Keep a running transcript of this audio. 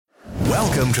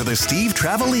Welcome to the Steve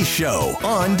Trevelise Show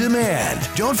on demand.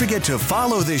 Don't forget to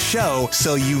follow this show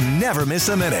so you never miss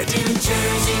a minute. New Jersey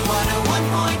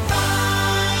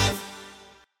 101.5.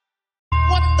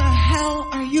 What the hell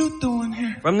are you doing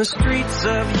here? From the streets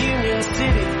of Union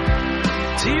City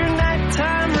to your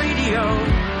nighttime radio,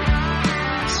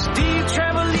 Steve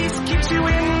Trevelise keeps you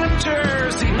in the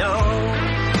Jersey know.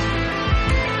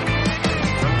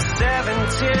 From 7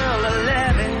 till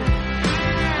 11,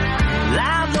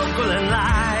 live, local, and live.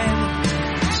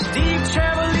 Steve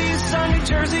Trevelise on New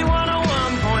Jersey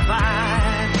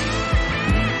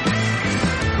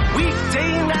 101.5.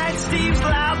 Weekday night, Steve's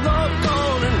live,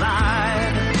 local, and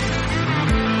live.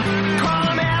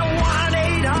 Call him at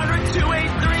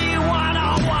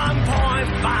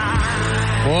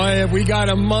 1-800-283-101.5. Boy, have we got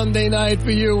a Monday night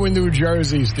for you in New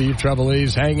Jersey. Steve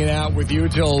Trevelise hanging out with you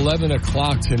till 11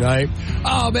 o'clock tonight.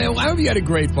 Oh, man, I hope you had a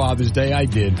great Father's Day. I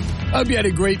did. I hope you had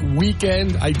a great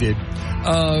weekend. I did.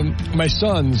 My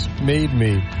sons made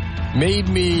me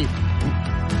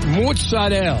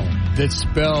mozzarella that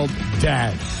spelled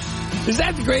dad. Is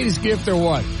that the greatest gift or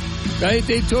what? Right?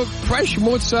 They took fresh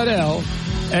mozzarella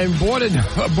and bought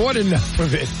enough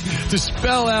of it to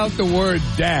spell out the word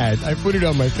dad. I put it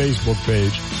on my Facebook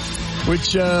page,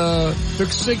 which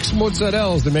took 6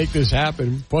 mozzarellas to make this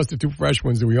happen, plus the 2 fresh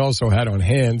ones that we also had on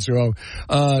hand. So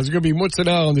it's going to be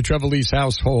mozzarella in the Trevelise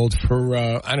household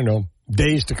for,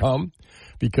 days to come.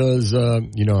 Because,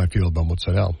 you know how I feel about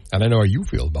mozzarella. And I know how you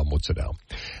feel about mozzarella.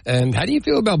 And how do you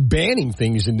feel about banning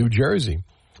things in New Jersey?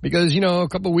 Because, you know, a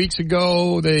couple of weeks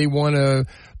ago, they want to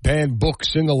ban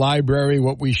books in the library,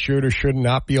 what we should or should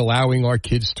not be allowing our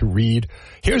kids to read.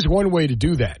 Here's one way to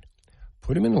do that.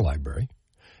 Put them in the library.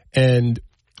 And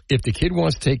if the kid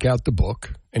wants to take out the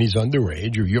book and he's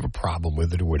underage or you have a problem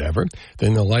with it or whatever,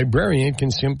 then the librarian can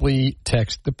simply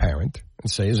text the parent and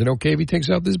say, is it okay if he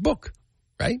takes out this book?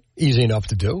 Right? Easy enough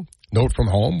to do. Note from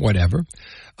home, whatever.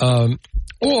 Or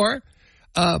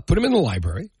put them in the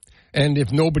library. And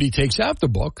if nobody takes out the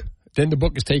book, then the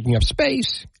book is taking up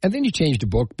space. And then you change the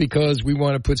book because we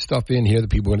want to put stuff in here that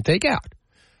people want to take out.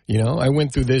 You know, I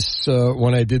went through this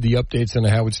when I did the updates on the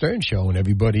Howard Stern show, and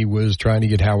everybody was trying to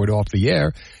get Howard off the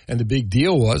air. And the big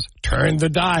deal was turn the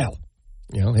dial.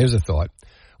 You know, here's a thought.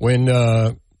 When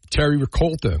Terry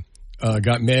Ricolta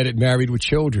got mad at Married with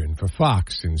Children for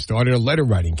Fox and started a letter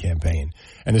writing campaign.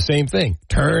 And the same thing,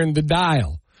 turn the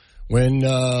dial. When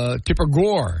Tipper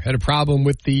Gore had a problem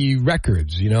with the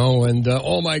records, you know, and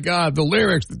oh my God, the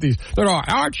lyrics that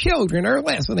our children are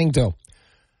listening to.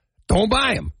 Don't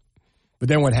buy them. But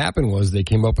then what happened was they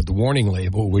came up with the warning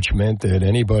label, which meant that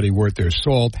anybody worth their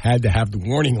salt had to have the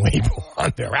warning label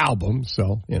on their album.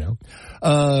 So, you know,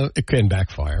 it can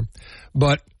backfire.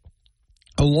 But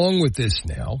along with this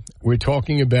now, we're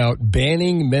talking about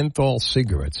banning menthol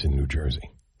cigarettes in New Jersey.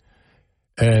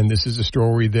 And this is a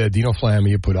story that Dino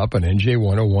Flammia put up on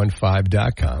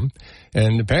NJ1015.com.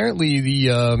 And apparently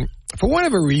for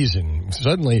whatever reason,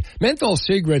 suddenly menthol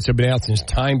cigarettes have been out since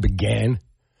time began.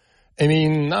 I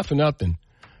mean, not for nothing.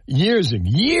 Years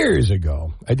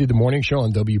ago, I did the morning show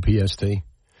on WPST.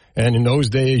 And in those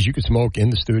days, you could smoke in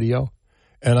the studio.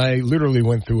 And I literally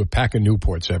went through a pack of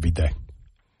Newports every day.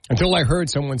 Until I heard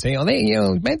someone say,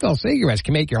 menthol cigarettes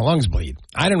can make your lungs bleed.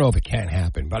 I don't know if it can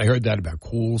happen, but I heard that about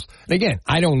Cools. And again,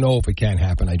 I don't know if it can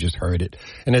happen. I just heard it.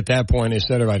 And at that point, I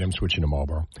said, all right, I'm switching to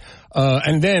Marlboro.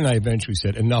 And then I eventually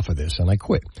said, enough of this, and I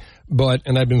quit.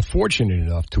 And I've been fortunate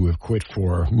enough to have quit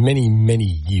for many, many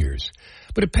years.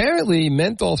 But apparently,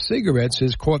 menthol cigarettes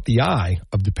has caught the eye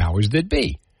of the powers that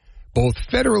be, both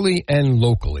federally and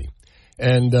locally.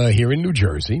 And here in New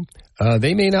Jersey,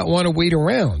 they may not want to wait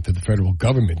around for the federal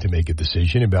government to make a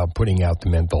decision about putting out the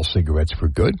menthol cigarettes for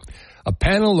good. A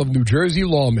panel of New Jersey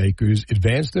lawmakers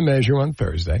advanced a measure on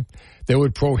Thursday that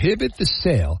would prohibit the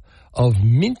sale of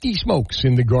minty smokes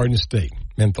in the Garden State,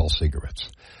 menthol cigarettes.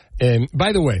 And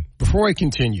by the way, before I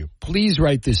continue, please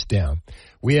write this down.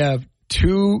 We have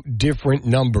 2 different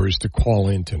numbers to call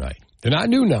in tonight. They're not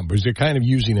new numbers. They're kind of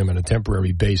using them on a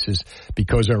temporary basis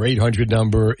because our 800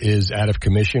 number is out of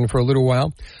commission for a little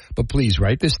while. But please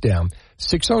write this down,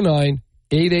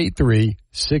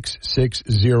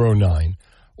 609-883-6609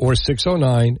 or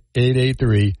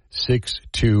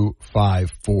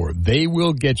 609-883-6254. They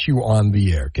will get you on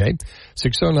the air, okay?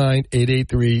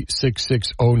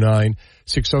 609-883-6609,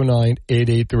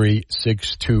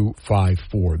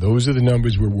 609-883-6254. Those are the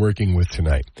numbers we're working with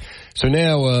tonight. So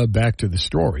now back to the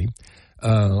story.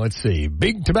 Let's see.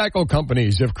 Big tobacco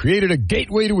companies have created a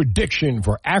gateway to addiction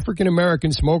for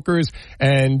African-American smokers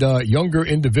and younger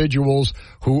individuals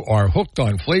who are hooked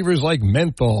on flavors like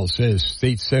menthol, says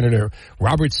State Senator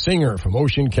Robert Singer from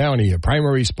Ocean County, a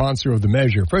primary sponsor of the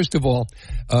measure. First of all,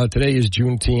 today is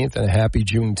Juneteenth, and a happy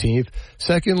Juneteenth.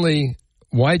 Secondly,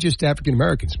 why just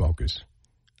African-American smokers?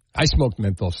 I smoked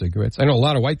menthol cigarettes. I know a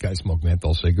lot of white guys smoke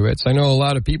menthol cigarettes. I know a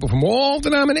lot of people from all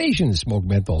denominations smoke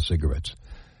menthol cigarettes.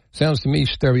 Sounds to me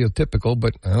stereotypical,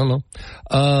 but I don't know.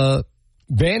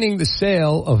 Banning the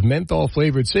sale of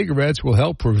menthol-flavored cigarettes will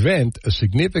help prevent a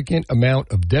significant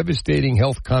amount of devastating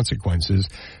health consequences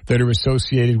that are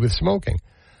associated with smoking.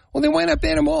 Well, then why not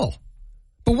ban them all?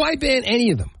 But why ban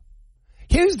any of them?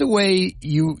 Here's the way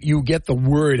you get the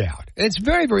word out. And it's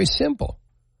very, very simple.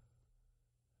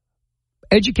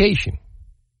 Education.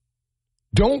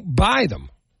 Don't buy them.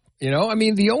 You know, I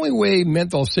mean, the only way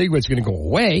menthol cigarettes are going to go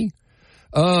away,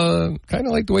 kind of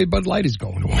like the way Bud Light is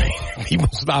going away. People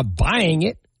stop buying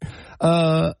it,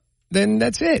 then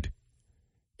that's it.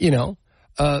 You know,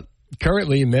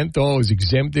 currently menthol is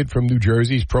exempted from New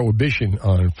Jersey's prohibition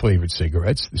on flavored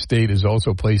cigarettes. The state has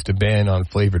also placed a ban on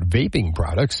flavored vaping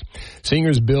products.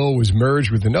 Singer's bill was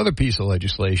merged with another piece of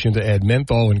legislation to add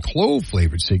menthol and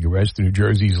clove-flavored cigarettes to New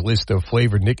Jersey's list of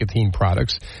flavored nicotine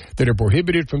products that are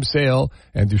prohibited from sale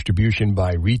and distribution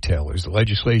by retailers. The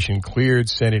legislation cleared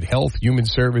Senate Health, Human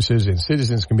Services, and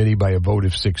Citizens Committee by a vote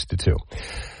of 6-2.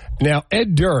 Now,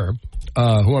 Ed Durr,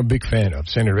 who I'm a big fan of,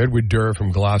 Senator Edward Durr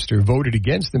from Gloucester, voted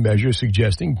against the measure,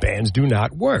 suggesting bans do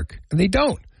not work. And they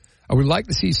don't. I would like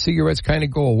to see cigarettes kind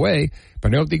of go away,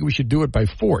 but I don't think we should do it by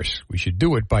force. We should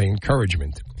do it by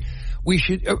encouragement. We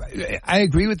should, I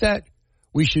agree with that.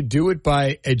 We should do it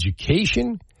by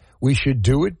education. We should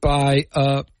do it by,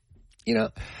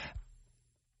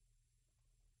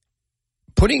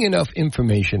 putting enough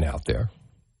information out there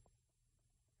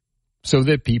so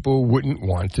that people wouldn't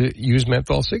want to use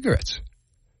menthol cigarettes.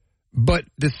 But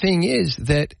the thing is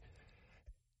that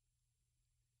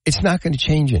it's not going to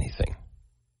change anything.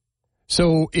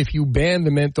 So if you ban the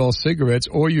menthol cigarettes,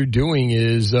 all you're doing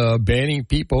is banning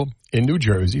people in New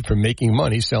Jersey from making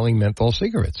money selling menthol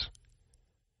cigarettes.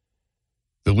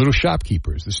 The little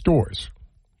shopkeepers, the stores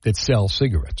that sell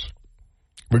cigarettes.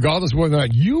 Regardless of whether or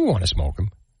not you want to smoke them,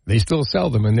 they still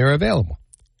sell them and they're available.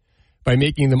 By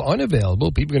making them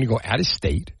unavailable, people are going to go out of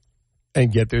state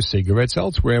and get their cigarettes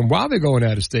elsewhere. And while they're going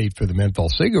out of state for the menthol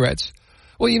cigarettes,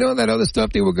 well, you know that other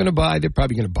stuff they were going to buy, they're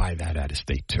probably going to buy that out of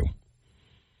state too.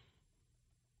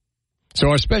 So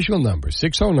our special number,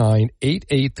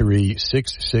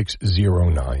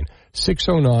 609-883-6609,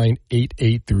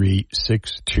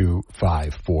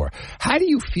 609-883-6254. How do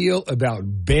you feel about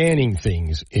banning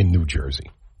things in New Jersey?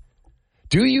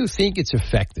 Do you think it's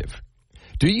effective?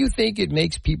 Do you think it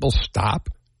makes people stop?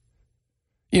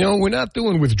 You know, we're not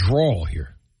doing withdrawal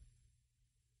here.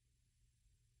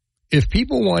 If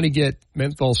people want to get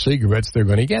menthol cigarettes, they're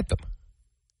going to get them.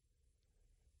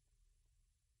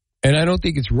 And I don't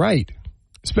think it's right,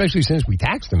 especially since we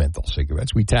tax the menthol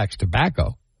cigarettes, we tax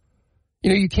tobacco. You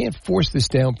know, you can't force this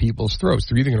down people's throats.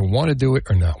 They're either going to want to do it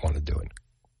or not want to do it.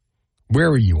 Where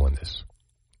are you on this?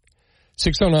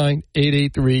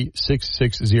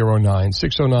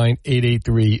 609-883-6609,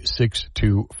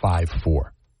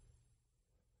 609-883-6254.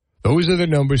 Those are the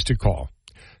numbers to call.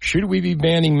 Should we be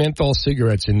banning menthol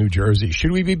cigarettes in New Jersey?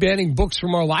 Should we be banning books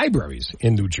from our libraries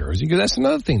in New Jersey? Because that's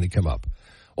another thing that come up.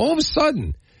 All of a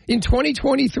sudden, in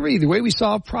 2023, the way we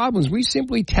solve problems, we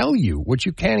simply tell you what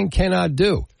you can and cannot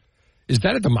do. Is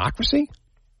that a democracy?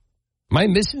 Am I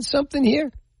missing something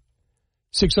here?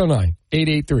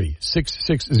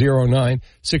 609-883-6609,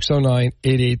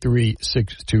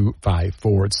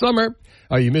 609-883-6254. It's summer.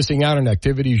 Are you missing out on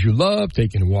activities you love,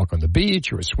 taking a walk on the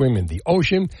beach or a swim in the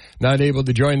ocean? Not able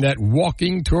to join that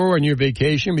walking tour on your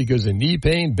vacation because of knee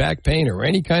pain, back pain, or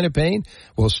any kind of pain?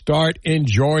 Well, start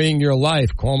enjoying your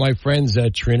life. Call my friends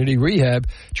at Trinity Rehab.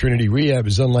 Trinity Rehab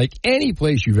is unlike any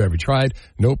place you've ever tried.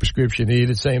 No prescription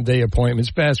needed, same-day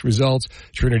appointments, fast results.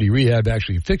 Trinity Rehab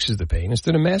actually fixes the pain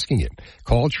instead of masking it.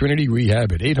 Call Trinity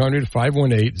Rehab at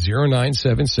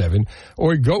 800-518-0977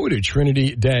 or go to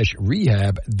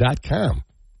trinity-rehab.com.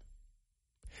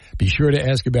 Be sure to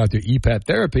ask about their EPAT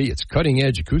therapy. It's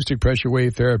cutting-edge acoustic pressure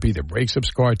wave therapy that breaks up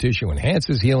scar tissue,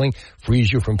 enhances healing, frees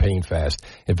you from pain fast.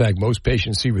 In fact, most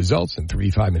patients see results in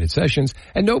 3 5-minute sessions,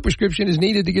 and no prescription is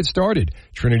needed to get started.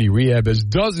 Trinity Rehab has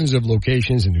dozens of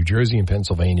locations in New Jersey and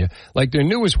Pennsylvania, like their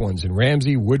newest ones in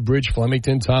Ramsey, Woodbridge,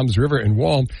 Flemington, Toms River, and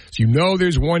Wall, so you know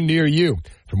there's one near you.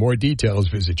 For more details,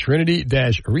 visit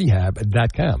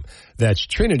trinity-rehab.com. That's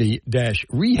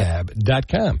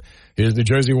trinity-rehab.com. Here's New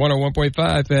Jersey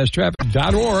 101.5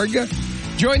 fasttraffic.org.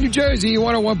 Join New Jersey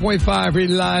 101.5 for a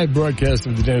live broadcast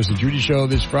of the Dennis and Judy Show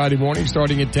this Friday morning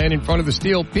starting at 10 in front of the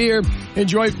Steel Pier.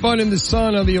 Enjoy fun in the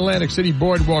sun on the Atlantic City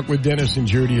Boardwalk with Dennis and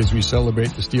Judy as we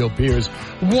celebrate the Steel Pier's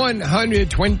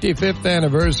 125th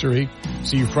anniversary.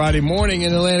 See you Friday morning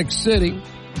in Atlantic City.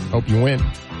 Hope you win.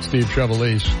 Steve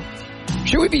Trevelise.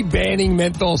 Should we be banning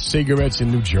menthol cigarettes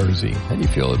in New Jersey? How do you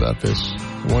feel about this?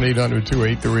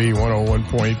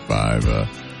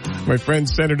 1-800-283-101.5. My friend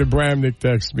Senator Bramnick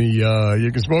texts me,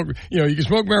 you can smoke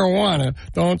marijuana.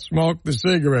 Don't smoke the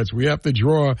cigarettes. We have to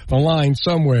draw the line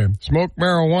somewhere. Smoke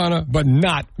marijuana, but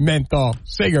not menthol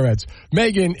cigarettes.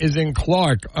 Megan is in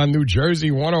Clark on New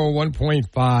Jersey 101.5.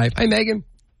 Hi, Megan.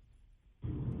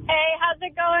 Hey, how's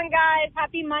it going, guys?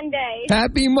 Happy Monday.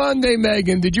 Happy Monday,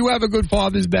 Megan. Did you have a good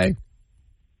Father's Day?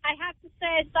 I have to say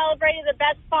I celebrated the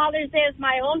best Father's Day as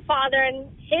my own father, and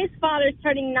his father's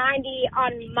turning 90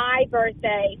 on my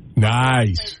birthday.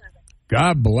 Nice.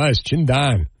 God bless.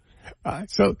 Chindan.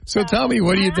 So tell me,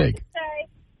 what do you think?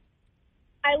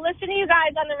 I listen to you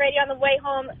guys on the radio on the way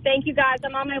home. Thank you, guys.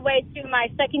 I'm on my way to my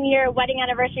second-year wedding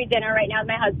anniversary dinner right now with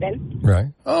my husband.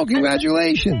 Right. Oh,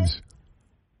 congratulations.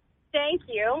 Thank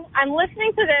you. I'm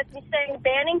listening to this and saying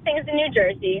banning things in New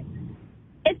Jersey.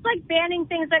 It's like banning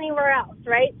things anywhere else,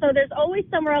 right? So there's always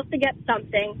somewhere else to get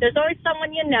something. There's always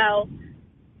someone you know.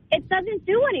 It doesn't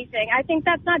do anything. I think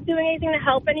that's not doing anything to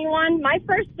help anyone. My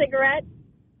first cigarette,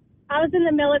 I was in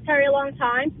the military a long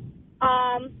time,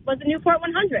 was a Newport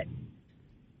 100.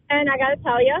 And I got to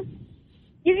tell you,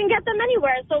 you can get them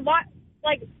anywhere. So what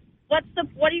are you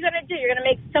going to do? You're going to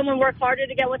make someone work harder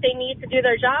to get what they need to do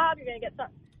their job? You're going to get some.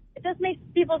 It just makes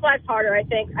people's lives harder, I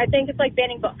think. I think it's like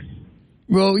banning books.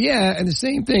 Well, yeah, and the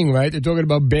same thing, right? They're talking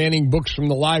about banning books from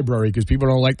the library because people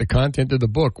don't like the content of the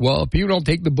book. Well, if people don't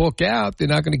take the book out, they're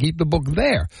not going to keep the book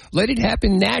there. Let it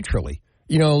happen naturally.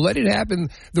 Let it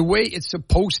happen the way it's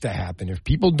supposed to happen. If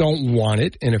people don't want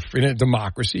it in a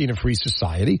democracy, in a free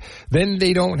society, then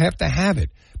they don't have to have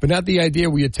it. But not the idea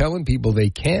where you're telling people they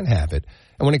can't have it.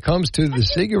 And when it comes to the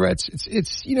cigarettes,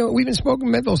 it's we've been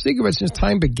smoking menthol cigarettes since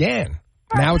time began.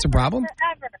 Now it's a problem?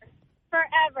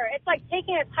 Forever. It's like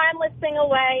taking a timeless thing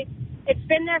away. It's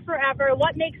been there forever.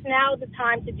 What makes now the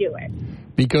time to do it?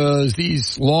 Because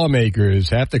these lawmakers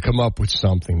have to come up with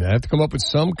something. They have to come up with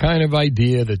some kind of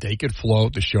idea that they could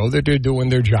float to show that they're doing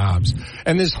their jobs.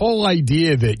 And this whole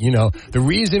idea that, the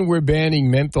reason we're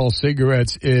banning menthol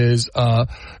cigarettes is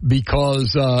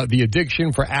because the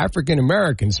addiction for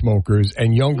African-American smokers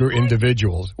and younger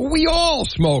individuals. We all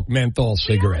smoke menthol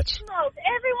cigarettes.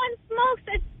 Everyone smokes.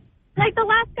 It's like the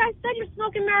last guy said, you're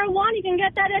smoking marijuana. You can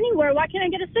get that anywhere. Why can't I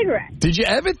get a cigarette? Did you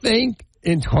ever think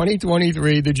in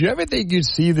 2023, did you ever think you'd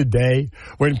see the day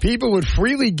when people would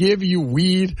freely give you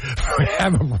weed or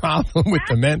have a problem with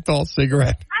the menthol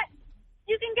cigarette?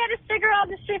 You can get a cigarette on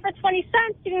the street for 20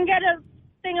 cents. You can get a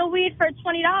thing of weed for $20.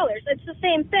 It's the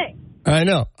same thing. I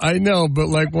know, but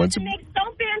like don't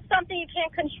ban something you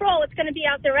can't control. It's going to be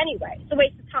out there anyway. It's a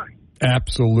waste of time.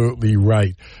 Absolutely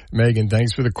right. Megan,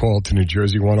 thanks for the call to New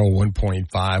Jersey 101.5.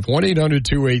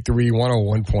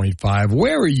 1-800-283-101.5.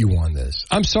 Where are you on this?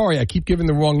 I'm sorry, I keep giving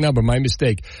the wrong number. My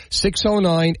mistake.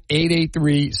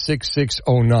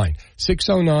 609-883-6609.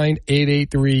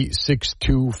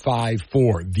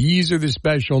 609-883-6254. These are the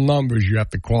special numbers you have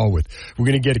to call with. We're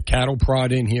going to get a cattle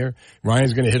prod in here.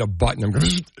 Ryan's going to hit a button.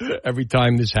 Every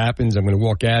time this happens, I'm going to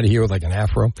walk out of here with like an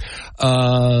afro.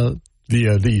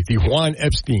 The Juan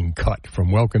Epstein cut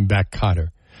from Welcome Back, Kotter.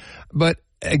 But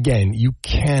again, you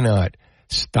cannot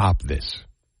stop this.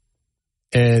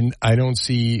 And I don't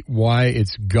see why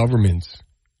it's government's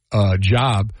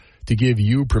job to give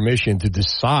you permission to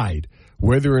decide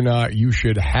whether or not you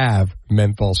should have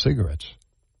menthol cigarettes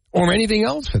or anything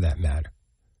else for that matter.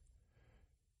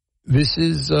 This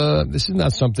is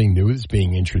not something new that's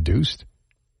being introduced.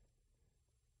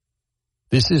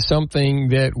 This is something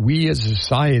that we as a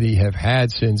society have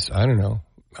had since,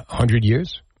 100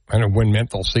 years. I don't know when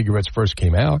menthol cigarettes first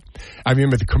came out. I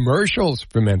remember the commercials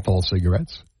for menthol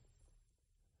cigarettes.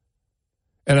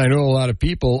 And I know a lot of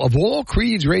people of all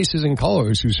creeds, races, and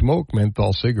colors who smoke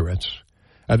menthol cigarettes.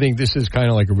 I think this is kind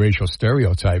of like a racial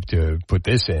stereotype to put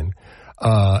this in.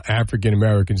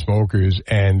 African-American smokers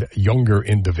and younger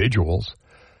individuals.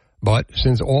 But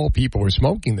since all people are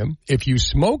smoking them, if you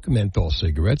smoke menthol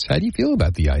cigarettes, how do you feel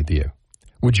about the idea?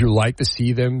 Would you like to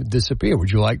see them disappear?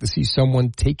 Would you like to see someone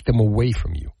take them away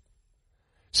from you?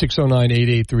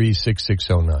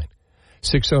 609-883-6609.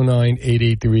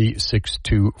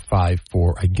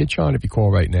 609-883-6254. I can get you on if you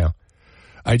call right now.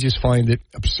 I just find it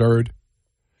absurd.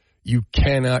 You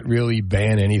cannot really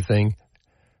ban anything.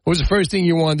 What was the first thing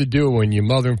you wanted to do when your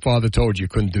mother and father told you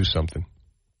couldn't do something?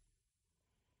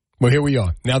 Well, here we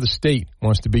are. Now the state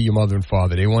wants to be your mother and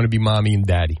father. They want to be mommy and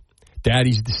daddy.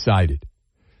 Daddy's decided.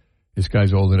 This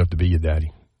guy's old enough to be your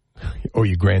daddy or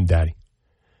your granddaddy.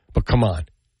 But come on.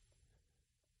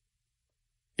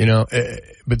 You know,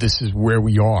 but this is where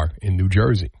we are in New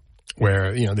Jersey,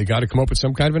 where, you know, they got to come up with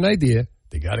some kind of an idea.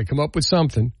 They got to come up with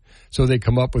something. So they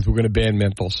come up with, we're going to ban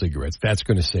menthol cigarettes. That's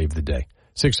going to save the day.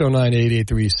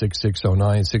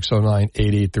 609-883-6609,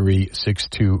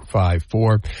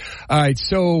 609-883-6254. All right,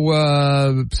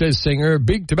 so, says Singer,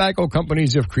 big tobacco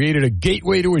companies have created a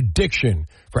gateway to addiction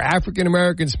for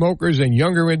African-American smokers and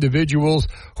younger individuals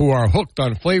who are hooked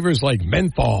on flavors like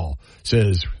menthol,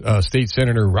 says State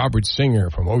Senator Robert Singer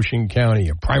from Ocean County,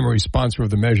 a primary sponsor of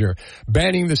the measure.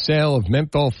 Banning the sale of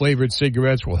menthol-flavored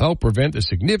cigarettes will help prevent a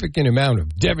significant amount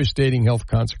of devastating health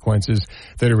consequences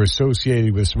that are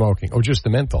associated with smoking. Oh, just the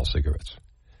menthol cigarettes.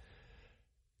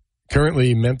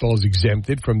 Currently, menthol is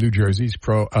exempted from New Jersey's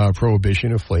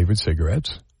prohibition of flavored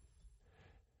cigarettes.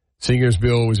 Singer's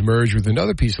bill was merged with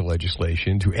another piece of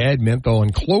legislation to add menthol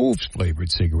and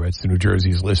cloves-flavored cigarettes to New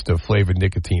Jersey's list of flavored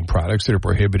nicotine products that are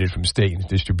prohibited from state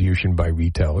distribution by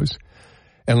retailers.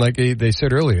 And like they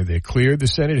said earlier, they cleared the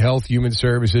Senate Health, Human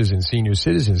Services, and Senior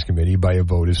Citizens Committee by a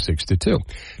vote of 6-2.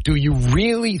 Do you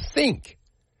really think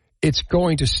it's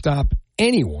going to stop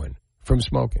anyone from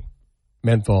smoking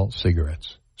menthol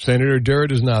cigarettes? Senator Durr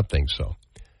does not think so.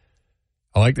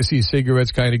 I like to see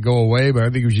cigarettes kind of go away, but I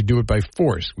think we should do it by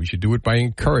force. We should do it by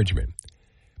encouragement.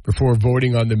 Before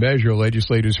voting on the measure,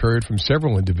 legislators heard from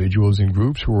several individuals and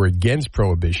groups who were against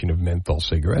prohibition of menthol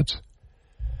cigarettes.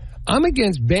 I'm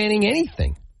against banning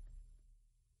anything.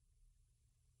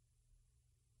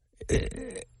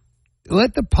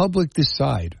 Let the public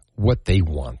decide what they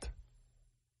want.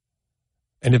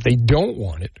 And if they don't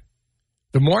want it,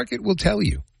 the market will tell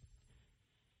you.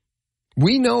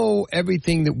 We know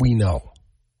everything that we know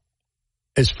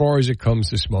as far as it comes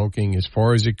to smoking, as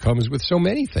far as it comes with so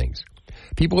many things.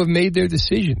 People have made their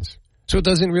decisions. So it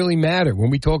doesn't really matter. When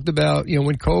we talked about, you know,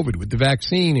 when COVID, with the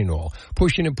vaccine and all,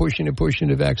 pushing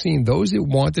the vaccine, those that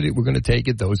wanted it were going to take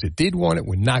it. Those that did want it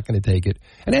were not going to take it.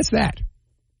 And that's that.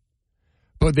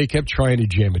 But they kept trying to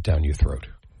jam it down your throat.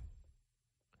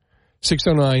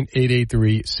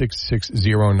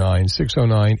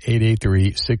 609-883-6609,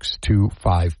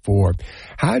 609-883-6254.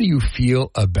 How do you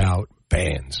feel about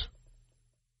bans?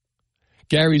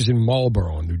 Gary's in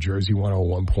Marlboro on New Jersey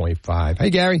 101.5. Hey,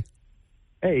 Gary.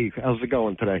 Hey, how's it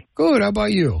going today? Good. How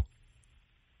about you?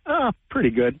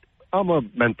 Pretty good. I'm a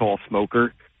menthol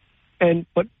smoker.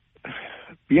 But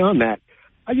beyond that,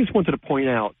 I just wanted to point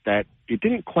out that it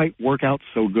didn't quite work out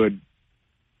so good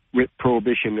with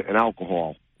prohibition and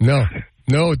alcohol. No,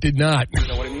 it did not. You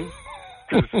know what I mean?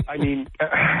 'Cause, I mean,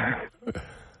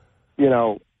 you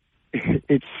know,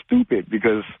 it's stupid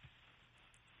because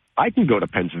I can go to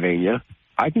Pennsylvania,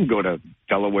 I can go to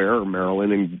Delaware or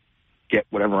Maryland and get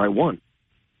whatever I want.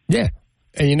 Yeah.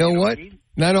 And you know what? I mean?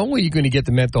 Not only are you going to get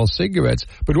the menthol cigarettes,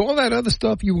 but all that other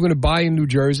stuff you were going to buy in New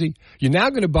Jersey, you're now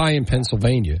going to buy in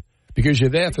Pennsylvania because you're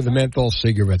there for the menthol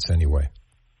cigarettes anyway.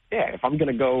 Yeah, if I'm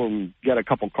going to go and get a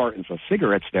couple cartons of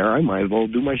cigarettes there, I might as well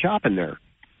do my shopping there.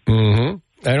 Mm-hmm.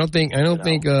 I don't think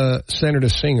Senator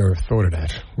Singer thought of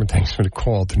that. Well, thanks for the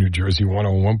call to New Jersey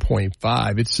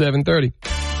 101.5. It's 7:30.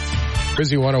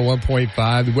 Jersey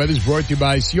 101.5. The weather's brought to you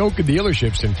by Sioka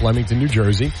Dealerships in Flemington, New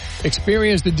Jersey.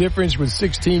 Experience the difference with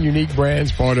 16 unique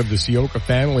brands, part of the Sioka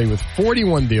family with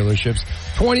 41 dealerships,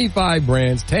 25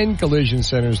 brands, 10 collision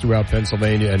centers throughout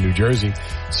Pennsylvania and New Jersey.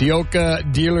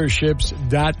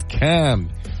 SiokaDealerships.com.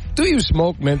 Do you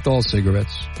smoke menthol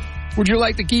cigarettes? Would you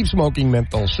like to keep smoking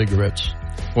menthol cigarettes?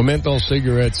 Well, menthol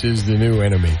cigarettes is the new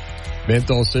enemy.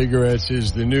 Menthol cigarettes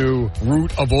is the new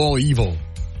root of all evil.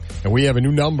 And we have a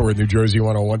new number in New Jersey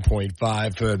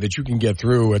 101.5 that you can get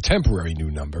through, a temporary new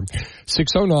number,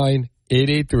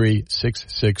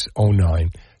 609-883-6609,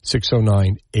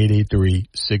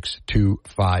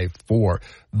 609-883-6254.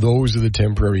 Those are the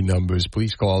temporary numbers.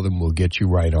 Please call them. We'll get you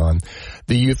right on.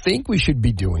 Do you think we should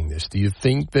be doing this? Do you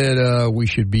think that we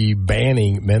should be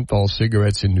banning menthol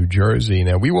cigarettes in New Jersey?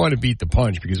 Now, we want to beat the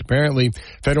punch because apparently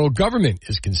federal government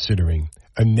is considering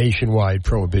a nationwide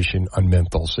prohibition on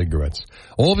menthol cigarettes.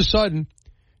 All of a sudden,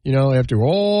 you know, after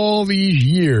all these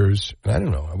years, I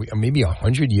don't know, maybe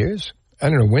 100 years? I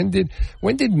don't know,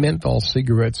 when did menthol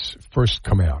cigarettes first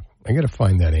come out? I got to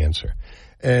find that answer.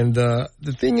 And the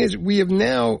thing is, we have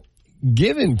now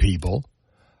given people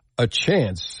a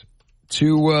chance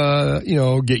to,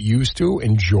 get used to,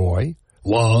 enjoy,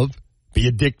 love, be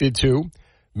addicted to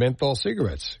menthol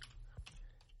cigarettes.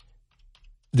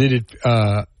 Did it,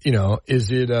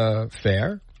 is it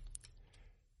fair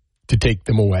to take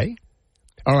them away?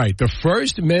 All right, the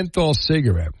first menthol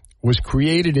cigarette was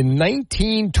created in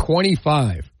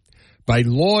 1925 by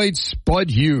Lloyd Spud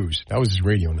Hughes. That was his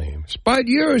radio name. Spud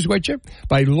Hughes, whatcha?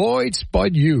 By Lloyd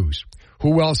Spud Hughes,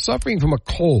 who, while suffering from a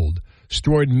cold,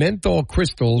 stored menthol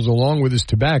crystals along with his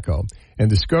tobacco and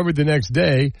discovered the next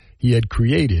day he had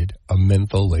created a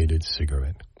mentholated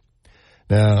cigarette.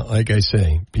 Now, like I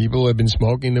say, people have been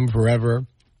smoking them forever.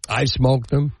 I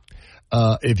smoked them.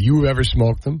 If you ever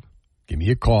smoked them, give me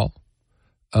a call.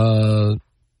 And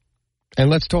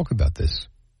let's talk about this.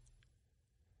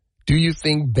 Do you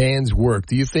think bans work?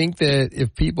 Do you think that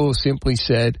if people simply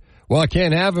said, well, I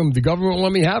can't have them, the government won't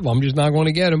let me have them, I'm just not going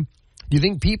to get them? Do you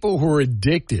think people who are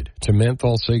addicted to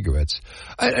menthol cigarettes,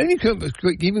 I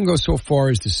even go so far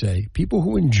as to say people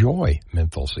who enjoy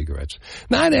menthol cigarettes,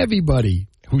 not everybody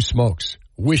who smokes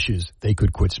wishes they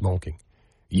could quit smoking.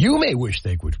 You may wish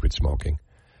they could quit smoking.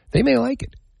 They may like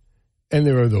it. And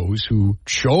there are those who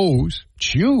choose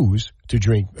to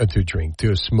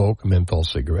smoke menthol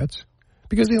cigarettes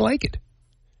because they like it.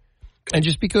 And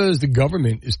just because the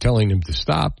government is telling them to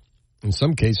stop, in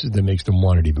some cases that makes them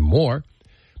want it even more.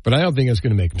 But I don't think it's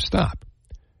going to make them stop.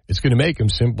 It's going to make them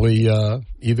simply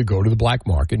either go to the black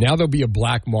market. Now there'll be a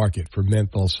black market for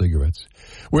menthol cigarettes.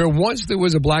 Where once there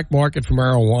was a black market for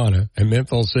marijuana and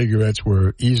menthol cigarettes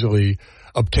were easily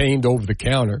obtained over the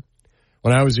counter,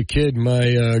 when I was a kid,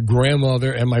 my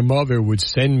grandmother and my mother would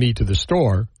send me to the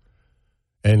store,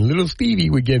 and little Stevie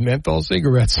would get menthol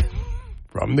cigarettes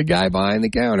from the guy behind the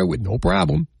counter with no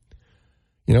problem.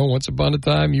 You know, once upon a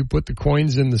time, you put the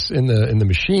coins in the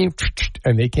machine,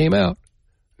 and they came out.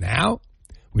 Now,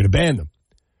 we're going to ban them.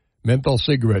 Menthol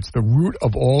cigarettes, the root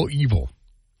of all evil.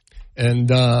 And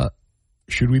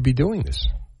should we be doing this?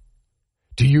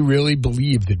 Do you really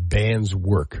believe that bans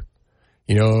work?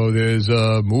 You know, there's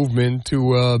a movement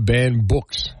to ban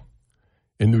books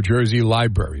in New Jersey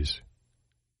libraries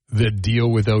that deal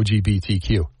with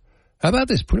LGBTQ. How about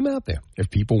this? Put them out there. If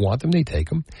people want them, they take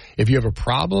them. If you have a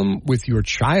problem with your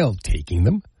child taking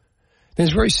them, then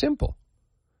it's very simple.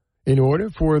 In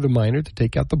order for the minor to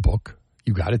take out the book,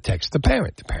 you got to text the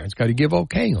parent. The parent's got to give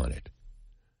okay on it.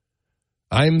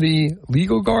 I'm the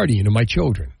legal guardian of my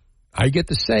children. I get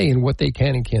to say in what they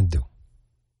can and can't do.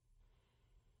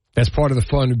 That's part of the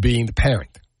fun of being the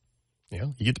parent. You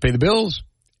know, you get to pay the bills,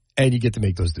 and you get to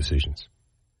make those decisions.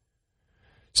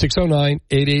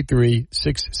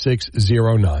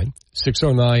 609-883-6609.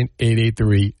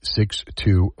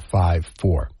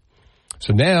 609-883-6254.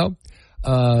 So now,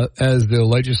 as the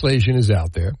legislation is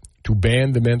out there to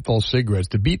ban the menthol cigarettes,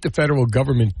 to beat the federal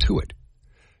government to it,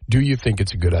 do you think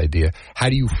it's a good idea? How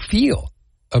do you feel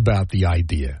about the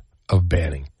idea of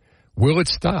banning? Will it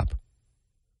stop?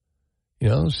 You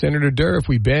know, Senator Durr, if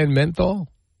we ban menthol,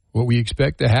 what we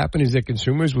expect to happen is that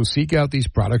consumers will seek out these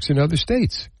products in other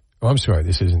states. Oh, I'm sorry,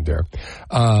 this isn't Durr.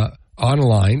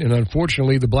 Online, and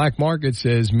unfortunately, the black market,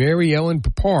 says Mary Ellen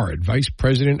Papard, Vice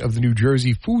President of the New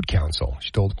Jersey Food Council.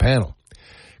 She told the panel.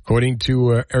 According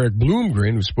to Eric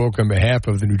Bloomgren, who spoke on behalf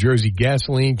of the New Jersey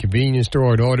Gasoline, Convenience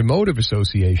Store, and Automotive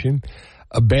Association,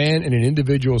 a ban in an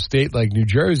individual state like New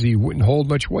Jersey wouldn't hold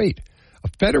much weight. A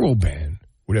federal ban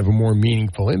would have a more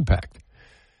meaningful impact.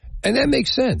 And that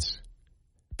makes sense.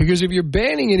 Because if you're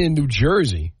banning it in New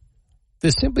Jersey, they're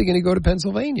simply going to go to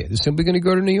Pennsylvania. They're simply going to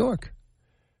go to New York.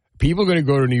 People are going to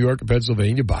go to New York and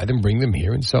Pennsylvania, buy them, bring them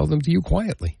here, and sell them to you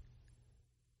quietly.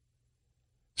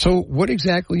 So what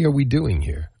exactly are we doing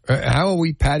here? How are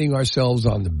we patting ourselves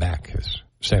on the back,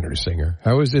 Senator Singer?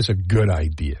 How is this a good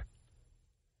idea?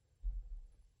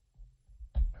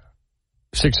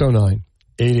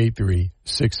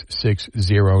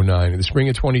 609-883-6609. In the spring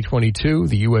of 2022,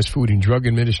 the U.S. Food and Drug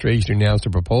Administration announced a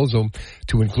proposal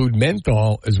to include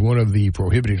menthol as one of the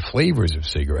prohibited flavors of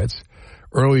cigarettes.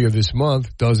 Earlier this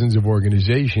month, dozens of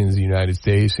organizations in the United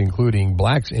States, including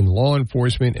Blacks in Law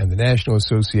Enforcement and the National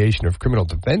Association of Criminal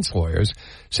Defense Lawyers,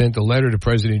 sent a letter to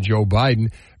President Joe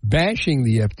Biden bashing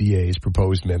the FDA's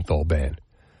proposed menthol ban.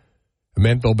 A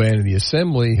menthol ban in the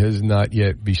Assembly has not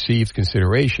yet received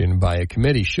consideration by a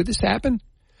committee. Should this happen?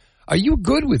 Are you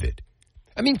good with it?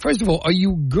 I mean, first of all, are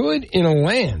you good in a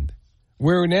land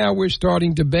where now we're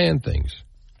starting to ban things?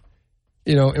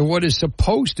 You know, in what is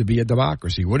supposed to be a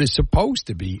democracy, what is supposed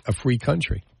to be a free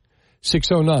country.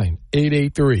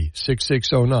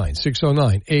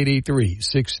 609-883-6609.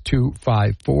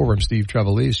 609-883-6254. I'm Steve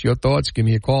Trevelise. Your thoughts? Give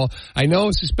me a call. I know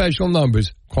it's a special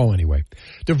numbers. Call anyway.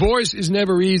 Divorce is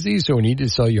never easy, so when you need to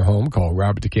sell your home, call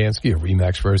Robert Dukansky of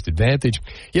RE/MAX First Advantage.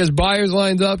 He has buyers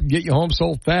lined up. Get your home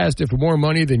sold faster for more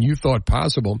money than you thought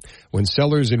possible. When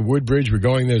sellers in Woodbridge were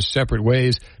going their separate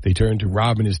ways, they turned to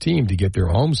Rob and his team to get their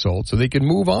home sold so they could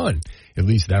move on. At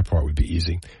least that part would be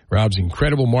easy. Rob's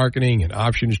incredible marketing and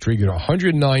options triggered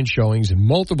 109 showings and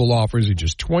multiple offers in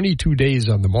just 22 days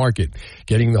on the market,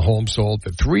 getting the home sold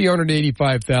for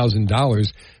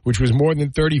 $385,000, which was more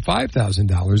than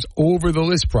 $35,000 over the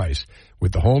list price.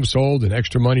 With the home sold and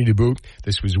extra money to boot,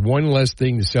 this was one less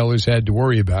thing the sellers had to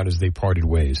worry about as they parted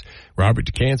ways. Robert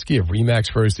Dukansky of RE/MAX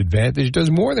First Advantage does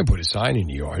more than put a sign in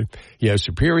your yard. He has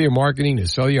superior marketing to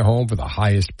sell your home for the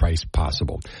highest price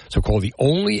possible. So call the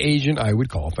only agent I would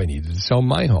call if I needed to sell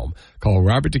my home. Call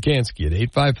Robert Dukansky at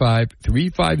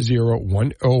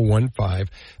 855-350-1015.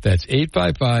 That's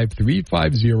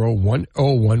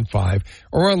 855-350-1015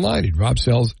 or online at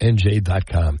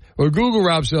robsellsnj.com. Or Google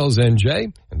Rob Sells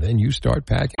NJ, and then you start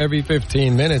packing every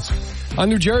 15 minutes. On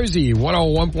New Jersey,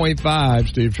 101.5,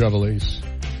 Steve Trevelise.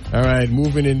 All right,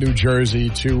 moving in New Jersey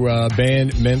to ban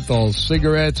menthol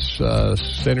cigarettes.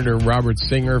 Senator Robert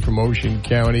Singer from Ocean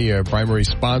County, a primary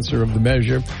sponsor of the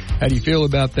measure. How do you feel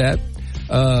about that?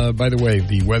 By the way,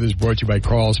 the weather's brought to you by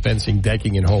Carl's Fencing,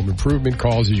 Decking, and Home Improvement.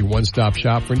 Carl's is your one-stop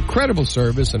shop for incredible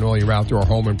service and all your outdoor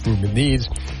home improvement needs.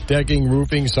 Decking,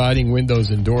 roofing, siding,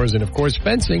 windows, and doors, and of course,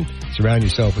 fencing. Surround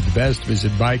yourself with the best.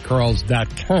 Visit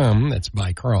buycarls.com. That's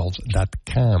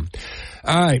buycarls.com.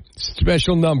 All right,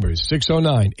 special numbers,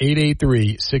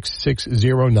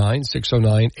 609-883-6609,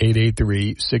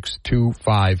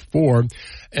 609-883-6254.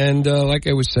 And like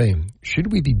I was saying,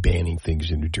 should we be banning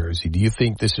things in New Jersey? Do you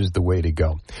think this is the way to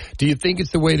go? Do you think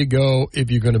it's the way to go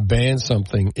if you're going to ban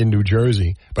something in New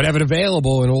Jersey, but have it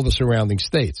available in all the surrounding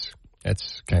states?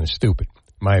 That's kind of stupid,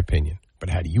 in my opinion. But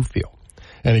how do you feel?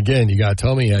 And again, you got to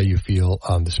tell me how you feel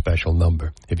on the special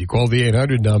number. If you call the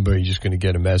 800 number, you're just going to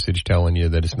get a message telling you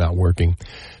that it's not working.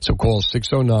 So call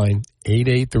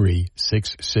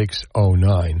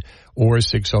 609-883-6609 or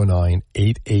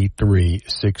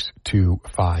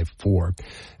 609-883-6254.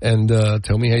 And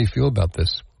tell me how you feel about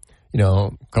this. You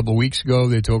know, a couple of weeks ago,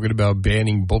 they're talking about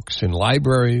banning books in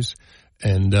libraries.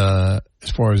 And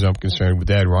as far as I'm concerned with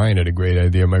that, Ryan had a great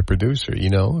idea, my producer. You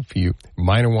know, if you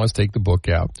minor wants to take the book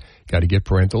out, got to get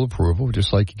parental approval,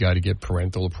 just like you got to get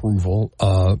parental approval,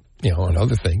 you know, on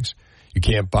other things. You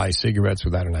can't buy cigarettes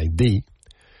without an ID.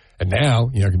 And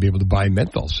now you're not going to be able to buy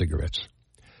menthol cigarettes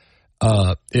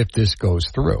if this goes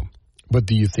through. But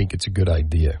do you think it's a good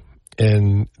idea?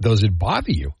 And does it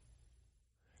bother you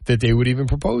that they would even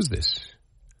propose this?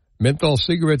 Menthol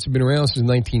cigarettes have been around since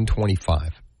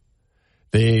 1925.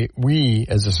 We,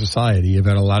 as a society, have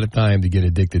had a lot of time to get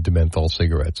addicted to menthol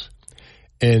cigarettes.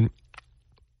 And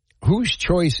whose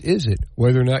choice is it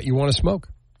whether or not you want to smoke?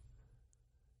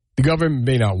 The government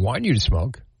may not want you to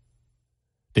smoke.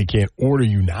 They can't order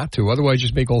you not to. Otherwise,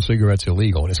 just make all cigarettes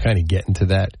illegal. And it's kind of getting to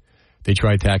that. They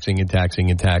try taxing and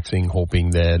taxing and taxing, hoping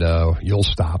that you'll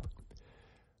stop.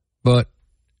 But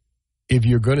if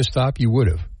you're going to stop, you would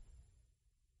have.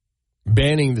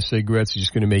 Banning the cigarettes is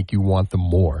just going to make you want them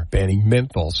more. Banning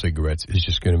menthol cigarettes is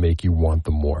just going to make you want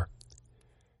them more.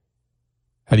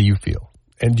 How do you feel?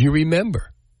 And do you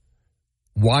remember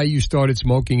why you started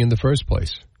smoking in the first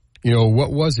place? You know,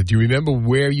 what was it? Do you remember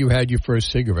where you had your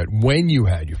first cigarette? When you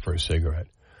had your first cigarette?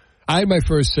 I had my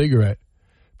first cigarette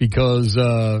because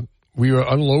we were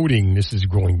unloading. This is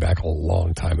going back a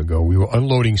long time ago. We were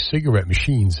unloading cigarette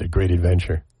machines at Great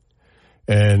Adventure.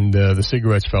 And the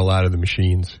cigarettes fell out of the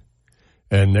machines.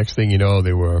 And next thing you know,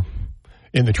 they were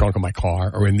in the trunk of my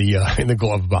car or in the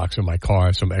glove box of my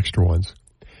car, some extra ones.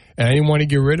 And I didn't want to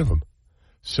get rid of them.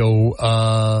 So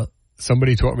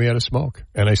somebody taught me how to smoke.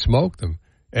 And I smoked them.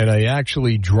 And I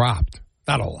actually dropped,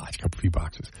 not a lot, a few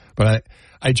boxes, but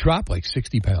I dropped like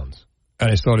 60 pounds.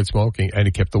 And I started smoking, and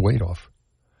it kept the weight off.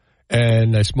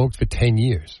 And I smoked for 10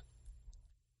 years.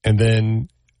 And then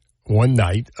one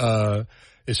night,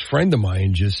 this friend of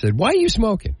mine just said, "Why are you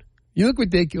smoking? You look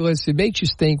ridiculous. It makes you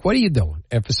stink. What are you doing?"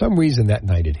 And for some reason, that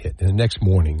night it hit. And the next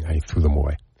morning, I threw them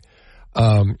away.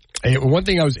 One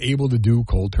thing I was able to do,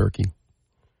 cold turkey.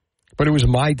 But it was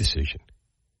my decision.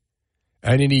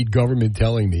 I didn't need government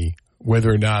telling me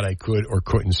whether or not I could or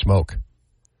couldn't smoke.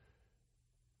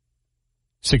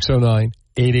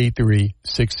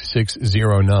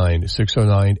 609-883-6609.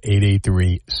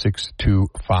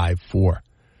 609-883-6254.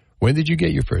 When did you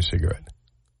get your first cigarette?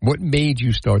 What made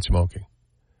you start smoking?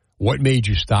 What made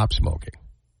you stop smoking?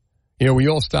 You know, we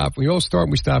all stop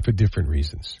for different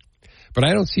reasons. But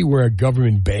I don't see where a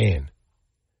government ban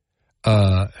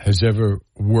has ever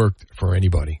worked for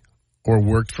anybody or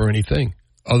worked for anything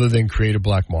other than create a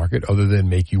black market, other than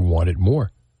make you want it more.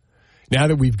 Now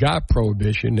that we've got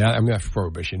prohibition, now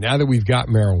that we've got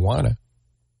marijuana,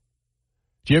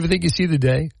 do you ever think you see the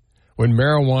day when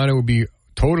marijuana would be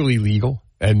totally legal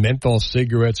and menthol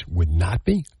cigarettes would not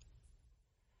be?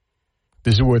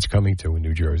 This is where it's coming to in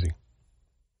New Jersey.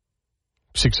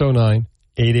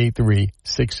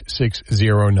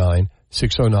 609-883-6609.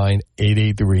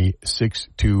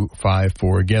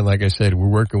 609-883-6254. Again, like I said, we're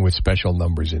working with special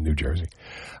numbers in New Jersey.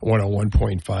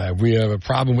 101.5. We have a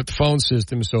problem with the phone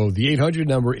system, so the 800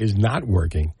 number is not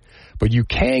working. But you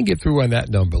can get through on that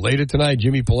number. Later tonight,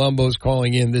 Jimmy Palumbo is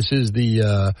calling in. This is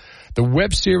the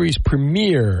web series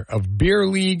premiere of Beer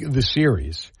League, the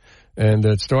series. And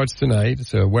it starts tonight.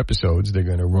 It's webisodes they're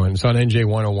going to run. It's on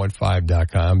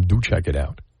NJ1015.com. Do check it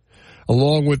out.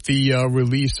 Along with the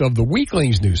release of the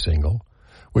Weaklings' new single,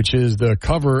 which is the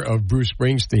cover of Bruce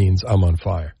Springsteen's I'm on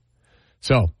Fire.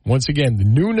 So, once again, the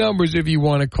new numbers if you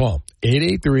want to call.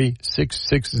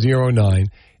 883-6609,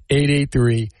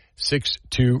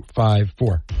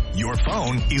 883-6254. Your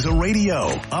phone is a radio.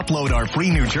 Upload our free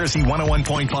New Jersey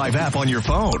 101.5 app on your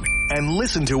phone and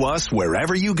listen to us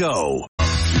wherever you go.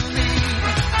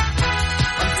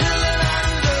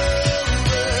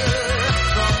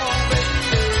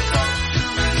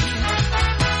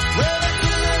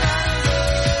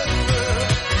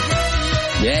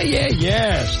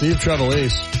 Yeah. Steve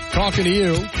Trevelise talking to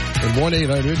you at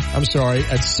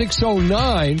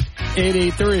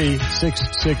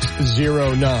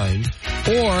 609-883-6609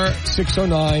 or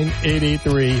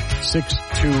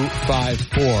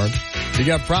 609-883-6254. If you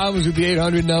got problems with the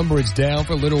 800 number, it's down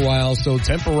for a little while, so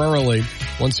temporarily,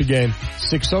 once again,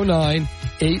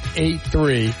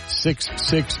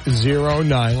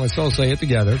 609-883-6609. Let's all say it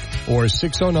together. Or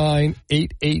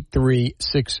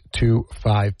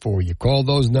 609-883-6254. You call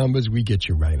those numbers, we get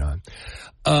you right on.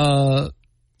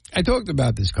 I talked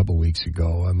about this a couple of weeks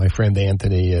ago. My friend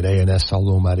Anthony at A&S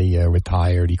Salumari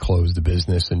retired. He closed the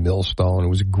business in Millstone. It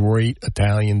was a great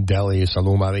Italian deli.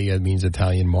 Salumari means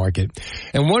Italian market.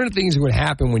 And one of the things that would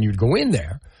happen when you'd go in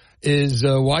there is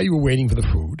while you were waiting for the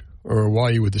food or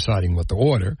while you were deciding what to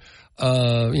order,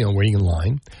 waiting in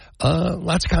line,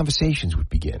 lots of conversations would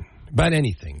begin about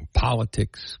anything,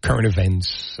 politics, current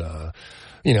events, the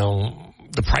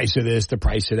price of this, the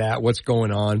price of that, what's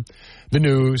going on, the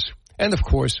news. And, of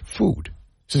course, food.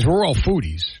 Since we're all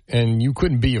foodies, and you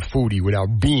couldn't be a foodie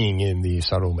without being in the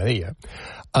Salumeria,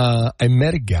 I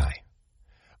met a guy,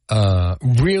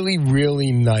 really,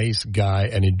 really nice guy,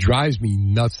 and it drives me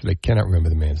nuts that I cannot remember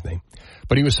the man's name.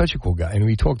 But he was such a cool guy, and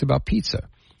we talked about pizza.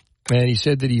 And he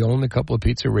said that he owned a couple of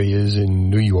pizzerias in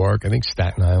New York, I think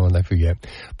Staten Island, I forget.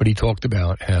 But he talked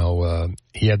about how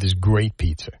he had this great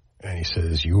pizza. And he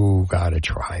says, you got to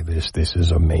try this. This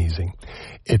is amazing.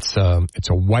 It's a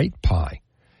white pie.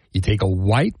 You take a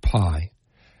white pie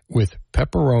with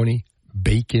pepperoni,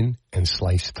 bacon, and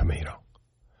sliced tomato.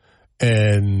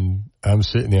 And I'm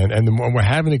sitting there, and we're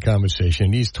having a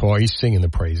conversation. He's singing the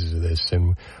praises of this.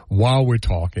 And while we're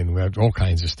talking, we have all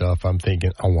kinds of stuff. I'm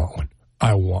thinking, I want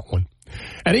one.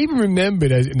 And I even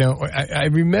remembered, I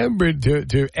remembered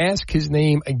to ask his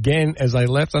name again as I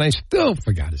left, and I still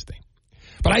forgot his name.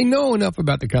 But I know enough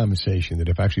about the conversation that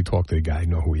if I actually talk to the guy, I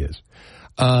know who he is.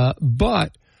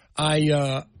 But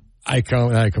I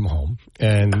come home,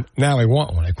 and now I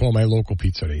want one. I call my local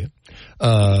pizzeria,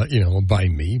 by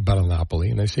me, Baronapoli,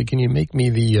 and I say, can you make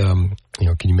me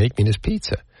this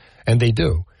pizza? And they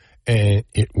do. And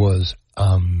it was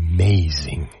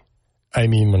amazing. I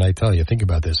mean, when I tell you, think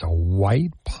about this, a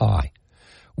white pie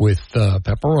with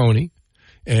pepperoni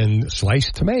and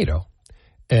sliced tomato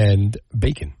and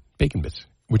bacon bits,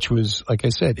 which was, like I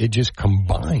said, it just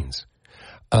combines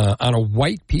on a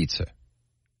white pizza.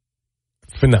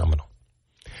 Phenomenal.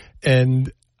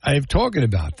 And I'm talking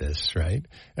about this, right?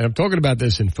 And I'm talking about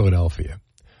this in Philadelphia.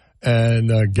 And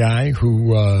a guy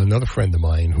another friend of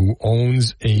mine who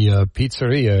owns a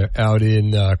pizzeria out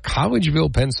in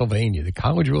Collegeville, Pennsylvania, the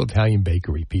Collegeville Italian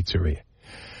Bakery Pizzeria.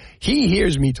 He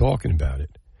hears me talking about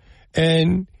it.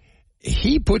 And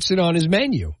he puts it on his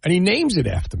menu. And he names it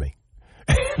after me.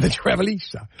 The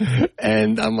Trevelise.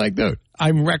 And I'm like, dude,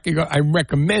 I'm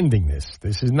recommending this.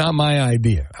 This is not my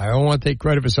idea. I don't want to take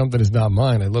credit for something that's not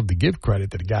mine. I'd love to give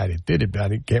credit to the guy that did it,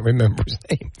 but I can't remember his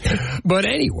name. But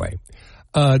anyway,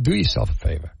 do yourself a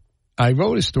favor. I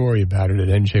wrote a story about it at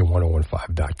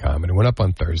NJ1015.com, and it went up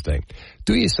on Thursday.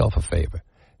 Do yourself a favor.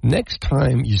 next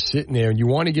time you're sitting there and you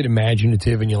want to get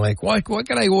imaginative and you're like, what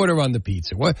can I order on the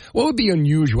pizza? What would be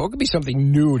unusual? What could be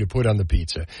something new to put on the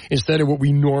pizza instead of what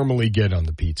we normally get on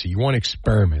the pizza? You want to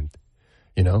experiment,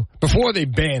 before they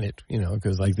ban it,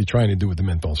 because like they're trying to do with the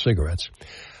menthol cigarettes.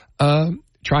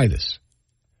 Try this.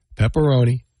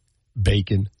 Pepperoni,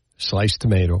 bacon, sliced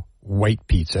tomato, white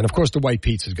pizza. And, of course, the white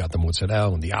pizza's got the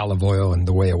mozzarella and the olive oil and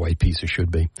the way a white pizza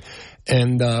should be.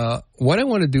 And what I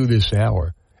want to do this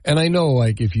hour, and I know,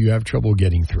 like, if you have trouble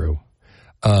getting through,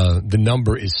 the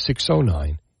number is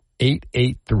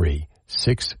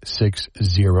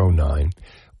 609-883-6609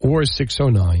 or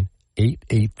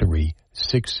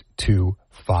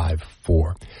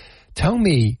 609-883-6254. Tell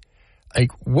me, like,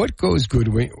 what goes good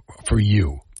for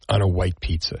you on a white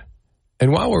pizza?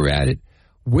 And while we're at it,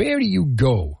 where do you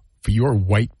go for your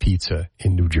white pizza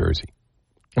in New Jersey?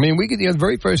 I mean, the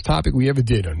very first topic we ever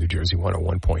did on New Jersey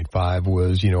 101.5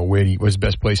 was, where's the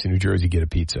best place in New Jersey to get a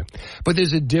pizza? But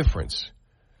there's a difference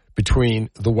between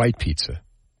the white pizza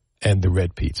and the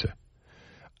red pizza.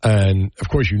 And, of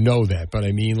course, you know that. But,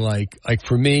 I mean, like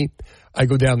for me, I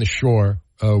go down the shore.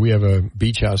 We have a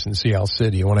beach house in Sea Isle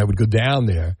City. And when I would go down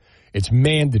there, it's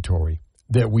mandatory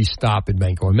that we stop at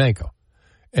Manco and Manco.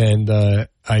 And I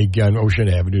get on Ocean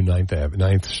Avenue,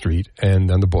 9th Street, and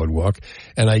on the boardwalk.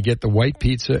 And I get the white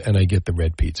pizza and I get the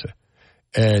red pizza.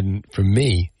 And for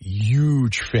me,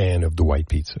 huge fan of the white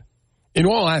pizza. In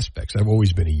all aspects, I've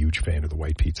always been a huge fan of the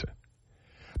white pizza.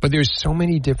 But there's so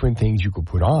many different things you could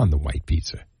put on the white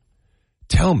pizza.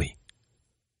 Tell me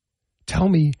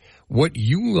what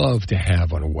you love to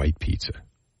have on a white pizza.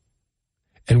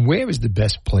 And where is the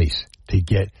best place to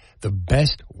get the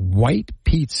best white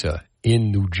pizza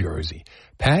in New Jersey?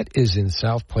 Pat is in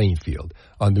South Plainfield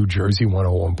on New Jersey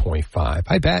 101.5.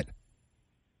 Hi, Pat.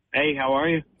 Hey, how are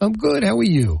you? I'm good. How are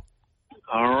you?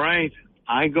 All right.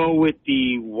 I go with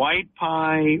the white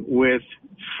pie with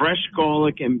fresh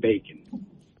garlic and bacon.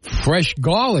 Fresh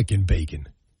garlic and bacon?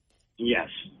 Yes.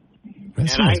 That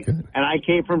sounds good. And I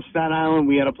came from Staten Island.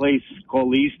 We had a place called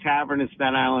Lee's Tavern in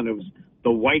Staten Island. It was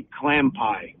the white clam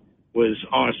pie was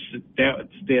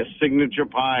their signature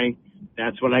pie.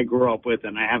 That's what I grew up with,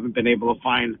 and I haven't been able to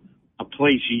find a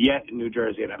place yet in New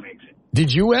Jersey that makes it.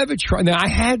 Did you ever try? Now, I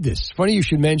had this. Funny you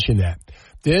should mention that.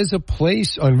 There's a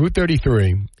place on Route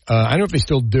 33. I don't know if they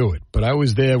still do it, but I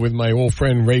was there with my old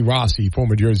friend Ray Rossi,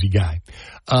 former Jersey guy.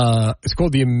 It's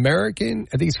called the American,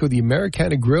 I think it's called the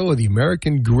Americana Grill or the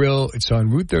American Grill. It's on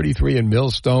Route 33 in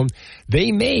Millstone.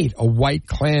 They made a white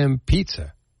clam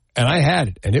pizza, and I had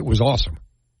it, and it was awesome.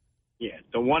 Yeah,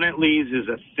 the one at Lee's is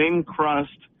a thin crust,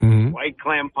 white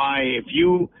clam pie. If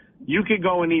you could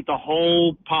go and eat the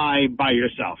whole pie by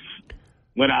yourself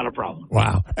without a problem.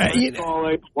 Wow.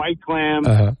 Garlic, white clam,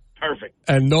 perfect.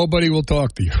 And nobody will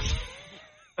talk to you.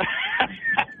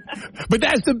 But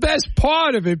that's the best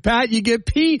part of it, Pat. You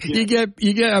get you get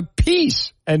a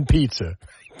piece and pizza.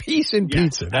 Peace and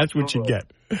pizza. That's what you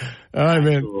get. All right,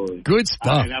 man. Good stuff.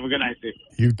 All right, have a good night, Steve.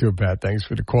 You too, Pat. Thanks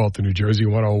for the call to New Jersey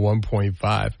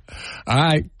 101.5. All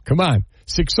right, come on.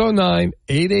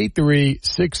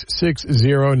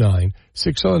 609-883-6609.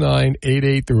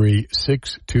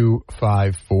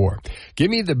 609-883-6254. Give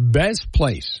me the best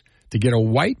place to get a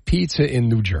white pizza in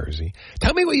New Jersey.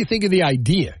 Tell me what you think of the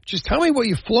idea. Just tell me what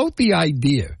you float the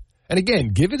idea. And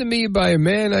again, give it to me by a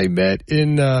man I met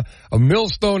in a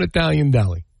Millstone Italian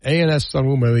deli. A&S San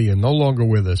Maria, no longer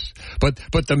with us. But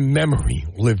the memory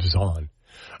lives on.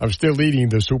 I'm still eating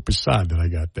the super sad that I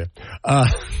got there.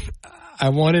 I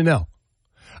want to know,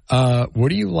 what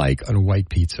do you like on a white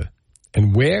pizza?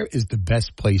 And where is the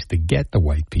best place to get the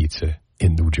white pizza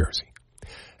in New Jersey?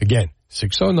 Again,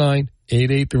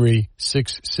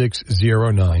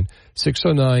 609-883-6609.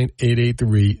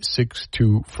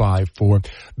 609-883-6254.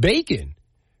 Bacon,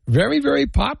 very, very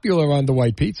popular on the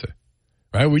white pizza.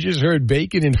 Right? We just heard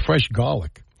bacon and fresh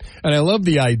garlic. And I love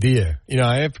the idea.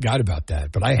 I forgot about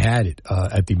that, but I had it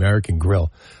at the American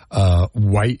Grill.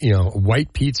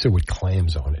 White pizza with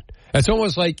clams on it. It's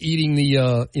almost like eating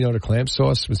the clam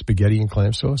sauce with spaghetti and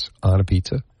clam sauce on a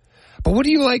pizza. But what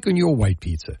do you like on your white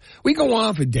pizza? We go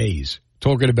on for days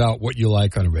talking about what you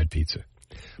like on a red pizza.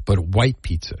 But white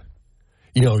pizza,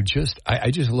 I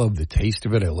just love the taste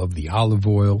of it. I love the olive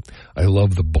oil. I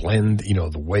love the blend,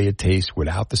 the way it tastes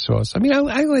without the sauce. I mean, I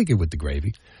like it with the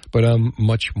gravy, but I'm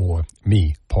much more,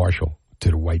 partial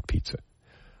to the white pizza.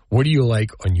 What do you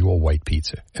like on your white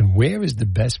pizza? And where is the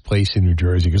best place in New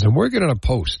Jersey? Because I'm working on a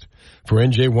post for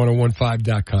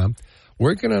NJ1015.com,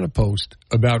 working on a post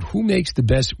about who makes the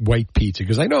best white pizza,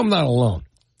 because I know I'm not alone,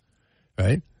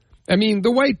 right? I mean,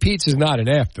 the white pizza is not an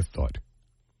afterthought.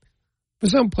 For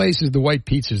some places, the white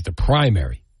pizza is the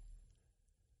primary.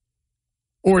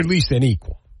 or at least an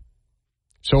equal.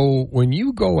 So when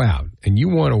you go out and you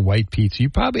want a white pizza, you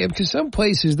probably, because some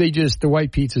places the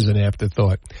white pizza is an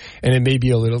afterthought, and it may be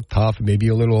a little tough, it may be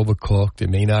a little overcooked, it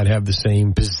may not have the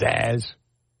same pizzazz.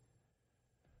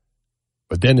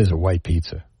 But then there's a white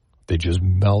pizza that just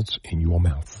melts in your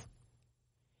mouth.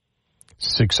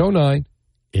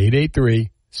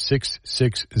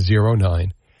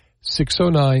 609-883-6609.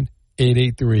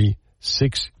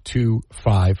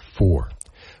 609-883-6254.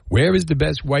 Where is the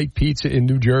best white pizza in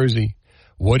New Jersey?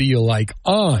 What do you like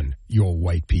on your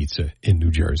white pizza in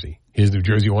New Jersey? Here's New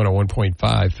Jersey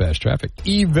 101.5 Fast Traffic.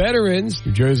 E-Veterans,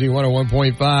 New Jersey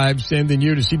 101.5, sending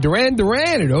you to see Duran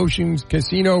Duran at Ocean's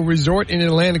Casino Resort in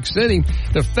Atlantic City.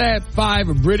 The Fat Five,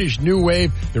 a British new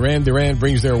wave. Duran Duran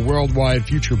brings their worldwide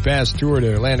Future Pass tour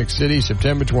to Atlantic City,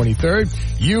 September 23rd.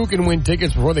 You can win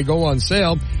tickets before they go on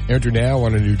sale. Enter now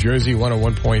on a New Jersey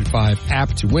 101.5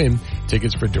 app to win.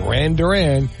 Tickets for Duran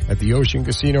Duran at the Ocean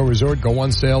Casino Resort go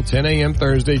on sale 10 a.m.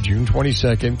 Thursday, June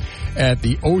 22nd at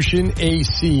the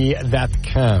OceanAC.com.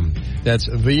 That's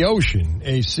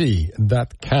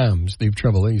theoceanac.com. Steve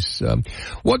Trevelise.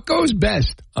 What goes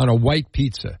best on a white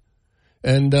pizza?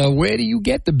 And where do you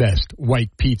get the best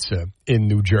white pizza in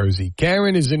New Jersey?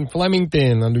 Karen is in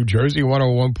Flemington on New Jersey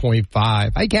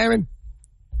 101.5. Hi, Karen.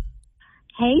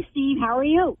 Hey, Steve. How are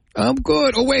you? I'm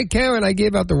good. Oh, wait, Karen, I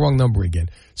gave out the wrong number again.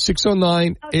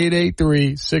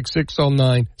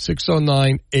 609-883-6609.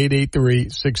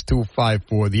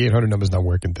 609-883-6254. The 800 number's not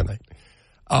working tonight.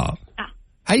 How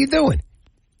you doing?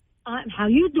 How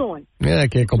you doing? Yeah, I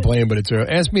can't complain, but it's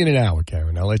ask me in an hour,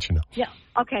 Karen. I'll let you know. Yeah,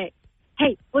 okay.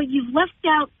 Hey, well, you've left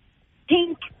out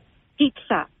pink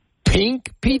pizza.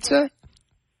 Pink pizza?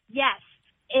 Yes.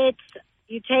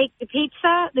 You take the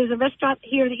pizza. There's a restaurant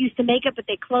here that used to make it, but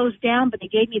they closed down, but they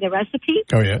gave me the recipe.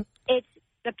 Oh, yeah? It's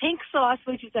the pink sauce,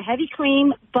 which is a heavy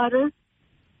cream, butter,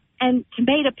 and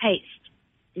tomato paste.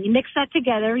 And you mix that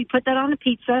together. You put that on the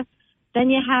pizza. Then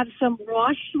you have some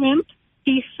raw shrimp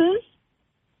pieces.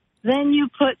 Then you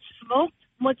put smoked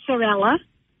mozzarella.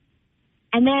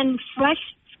 And then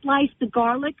fresh sliced the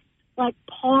garlic, like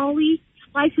Paulie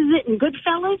slices it in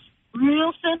Goodfellas,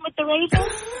 real thin with the razor.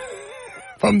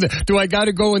 Do I got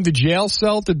to go in the jail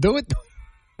cell to do it?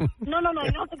 No, you don't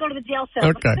have to go to the jail cell.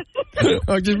 Okay.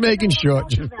 I'm just making sure.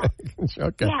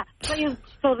 Okay. Yeah,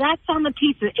 so that's on the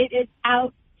pizza. It is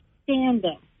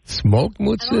outstanding. Smoked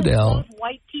mozzarella. I love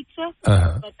white pizza,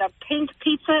 but the pink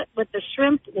pizza with the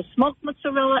shrimp, the smoked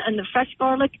mozzarella, and the fresh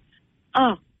garlic.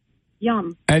 Oh,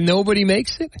 yum. And nobody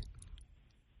makes it?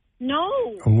 No.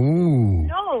 Ooh.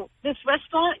 No. This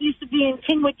restaurant used to be in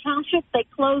Kingwood Township. They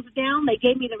closed down. They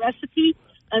gave me the recipe,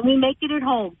 and we make it at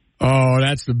home. Oh,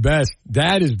 that's the best.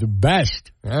 That is the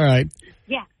best. All right.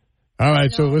 Yeah. All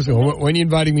right, so listen, when are you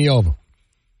inviting me over?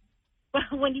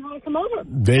 When do you want to come over?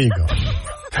 There you go.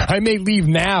 I may leave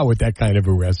now with that kind of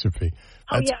a recipe.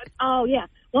 Oh, yeah.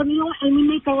 Well, you know what? And we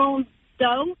make our own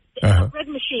dough. It's a bread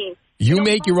machine. You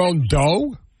make your own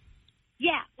dough?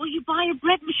 Yeah. Well, you buy a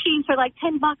bread machine for like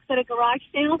 $10 at a garage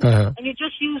sale, and you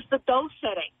just use the dough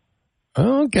setting.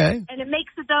 Oh, okay. And it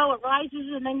makes the dough, it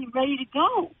rises, and then you're ready to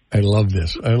go. I love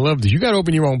this. You got to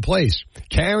open your own place.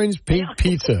 Karen's Pink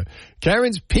Pizza.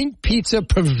 Karen's Pink Pizza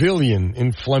Pavilion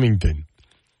in Flemington.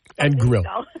 And grill.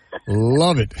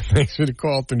 Love it. Thanks for the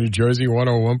call to New Jersey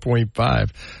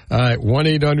 101.5. All right,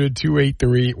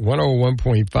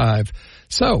 1-800-283-101.5.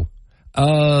 So,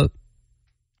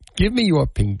 give me your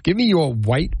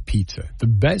white pizza, the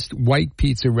best white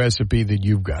pizza recipe that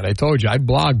you've got. I told you, I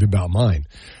blogged about mine.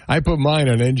 I put mine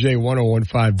on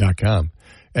NJ1015.com,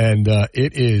 and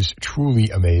it is truly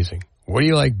amazing. What do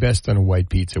you like best on a white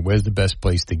pizza? Where's the best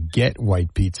place to get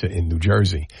white pizza in New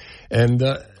Jersey? And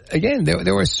again,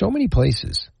 there are so many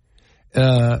places,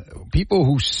 people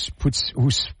who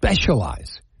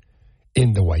specialize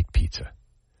in the white pizza.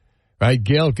 Right?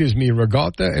 Gail gives me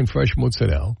ricotta and fresh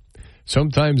mozzarella.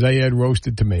 Sometimes I add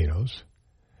roasted tomatoes.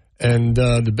 And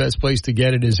the best place to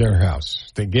get it is her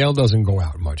house. Gail doesn't go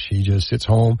out much. She just sits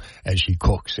home and she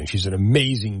cooks. And she's an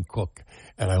amazing cook.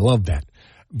 And I love that.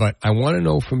 But I want to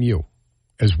know from you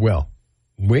as well.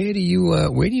 Where do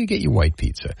you get your white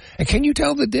pizza? And can you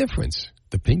tell the difference?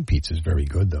 The pink pizza is very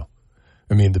good, though.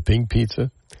 I mean, the pink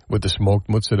pizza with the smoked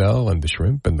mozzarella and the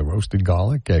shrimp and the roasted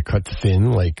garlic, cut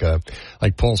thin like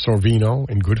Paul Sorvino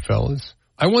in Goodfellas.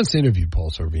 I once interviewed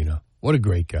Paul Sorvino. What a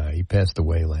great guy. He passed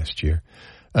away last year.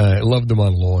 I loved him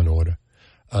on Law and Order.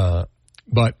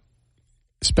 But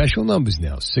special numbers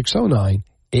now,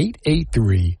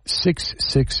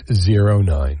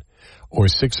 609-883-6609 or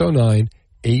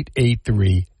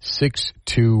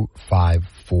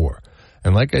 609-883-6254.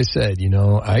 And like I said,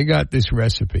 I got this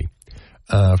recipe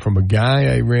from a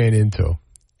guy I ran into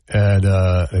at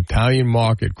an Italian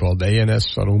market called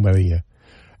A&S Salumeria.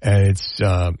 And it's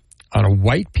on a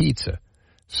white pizza,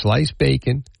 sliced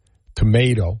bacon,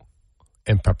 tomato,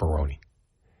 and pepperoni.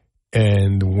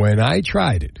 And when I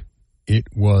tried it, it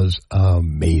was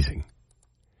amazing.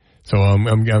 So I'm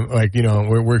like,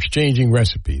 we're exchanging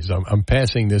recipes. I'm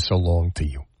passing this along to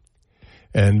you.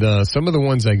 And some of the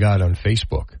ones I got on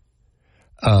Facebook,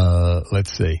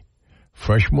 let's see,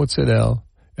 fresh mozzarella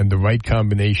and the right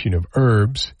combination of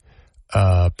herbs.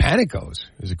 Panico's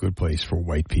is a good place for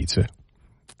white pizza.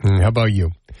 How about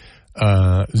you?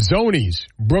 Zoni's,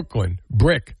 Brooklyn,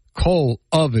 Brick, Coal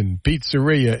Oven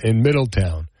Pizzeria in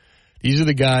Middletown. These are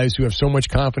the guys who have so much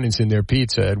confidence in their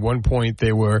pizza. At one point,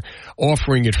 they were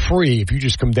offering it free. If you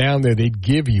just come down there, they'd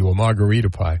give you a margarita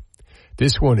pie.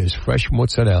 This one is fresh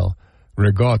mozzarella,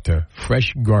 ricotta,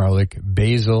 fresh garlic,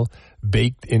 basil,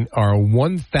 baked in our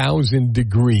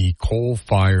 1,000-degree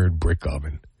coal-fired brick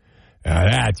oven. Now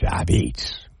that's a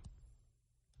beats.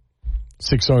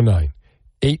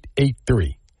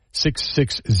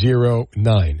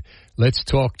 609-883-6609. Let's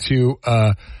talk to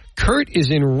Kurt is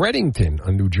in Reddington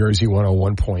on New Jersey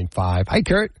 101.5. Hi,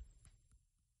 Kurt.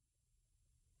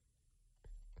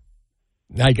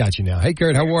 I got you now. Hey,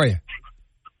 Kurt, how are you?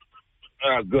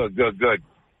 Good.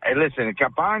 Hey, listen,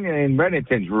 Campagna in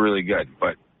Reddington's really good,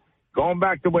 but going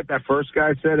back to what that first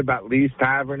guy said about Lee's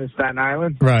Tavern in Staten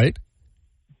Island. Right.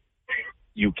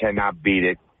 You cannot beat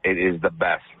it. It is the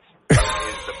best. It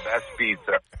is the best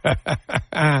pizza.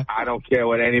 I don't care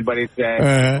what anybody says.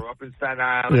 I grew up in Staten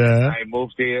Island. Yeah. I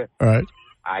moved here. All right.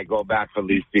 I go back for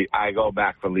Lee's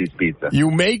Pizza.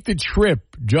 You make the trip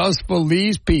just for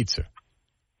Lee's Pizza.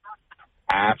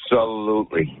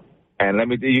 Absolutely. And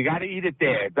you got to eat it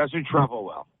there. It doesn't travel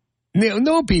well.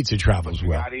 No pizza travels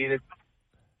well. You got to eat it.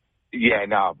 Yeah,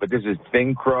 no, but this is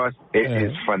thin crust. It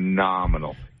is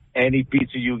phenomenal. Any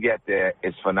pizza you get there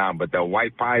is phenomenal. But the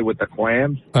white pie with the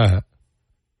clams,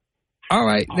 all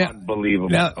right, unbelievable.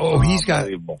 He's got.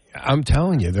 I'm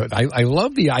telling you, I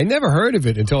love I never heard of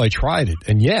it until I tried it,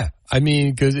 and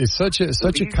because it's such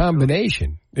a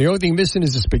combination. The only thing missing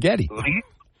is the spaghetti.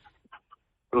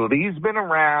 Lee's been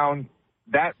around.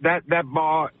 That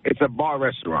bar, it's a bar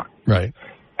restaurant, right?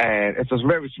 And it's a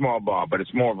very small bar, but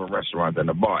it's more of a restaurant than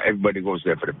a bar. Everybody goes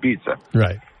there for the pizza,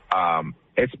 right?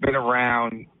 It's been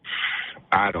around,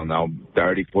 I don't know,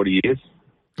 30, 40 years.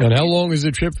 And how long is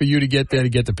the trip for you to get there to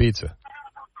get the pizza?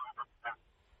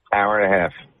 Hour and a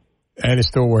half. And it's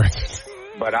still worth it.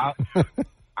 But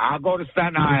I'll go to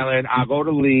Staten Island. I'll go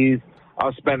to Lee's.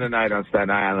 I'll spend the night on Staten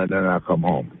Island, and I'll come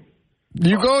home.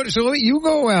 You go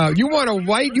out. You want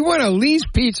a Lee's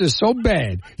Pizza so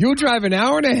bad. You'll drive an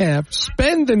hour and a half,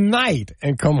 spend the night,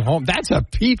 and come home. That's a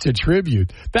pizza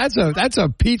tribute. That's a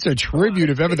pizza tribute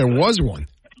if ever there was one.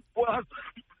 Well,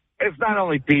 it's not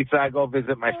only pizza. I go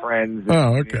visit my friends.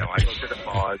 Oh, okay. I go to the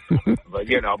bars.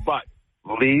 but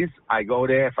Lee's, I go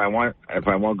there. If I want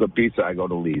good pizza, I go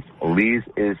to Lee's. Lee's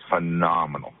is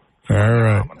phenomenal. All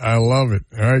right. I love it.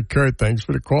 All right, Kurt, thanks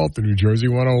for the call to New Jersey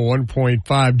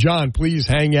 101.5. John, please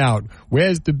hang out.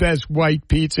 Where's the best white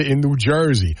pizza in New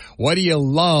Jersey? What do you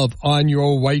love on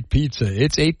your white pizza?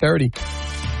 It's 8:30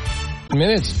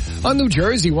 minutes on New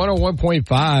Jersey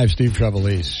 101.5. Steve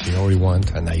Trevelise. You know what we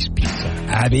want? A nice pizza.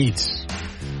 Abits.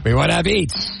 We want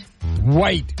Abits.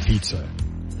 White pizza.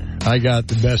 I got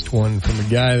the best one from a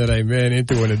guy that I ran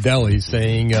into in a deli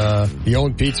saying he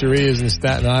owned pizzerias in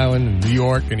Staten Island and New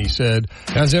York, and he said,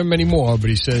 there's there many more, but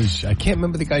he says, I can't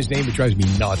remember the guy's name, it drives me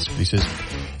nuts, but he says,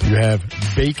 you have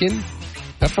bacon,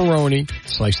 pepperoni,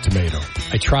 sliced tomato.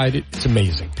 I tried it, it's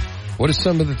amazing. What are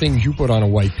some of the things you put on a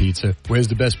white pizza? Where's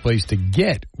the best place to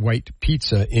get white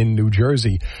pizza in New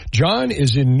Jersey? John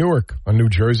is in Newark on New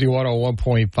Jersey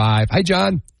 101.5. Hi,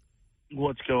 John.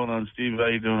 What's going on, Steve? How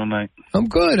you doing tonight? I'm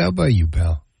good. How about you,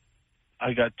 pal?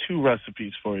 I got two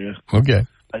recipes for you. Okay.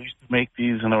 I used to make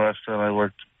these in a restaurant I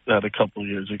worked at a couple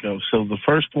years ago. So the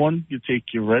first one, you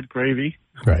take your red gravy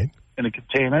in a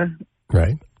container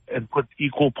and put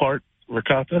equal part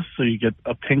ricotta, so you get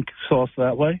a pink sauce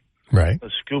that way. Right. A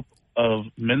scoop of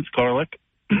minced garlic.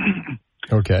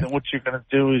 Okay. And what you're going to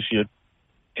do is you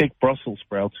take Brussels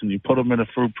sprouts and you put them in a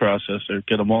food processor,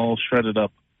 get them all shredded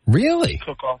up. Really?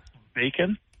 Cook off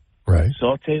bacon. Right.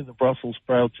 Saute the Brussels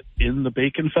sprouts in the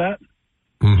bacon fat.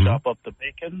 Mm-hmm. Chop up the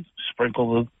bacon.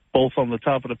 Sprinkle them both on the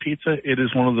top of the pizza. It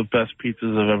is one of the best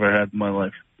pizzas I've ever had in my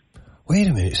life. Wait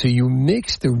a minute. So you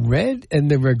mix the red and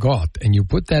the ricotta, and you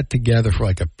put that together for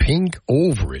like a pink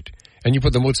over it, and you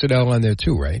put the mozzarella on there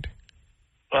too, right?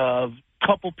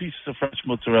 Couple pieces of fresh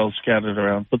mozzarella scattered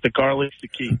around, but the garlic's the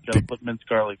key. You got to put minced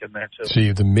garlic in there too. So you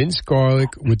have the minced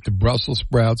garlic with the Brussels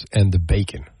sprouts and the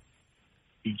bacon.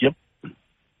 Yep.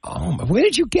 Oh, where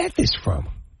did you get this from?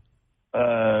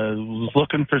 Was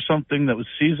looking for something that was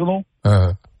seasonal.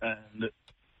 Uh-huh. And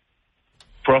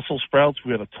Brussels sprouts,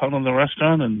 we had a ton in the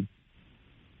restaurant, and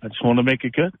I just want to make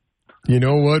it good. You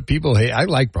know what? People hate. I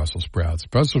like Brussels sprouts.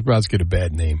 Brussels sprouts get a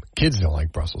bad name. Kids don't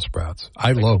like Brussels sprouts.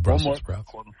 I love Brussels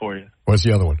sprouts. One for you. What's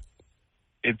the other one?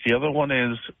 The other one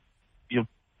is you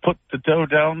put the dough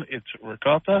down. It's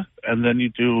ricotta, and then you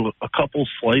do a couple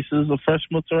slices of fresh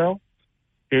mozzarella.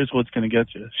 Here's what's going to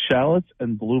get you: shallots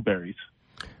and blueberries.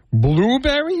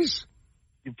 Blueberries?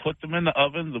 You put them in the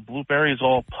oven. The blueberries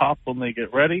all pop when they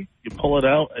get ready. You pull it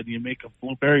out, and you make a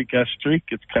blueberry gastrique.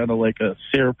 It's kind of like a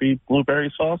syrupy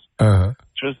blueberry sauce. Uh-huh.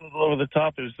 Drizzled over the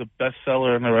top. It was the best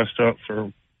seller in the restaurant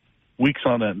for weeks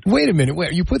on end. Wait a minute.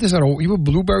 Wait, you put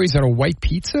blueberries on a white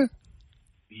pizza?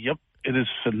 Yep. It is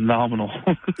phenomenal.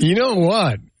 You know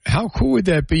what? How cool would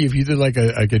that be if you did like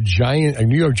a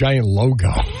New York Giant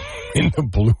logo in the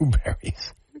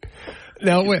blueberries?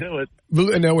 Now, wait. Give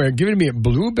it to me.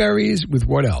 Blueberries with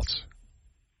what else?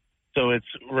 So it's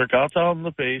ricotta on the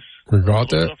base.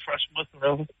 Ricotta. A little fresh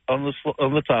mozzarella on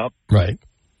the top. Right.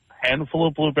 Handful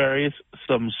of blueberries,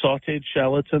 some sautéed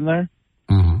shallots in there.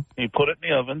 Mm-hmm. You put it in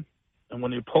the oven, and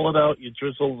when you pull it out, you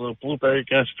drizzle the blueberry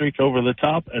gastrique over the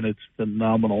top, and it's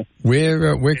phenomenal.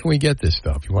 Where can we get this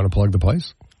stuff? You want to plug the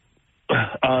place?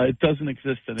 It doesn't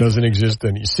exist anymore. Doesn't exist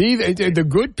anymore. See, the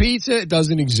good pizza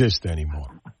doesn't exist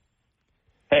anymore.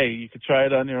 Hey, you could try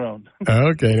it on your own.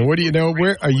 Okay. Now, what do you know?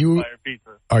 Where are you?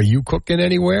 Are you cooking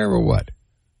anywhere or what?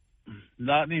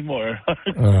 Not anymore.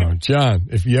 Oh, John,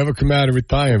 if you ever come out of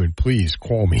retirement, please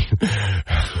call me.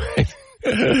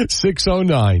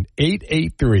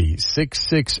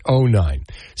 609-883-6609.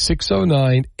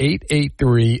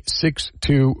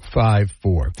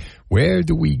 609-883-6254. Where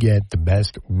do we get the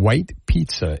best white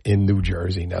pizza in New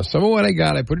Jersey? Now, some of what I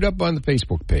got, I put it up on the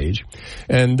Facebook page.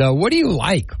 And what do you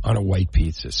like on a white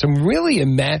pizza? Some really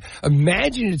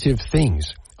imaginative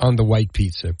things on the white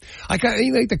pizza. I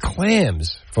like the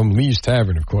clams from Lee's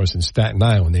Tavern, of course, in Staten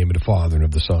Island, name of the Father and of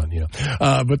the Son, you know.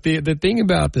 But the thing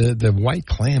about the white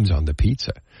clams on the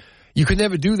pizza, you could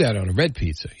never do that on a red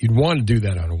pizza. You'd want to do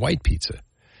that on a white pizza.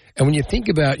 And when you think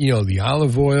about, you know, the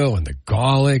olive oil and the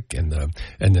garlic and the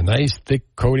nice thick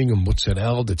coating of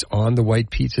mozzarella that's on the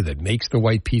white pizza that makes the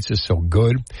white pizza so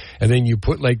good, and then you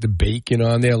put like the bacon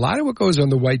on there, a lot of what goes on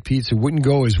the white pizza wouldn't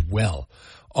go as well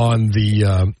on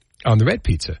the red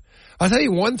pizza. I'll tell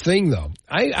you one thing, though.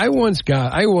 I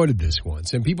ordered this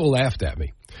once, and people laughed at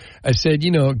me. I said,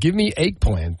 you know, give me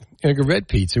eggplant, like a red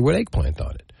pizza with eggplant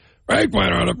on it.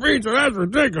 Eggplant on a pizza, that's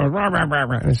ridiculous.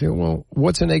 I said, well,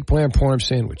 what's an eggplant parm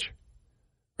sandwich?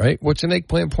 Right? What's an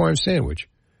eggplant parm sandwich?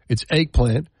 It's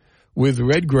eggplant with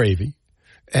red gravy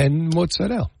and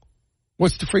mozzarella.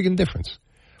 What's the friggin' difference?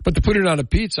 But to put it on a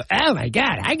pizza, oh, my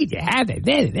God, how could you have it?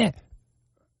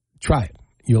 Try it.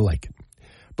 You'll like it.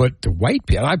 But the white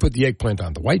pizza, I put the eggplant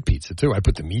on the white pizza, too. I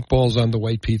put the meatballs on the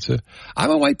white pizza.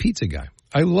 I'm a white pizza guy.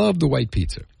 I love the white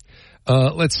pizza.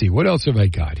 Let's see. What else have I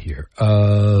got here?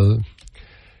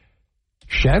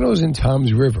 Shadows in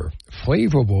Tom's River.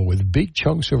 Flavorful with big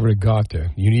chunks of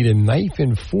ricotta. You need a knife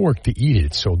and fork to eat it.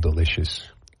 It's so delicious.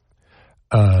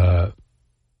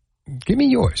 Give me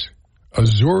yours.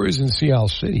 Azores in Sea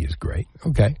City is great.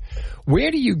 Okay.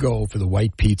 Where do you go for the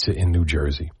white pizza in New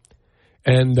Jersey?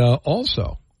 And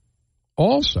also,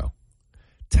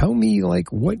 tell me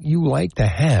like what you like to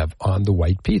have on the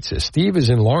white pizza. Steve is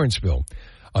in Lawrenceville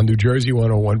on New Jersey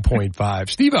 101.5.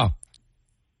 Steve-O.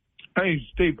 Hey,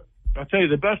 Steve, I'll tell you,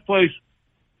 the best place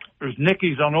is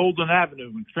Nicky's on Olden Avenue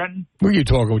in Trenton. What are you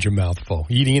talking with your mouth full?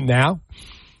 You eating it now?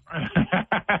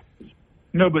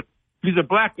 No, but he's a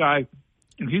black guy,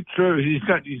 and he's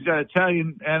got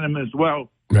Italian in him as well.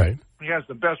 Right. He has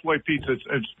the best white pizza.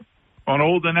 It's on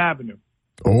Olden Avenue.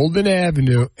 Olden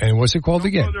Avenue, and what's it called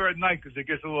again? Don't go there at night because it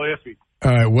gets a little iffy.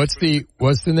 All right, what's the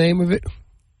name of it?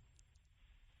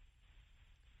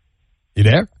 You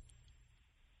there?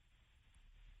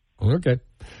 Okay.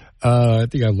 I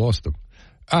think I lost them.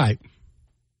 All right.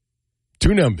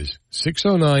 Two numbers,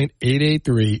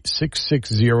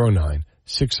 609-883-6609,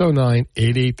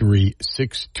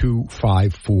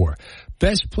 609-883-6254.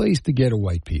 Best place to get a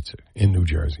white pizza in New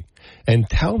Jersey. And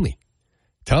tell me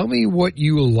what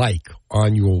you like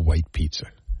on your white pizza.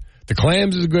 The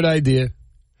clams is a good idea.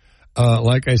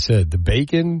 Like I said, the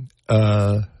bacon,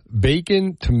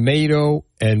 tomato,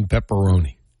 and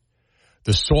pepperoni.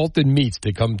 The salted meats,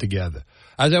 they come together.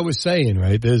 As I was saying,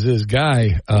 right, there's this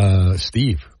guy,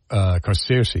 Steve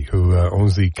Carcersi, who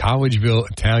owns the Collegeville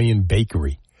Italian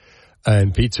Bakery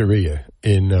and Pizzeria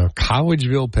in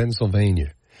Collegeville,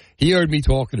 Pennsylvania. He heard me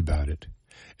talking about it.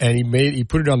 And he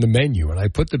put it on the menu, and I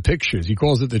put the pictures. He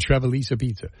calls it the Trevelise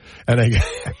pizza. And I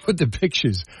put the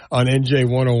pictures on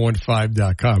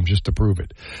NJ1015.com just to prove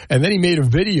it. And then he made a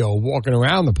video walking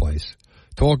around the place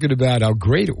talking about how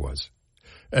great it was.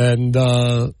 And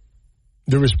the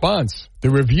response,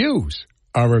 the reviews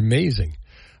are amazing.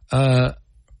 I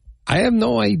have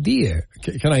no idea.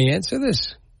 Can I answer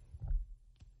this?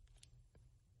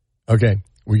 Okay.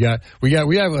 We have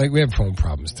phone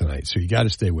problems tonight, so you got to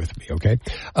stay with me, okay?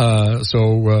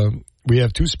 We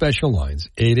have two special lines,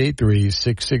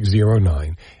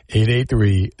 883-6609,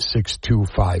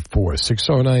 883-6254,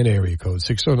 609 area code,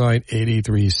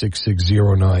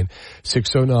 609-883-6609,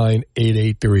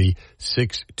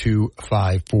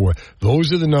 609-883-6254.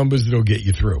 Those are the numbers that'll get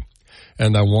you through.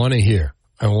 And I want to hear.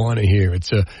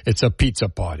 It's a pizza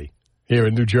party here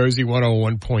in New Jersey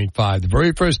 101.5. The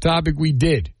very first topic we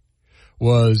did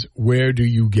was, where do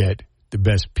you get the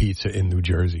best pizza in New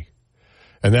Jersey?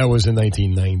 And that was in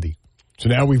 1990. So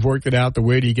now we've worked it out to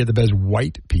where do you get the best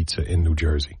white pizza in New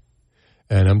Jersey?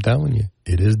 And I'm telling you,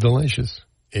 it is delicious.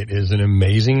 It is an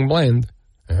amazing blend.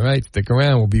 All right, stick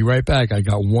around. We'll be right back. I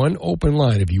got one open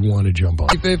line if you want to jump on.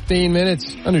 15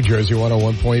 minutes on New Jersey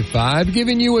 101.5,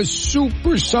 giving you a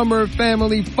super summer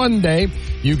family fun day.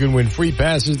 You can win free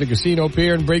passes to Casino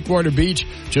Pier and Breakwater Beach.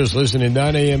 Just listen at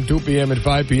 9 a.m., 2 p.m., and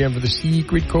 5 p.m. for the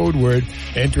secret code word.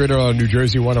 Enter it on New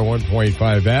Jersey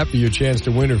 101.5 app for your chance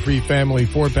to win a free family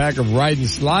 4-pack of ride and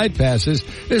slide passes.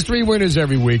 There's 3 winners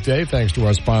every weekday, thanks to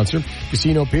our sponsor,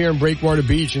 Casino Pier and Breakwater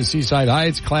Beach in Seaside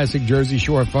Heights. Classic Jersey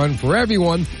Shore fun for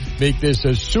everyone. Make this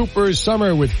a super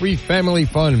summer with free family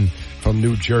fun from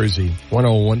New Jersey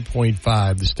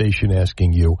 101.5, the station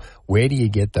asking you, where do you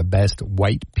get the best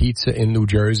white pizza in New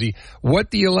Jersey? What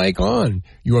do you like on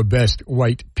your best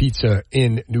white pizza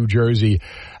in New Jersey?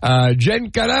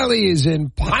 Jen Carelli is in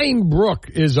Pine Brook,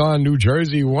 is on New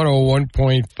Jersey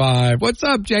 101.5. What's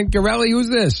up, Jen Carelli? Who's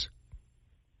this?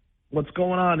 What's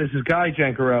going on? This is Guy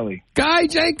Jancarelli. Guy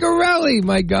Jancarelli,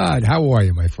 my God. How are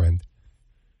you, my friend?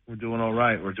 We're doing all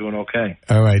right. We're doing okay.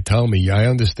 All right, tell me. I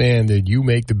understand that you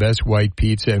make the best white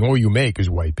pizza, and all you make is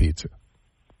white pizza.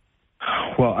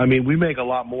 Well, I mean, we make a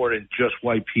lot more than just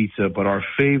white pizza, but our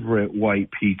favorite white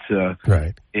pizza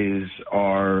is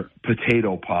our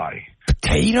potato pie.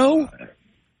 Potato?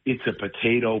 It's a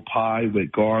potato pie with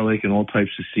garlic and all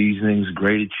types of seasonings,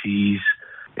 grated cheese.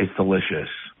 It's delicious.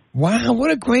 Wow,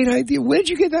 what a great idea. Where did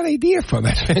you get that idea from?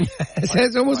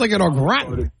 It's almost like an au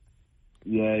gratin.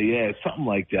 Yeah, something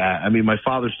like that. I mean, my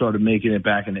father started making it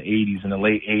back in the 80s, in the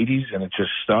late 80s, and it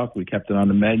just stuck. We kept it on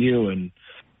the menu, and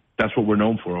that's what we're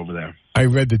known for over there. I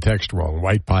read the text wrong.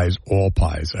 White pies, all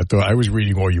pies. I thought I was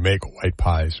reading all you make white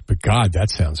pies. But, God, that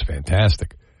sounds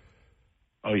fantastic.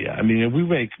 Oh, yeah. I mean, we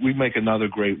make another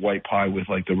great white pie with,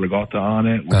 like, the ricotta on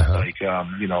it. With, like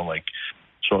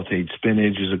sauteed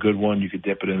spinach is a good one. You could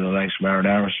dip it in a nice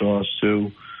marinara sauce,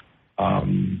 too.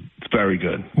 It's very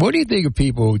good. What do you think of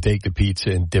people who take the pizza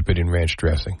and dip it in ranch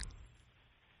dressing?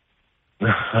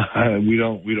 We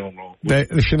don't know. They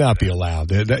should not be allowed.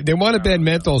 They want to ban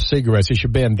menthol cigarettes. They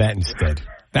should ban that instead.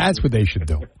 That's what they should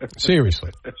do.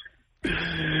 Seriously.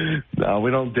 No,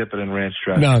 we don't dip it in ranch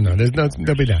dressing. No, there's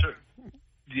there'll be that.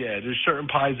 Yeah, there's certain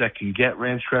pies that can get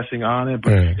ranch dressing on it,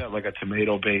 but if you got like a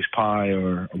tomato-based pie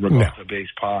or a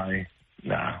ricotta-based pie,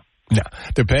 nah. No,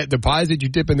 the pies that you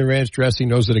dip in the ranch dressing,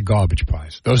 those are the garbage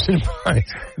pies. Those are the pies.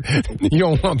 You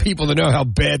don't want people to know how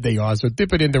bad they are, so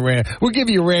dip it in the ranch. We'll give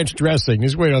you ranch dressing.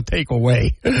 This way it'll take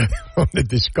away from the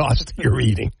disgust you're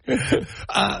eating.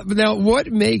 But now, what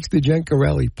makes the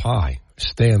Jancarelli pie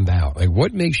stand out? Like,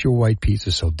 what makes your white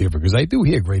pizza so different? Because I do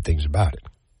hear great things about it.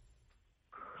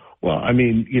 Well, I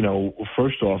mean,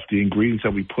 first off, the ingredients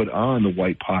that we put on the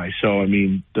white pie. So, I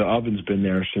mean, the oven's been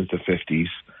there since the 50s.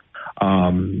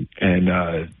 I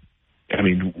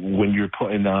mean, when you're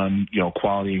putting on,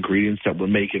 quality ingredients that we're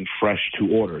making fresh to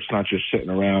order, it's not just sitting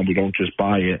around. We don't just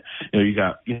buy it.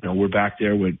 We're back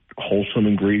there with wholesome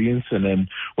ingredients, and then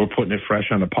we're putting it fresh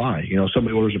on the pie.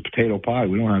 Somebody orders a potato pie.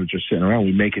 We don't have it just sitting around.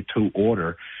 We make it to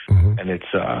order, and it's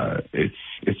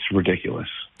ridiculous.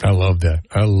 I love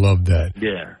that.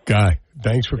 Yeah. Guy,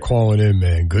 thanks for calling in,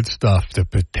 man. Good stuff. The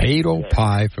potato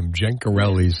pie from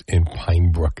Jancarelli's in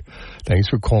Pine Brook. Thanks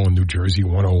for calling New Jersey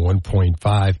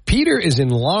 101.5. Peter is in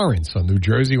Lawrence on New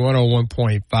Jersey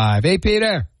 101.5. Hey,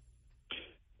 Peter.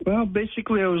 Well,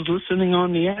 basically, I was listening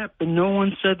on the app, and no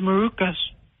one said Marucas.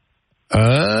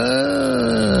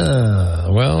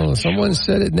 Well, someone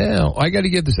said it now. I got to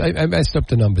get this. I messed up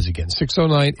the numbers again.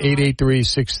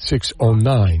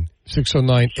 609-883-6609.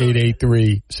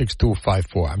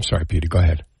 609-883-6254. I'm sorry, Peter. Go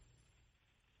ahead.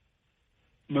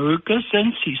 Marucas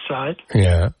and Seaside.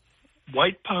 Yeah.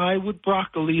 white pie with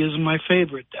broccoli is my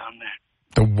favorite down there.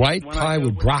 The white pie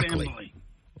with broccoli. Family.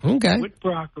 Okay. With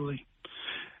broccoli.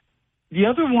 The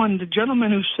other one, the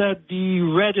gentleman who said the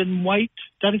red and white,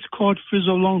 that is called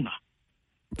frizzolona.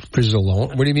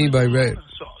 Frizzolona? What do you mean by red?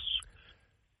 Sauce.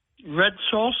 Red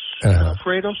sauce,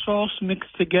 Alfredo sauce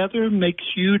mixed together makes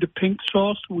you the pink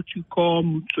sauce, which you call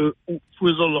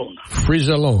frizzolona.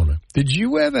 Frizzolona. Did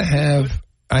you ever have,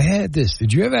 I had this,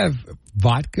 did you ever have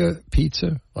vodka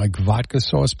pizza? Like vodka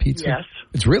sauce pizza? Yes.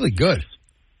 It's really good.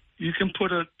 You can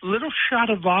put a little shot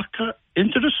of vodka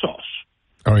into the sauce.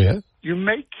 Oh, yeah? You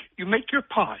make your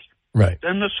pie. Right.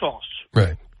 Then the sauce.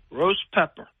 Right. Roast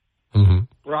pepper. Mm-hmm.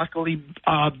 Broccoli,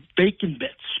 bacon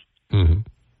bits. Mm-hmm.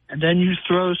 And then you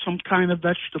throw some kind of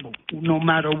vegetable, no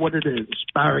matter what it is,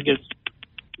 asparagus.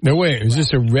 Now, wait, is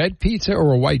this a red pizza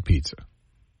or a white pizza?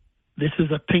 This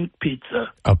is a pink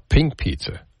pizza. A pink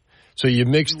pizza. So you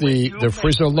mix the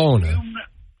frizzolona.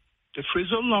 The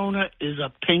frizzolona is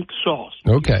a pink sauce.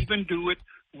 Okay. You even do it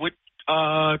with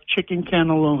chicken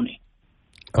cannelloni.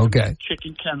 Okay.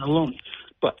 Chicken cannelloni.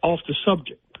 But off the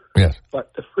subject. Yes.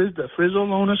 But the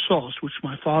frizzolona sauce, which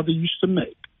my father used to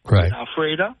make. Right.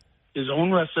 Alfredo, his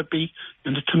own recipe,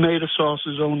 and the tomato sauce,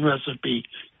 his own recipe.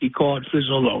 He called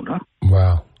frizzolona.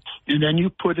 Wow. And then you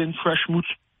put in fresh mozz.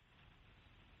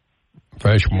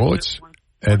 Fresh mozz.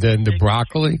 And then the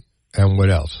broccoli. And what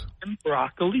else? And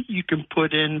broccoli. You can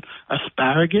put in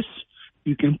asparagus.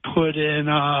 You can put in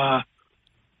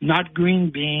not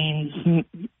green beans.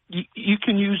 You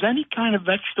can use any kind of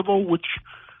vegetable which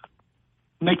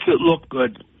makes it look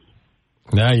good.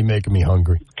 Now you're making me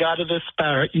hungry. You got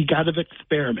to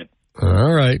experiment.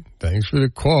 All right. Thanks for the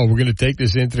call. We're going to take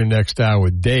this into the next hour.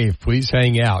 Dave, please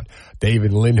hang out. Dave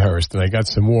in Lyndhurst. And I got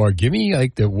some more. Give me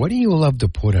what do you love to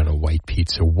put on a white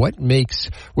pizza?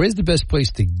 Where's the best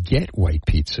place to get white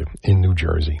pizza in New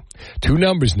Jersey? 2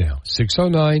 numbers now.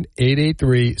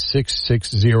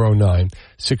 609-883-6609.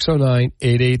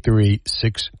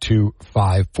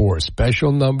 609-883-6254.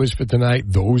 Special numbers for tonight.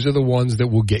 Those are the ones that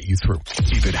will get you through.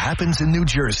 If it happens in New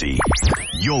Jersey,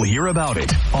 you'll hear about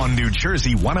it on New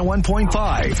Jersey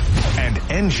 101.5 and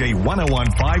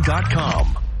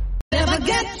NJ1015.com. Never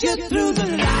get you through the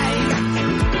night.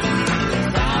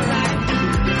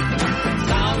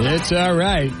 It's all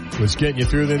right. What's getting you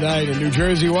through the night in New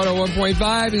Jersey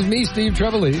 101.5 is me, Steve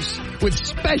Trevelise, with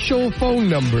special phone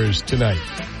numbers tonight.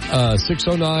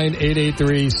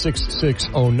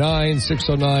 609-883-6609,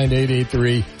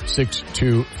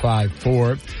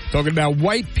 609-883-6254. Talking about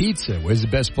white pizza. Where's the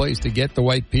best place to get the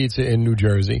white pizza in New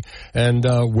Jersey? And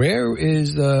what are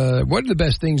the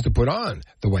best things to put on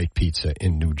the white pizza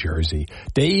in New Jersey?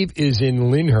 Dave is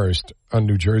in Lyndhurst on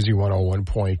New Jersey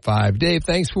 101.5. Dave,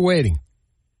 thanks for waiting.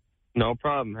 No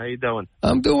problem. How you doing?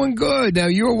 I'm doing good. Now,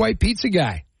 you're a white pizza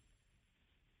guy.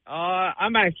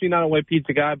 I'm actually not a white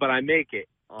pizza guy, but I make it.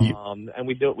 And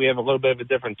we have a little bit of a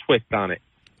different twist on it.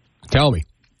 Tell me.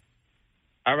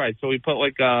 All right, so we put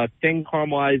like a thin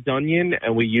caramelized onion,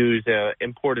 and we use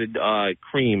imported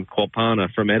cream called panna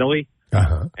from Italy.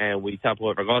 Uh-huh. And we top it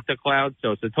with ricotta cloud,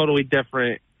 so it's a totally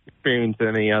different experience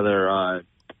than any other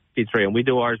pizzeria. And we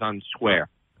do ours on square.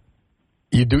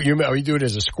 You do it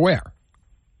as a square?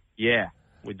 Yeah,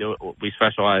 we do it. We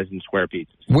specialize in square pizzas.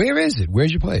 Where is it?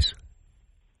 Where's your place?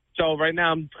 So right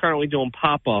now I'm currently doing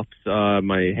pop-ups.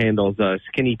 My handle's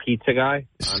Skinny Pizza Guy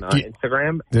on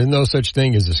Instagram. There's no such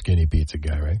thing as a skinny pizza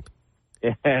guy, right?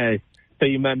 Yeah, so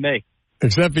you met me.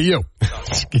 Except for you.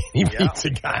 Skinny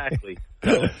pizza guy. Exactly.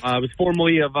 So, I was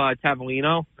formerly of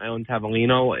Tavolino. I own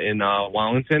Tavolino in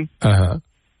Wallington. Uh-huh.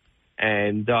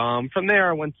 And from there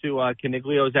I went to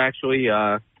Caniglio's, actually.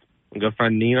 My good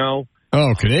friend Nino.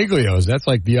 Oh, Caniglio's. That's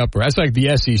like the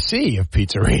SEC of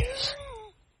pizzerias.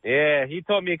 Yeah, he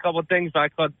taught me a couple of things,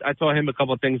 but I taught him a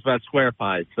couple of things about square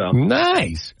pies. So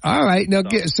nice. All right. Now,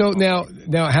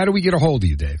 now, how do we get a hold of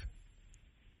you, Dave?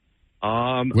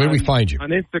 Where do we find you?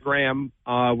 On Instagram,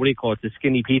 what do you call it? The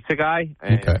Skinny Pizza Guy.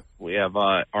 And okay. We have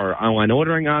our online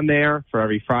ordering on there for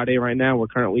every Friday right now. We're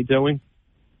currently doing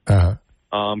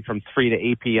from 3 to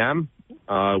 8 p.m.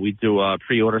 We do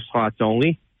pre-order slots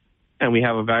only, and we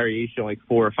have a variation like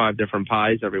 4 or 5 different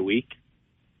pies every week.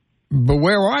 But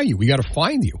where are you? We got to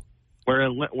find you. We're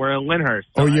in Lyndhurst.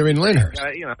 Oh, you're in Lyndhurst.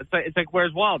 It's like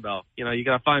where's Waldo? You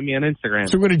got to find me on Instagram.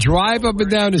 So we're going to drive up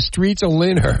and down the streets of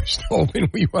Lyndhurst, hoping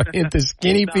we run into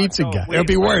Skinny Pizza Guy. It'll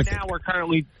be worth it. Now we're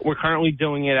currently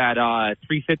doing it at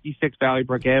 356 Valley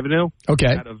Brook Avenue.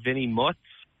 Okay. Out of Vinny Mutz.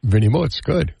 Vinny Mutz,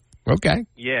 good. Okay.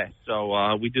 Yeah,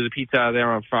 so we do the pizza out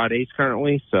there on Fridays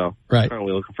currently, so right.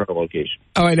 Currently looking for a location.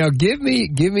 All right, now give me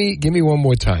one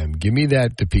more time. Give me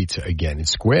the pizza again.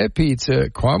 It's square pizza,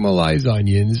 caramelized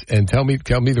onions, and tell me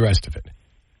the rest of it.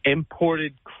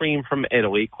 Imported cream from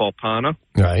Italy called Pana.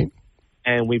 Right.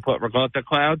 And we put ricotta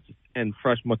clouds and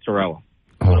fresh mozzarella.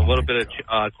 With a little bit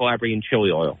of Calabrian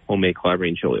chili oil, homemade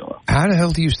Calabrian chili oil. How the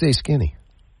hell do you stay skinny?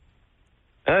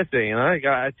 I say,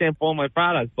 I sample all my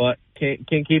products, but can't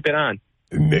keep it on.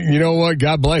 You know what?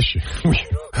 God bless you.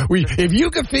 If you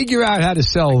could figure out how to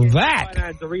sell that. I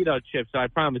had Dorito chips, so I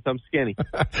promise I'm skinny.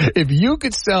 If you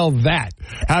could sell that,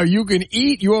 how you can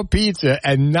eat your pizza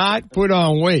and not put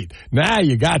on weight. Now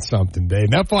you got something, Dave.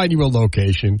 Now find you a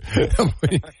location.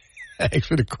 Thanks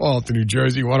for the call to New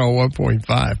Jersey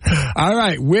 101.5. All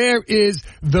right, where is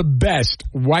the best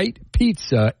white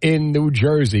pizza in New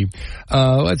Jersey?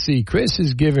 Let's see. Chris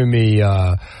is giving me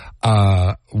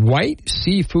white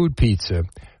seafood pizza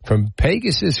from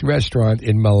Pegasus Restaurant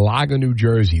in Malaga, New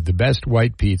Jersey. The best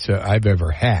white pizza I've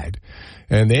ever had.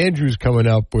 And Andrew's coming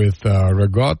up with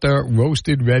ricotta,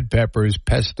 roasted red peppers,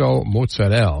 pesto,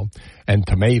 mozzarella, and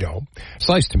tomato.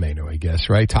 Sliced tomato, I guess,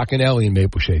 right? Tacanelli and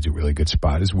Maple Shade's a really good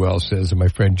spot as well, says my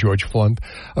friend George Flund,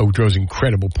 who throws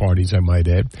incredible parties, I might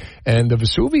add. And the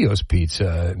Vesuvio's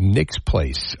Pizza, Nick's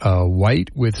Place, white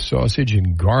with sausage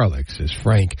and garlic, says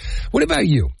Frank. What about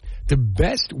you? The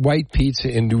best white pizza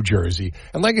in New Jersey.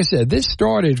 And like I said, this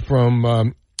started from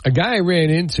a guy I ran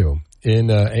into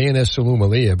in A&S Saloon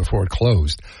Malia before it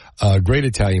closed. Great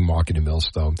Italian market in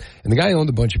Millstone. And the guy owned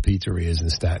a bunch of pizzerias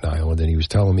in Staten Island, and he was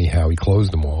telling me how he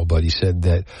closed them all, but he said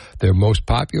that their most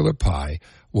popular pie,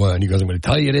 and he goes, I'm going to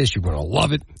tell you this, you're going to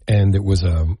love it, and it was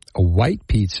a white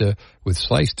pizza with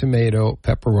sliced tomato,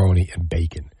 pepperoni, and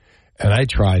bacon. And I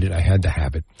tried it. I had to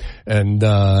have it. And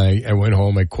I went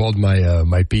home. I called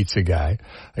my pizza guy.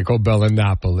 I called Bella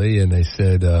Napoli, and they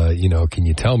said, can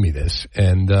you tell me this?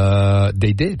 And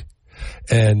they did.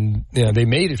 And they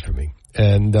made it for me.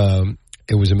 And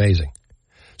it was amazing.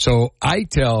 So I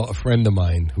tell a friend of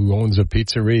mine who owns a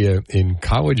pizzeria in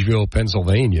Collegeville,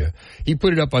 Pennsylvania, he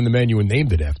put it up on the menu and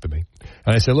named it after me.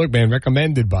 And I said, look, man,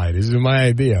 recommended by. This is my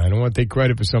idea. I don't want to take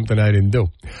credit for something I didn't do.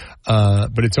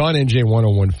 But it's on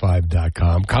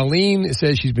NJ1015.com. Colleen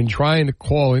says she's been trying to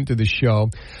call into the show.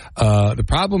 The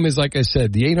problem is, like I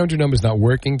said, the 800 number is not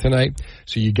working tonight.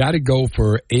 So you got to go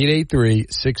for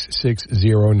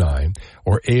 883-6609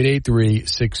 or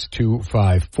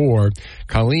 883-6254.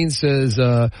 Colleen says,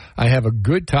 I have a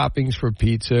good toppings for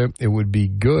pizza. It would be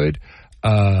good.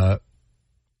 You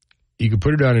could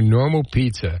put it on a normal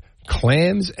pizza.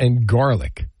 Clams and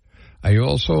garlic. I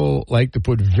also like to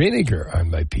put vinegar on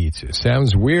my pizza.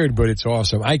 Sounds weird, but it's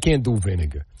awesome. I can't do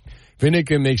vinegar.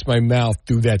 Vinegar makes my mouth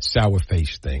do that sour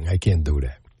face thing. I can't do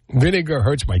that. Vinegar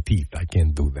hurts my teeth. I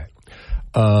can't do that.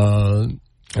 I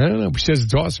don't know. She says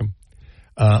it's awesome.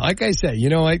 Like I said,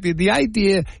 the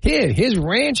idea, here's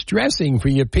ranch dressing for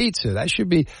your pizza. That's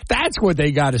what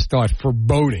they got to start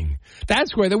foreboding.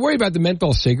 That's where they're worried about the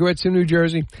menthol cigarettes in New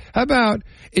Jersey. How about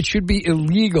it should be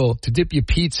illegal to dip your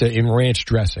pizza in ranch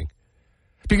dressing?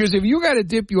 Because if you got to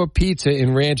dip your pizza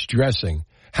in ranch dressing,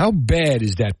 how bad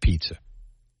is that pizza?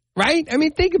 Right? I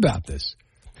mean, think about this.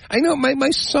 I know my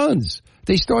sons,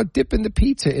 they start dipping the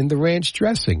pizza in the ranch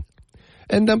dressing.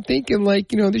 And I'm thinking,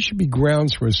 this should be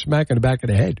grounds for a smack in the back of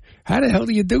the head. How the hell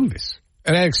do you do this?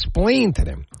 And I explained to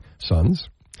them, sons,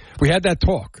 we had that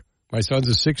talk. My sons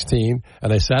are 16,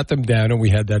 and I sat them down, and we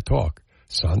had that talk.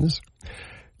 Sons,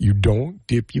 you don't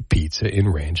dip your pizza in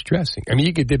ranch dressing. I mean,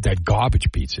 you could dip that garbage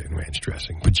pizza in ranch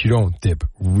dressing, but you don't dip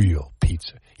real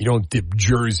pizza. You don't dip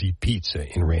Jersey pizza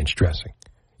in ranch dressing.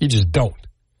 You just don't.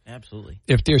 Absolutely.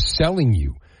 If they're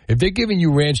giving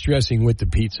you ranch dressing with the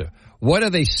pizza, what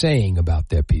are they saying about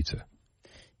their pizza?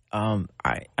 I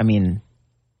mean,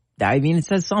 it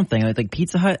says something. Like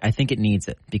Pizza Hut, I think it needs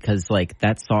it because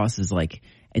that sauce is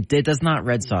it does not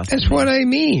red sauce. That's what I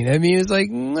mean. I mean, it's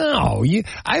no.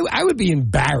 I would be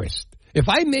embarrassed if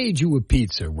I made you a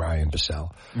pizza, Ryan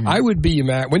Bissell. Mm-hmm. I would be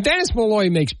embarrassed. When Dennis Malloy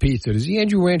makes pizza, does he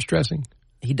hand you ranch dressing?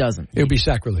 He doesn't. It would be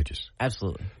sacrilegious.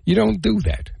 Absolutely. You don't do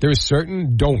that. There are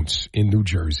certain don'ts in New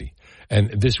Jersey,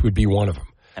 and this would be one of them.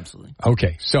 Absolutely.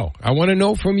 Okay, so I want to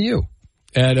know from you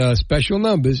at special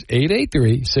numbers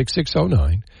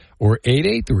 883-6609 or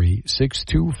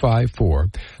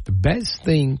 883-6254 the best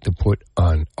thing to put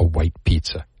on a white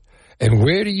pizza. And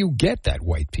where do you get that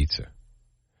white pizza?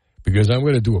 Because I'm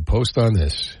going to do a post on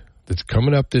this that's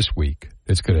coming up this week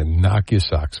that's going to knock your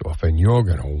socks off, and you're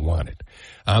going to want it.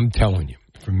 I'm telling you.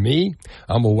 For me,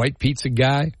 I'm a white pizza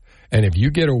guy, And if you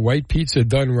get a white pizza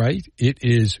done right, it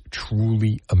is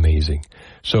truly amazing.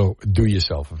 So do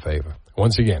yourself a favor.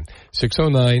 Once again,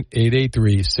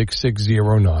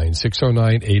 609-883-6609,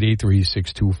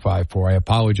 609-883-6254. I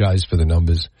apologize for the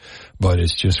numbers, but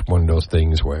it's just one of those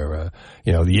things where,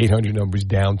 the 800 number's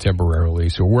down temporarily,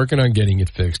 so we're working on getting it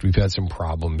fixed. We've had some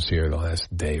problems here the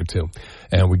last day or two,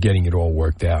 and we're getting it all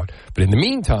worked out. But in the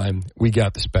meantime, we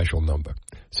got the special number,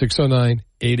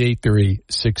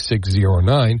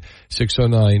 609-883-6609,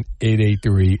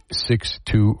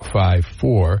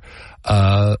 609-883-6254.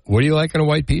 What do you like on a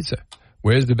white pizza?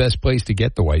 Where's the best place to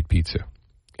get the white pizza?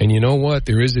 And you know what?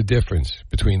 There is a difference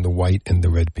between the white and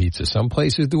the red pizza. Some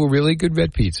places do a really good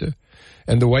red pizza,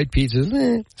 and the white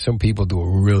pizzas, some people do a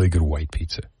really good white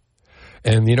pizza.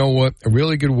 And you know what? A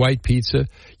really good white pizza,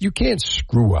 you can't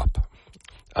screw up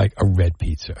like a red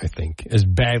pizza, I think, as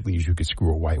badly as you could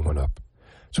screw a white one up.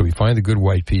 So we find a good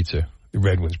white pizza, the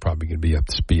red one's probably going to be up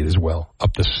to speed as well,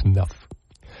 up to snuff.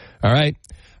 All right.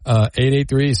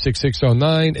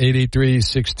 883-6609,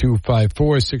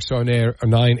 883-6254,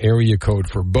 609 area code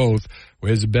for both.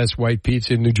 Where's the best white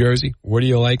pizza in New Jersey? What do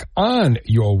you like on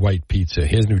your white pizza?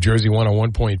 Here's New Jersey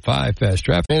 101.5 Fast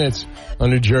Traffic Minutes on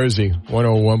New Jersey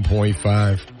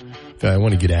 101.5. I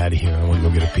want to get out of here. I want to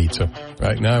go get a pizza.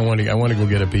 Right now, I want to go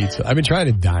get a pizza. I've been trying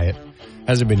to diet.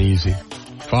 Hasn't been easy.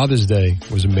 Father's Day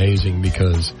was amazing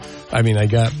because, I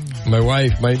got my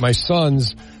wife, my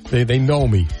sons. They know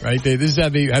me, right? This is how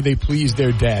they please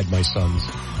their dad, my sons.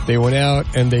 They went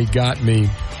out and they got me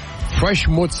fresh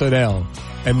mozzarella,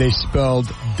 and they spelled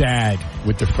dad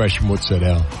with the fresh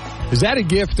mozzarella. Is that a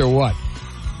gift or what?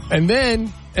 And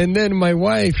then my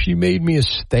wife, she made me a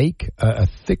steak, a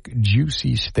thick,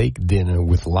 juicy steak dinner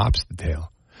with lobster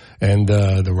tail. And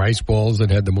the rice balls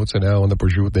that had the mozzarella and the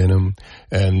prosciutto in them.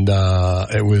 And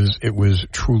it was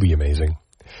truly amazing.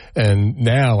 And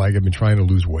now I've been trying to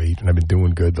lose weight, and I've been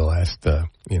doing good the last, So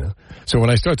when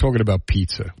I start talking about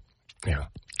pizza,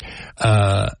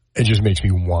 it just makes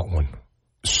me want one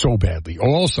so badly.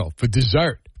 Also, for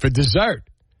dessert,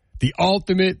 the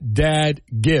ultimate dad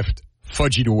gift,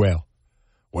 Fudgy the Whale.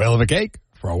 Whale of a cake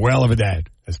for a whale of a dad,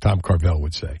 as Tom Carvel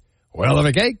would say. Whale of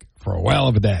a cake for a whale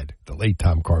of a dad. The late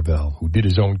Tom Carvel, who did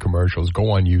his own commercials.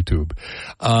 Go on YouTube.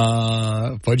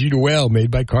 Fudgy the Whale,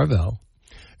 made by Carvel.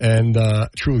 And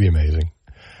truly amazing.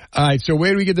 All right, so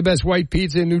where do we get the best white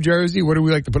pizza in New Jersey? What do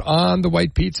we like to put on the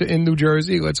white pizza in New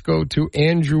Jersey? Let's go to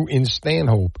Andrew in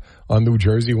Stanhope on New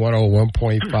Jersey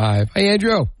 101.5. Hey,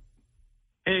 Andrew.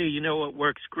 Hey, you know what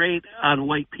works great on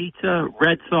white pizza?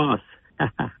 Red sauce.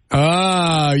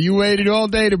 You waited all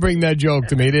day to bring that joke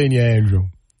to me, didn't you, Andrew?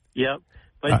 Yep.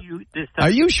 But this time.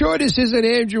 Are you sure this isn't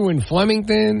Andrew in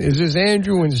Flemington? Is this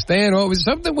Andrew in Stanhope? Is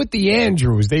something with the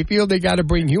Andrews? They feel they got to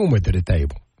bring humor to the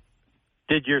table.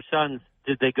 Did your sons,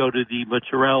 did they go to the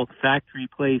mozzarella factory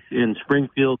place in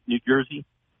Springfield, New Jersey?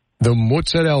 The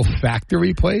mozzarella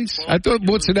factory place? I thought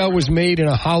mozzarella was made in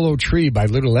a hollow tree by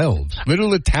little elves,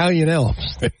 little Italian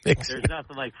elves. There's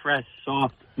nothing like fresh,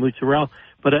 soft mozzarella.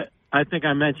 But I think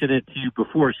I mentioned it to you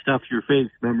before, Stuff Your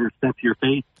Face. Remember Stuff Your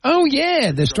Face? Oh,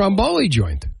 yeah, the Stromboli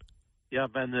joint.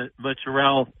 Yep, and the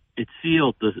mozzarella, it's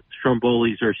sealed. The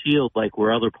Strombolis are sealed like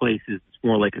where other places it's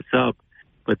more like a sub.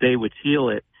 But they would seal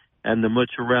it, and the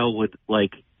mozzarella would,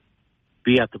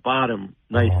 be at the bottom,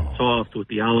 nice and soft with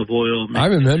the olive oil. I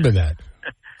remember that.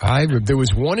 There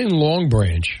was one in Long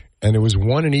Branch, and there was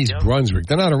one in East Brunswick.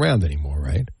 They're not around anymore,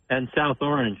 right? And South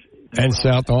Orange. And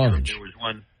South Orange. There was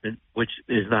one which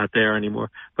is not there anymore.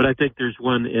 But I think there's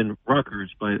one in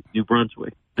Rutgers by New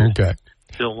Brunswick. Okay.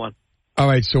 Still one. All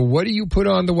right, so what do you put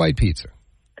on the white pizza?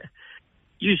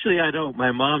 Usually I don't.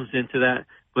 My mom's into that.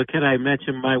 But can I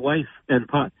mention my wife and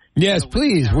pot? Yes,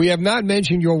 please. We have not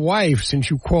mentioned your wife since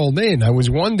you called in. I was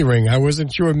wondering. I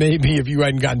wasn't sure maybe if you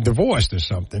hadn't gotten divorced or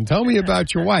something. Tell me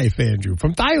about your wife, Andrew.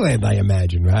 From Thailand, I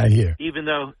imagine, right here. Even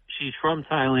though she's from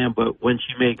Thailand, but when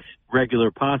she makes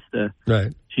regular pasta,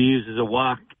 right, she uses a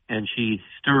wok and she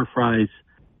stir-fries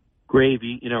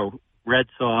gravy, red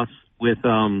sauce with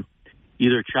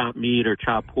either chopped meat or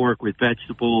chopped pork with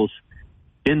vegetables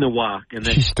in the wok. And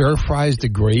then she stir-fries the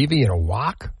gravy in a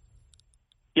wok?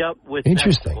 Yep, with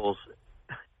Interesting. Vegetables.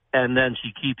 And then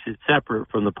she keeps it separate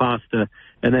from the pasta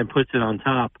and then puts it on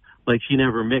top. Like she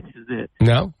never mixes it.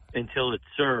 No? Until it's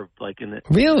served.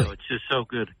 Really? It's just so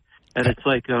good. And it's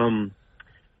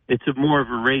it's more of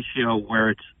a ratio where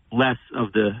it's less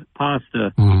of the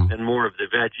pasta and more of the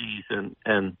veggies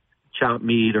and chopped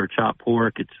meat or chopped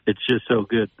pork. It's just so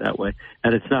good that way.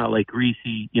 And it's not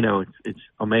greasy, it's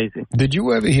amazing. Did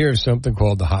you ever hear of something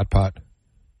called the hot pot?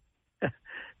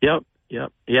 Yep.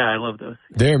 Yep. Yeah, I love those.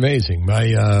 They're amazing.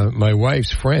 My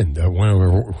wife's friend, one of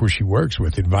her, who she works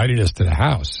with, invited us to the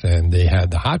house, and they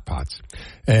had the hot pots.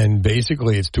 And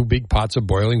basically, it's 2 big pots of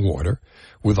boiling water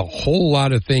with a whole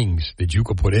lot of things that you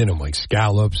could put in them, like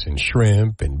scallops and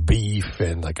shrimp and beef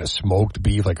and like a smoked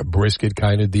beef, like a brisket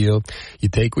kind of deal. You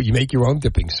make your own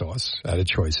dipping sauce out of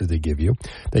choices they give you.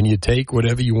 Then you take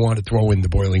whatever you want to throw in the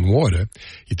boiling water.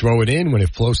 You throw it in. When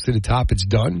it floats to the top, it's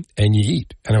done, and you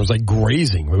eat. And it was like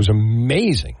grazing. It was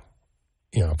amazing.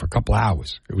 For a couple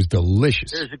hours. It was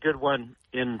delicious. There's a good one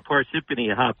in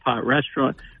Parsippany, a hot pot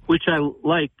restaurant, which I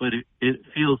like, but it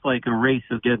feels like a race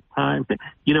against time.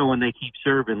 When they keep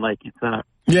serving, like it's not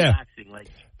relaxing, like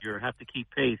you have to keep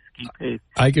pace.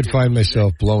 I could find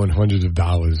myself blowing hundreds of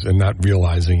dollars and not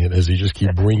realizing it as they just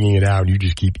keep bringing it out, and you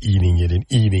just keep eating it and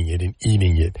eating it and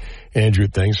eating it. Andrew,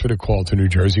 thanks for the call to New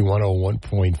Jersey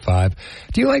 101.5.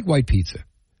 Do you like white pizza?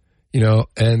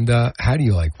 And how do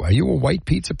you like? Are you a white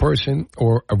pizza person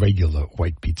or a regular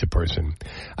white pizza person?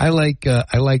 I like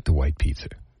the white pizza.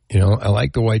 I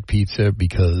like the white pizza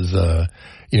because, I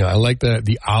like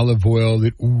the olive oil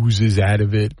that oozes out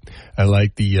of it. I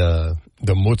like the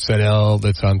mozzarella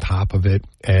that's on top of it,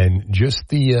 and just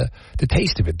the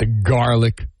taste of it. The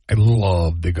garlic. I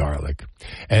love the garlic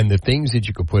and the things that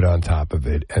you could put on top of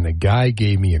it. And a guy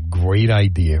gave me a great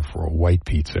idea for a white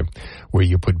pizza where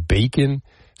you put bacon,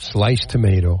 sliced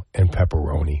tomato, and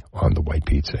pepperoni on the white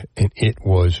pizza. And it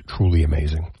was truly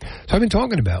amazing. So I've been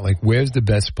talking about, where's the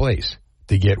best place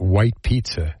to get white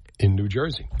pizza in New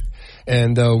Jersey?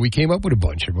 And we came up with a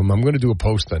bunch of them. I'm going to do a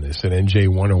post on this at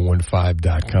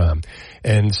NJ1015.com.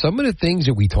 And some of the things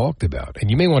that we talked about, and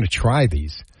you may want to try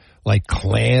these, like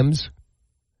clams.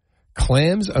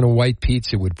 Clams on a white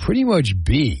pizza would pretty much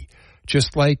be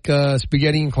just like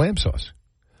spaghetti and clam sauce.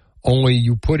 Only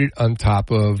you put it on top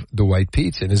of the white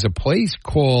pizza. And there's a place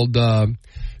called the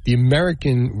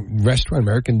American Restaurant,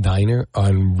 American Diner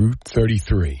on Route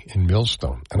 33 in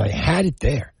Millstone. And I had it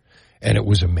there, and it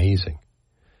was amazing.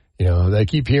 I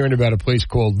keep hearing about a place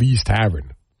called Lee's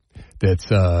Tavern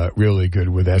that's really good.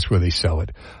 That's where they sell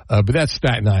it. But that's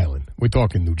Staten Island. We're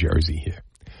talking New Jersey here.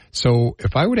 So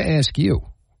if I were to ask you,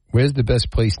 where's the best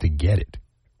place to get it,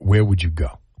 where would you go?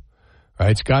 All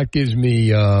right, Scott gives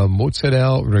me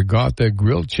mozzarella, regatta,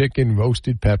 grilled chicken,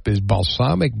 roasted peppers,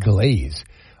 balsamic glaze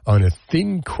on a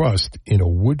thin crust in a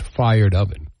wood-fired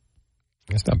oven.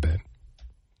 That's not bad.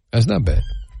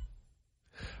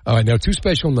 All right, now 2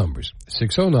 special numbers,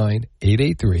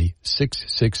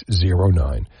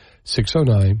 609-883-6609,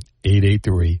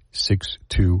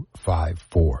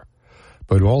 609-883-6254.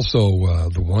 But also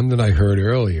the one that I heard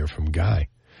earlier from Guy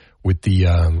with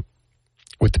the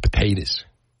potatoes.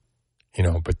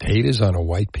 Potatoes on a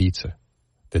white pizza.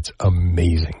 That's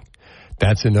amazing.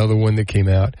 That's another one that came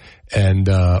out. And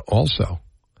also,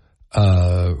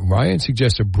 Ryan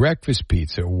suggests a breakfast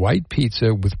pizza, white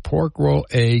pizza with pork roll,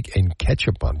 egg, and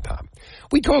ketchup on top.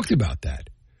 We talked about that.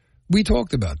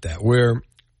 Where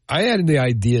I had the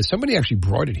idea, somebody actually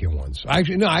brought it here once. I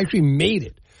actually made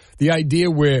it. The idea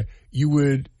where you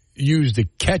would use the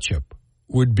ketchup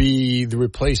would be the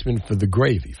replacement for the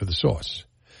gravy, for the sauce.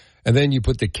 And then you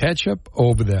put the ketchup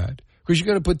over that because you're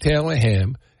going to put Taylor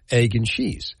ham, egg, and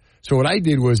cheese. So what I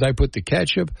did was I put the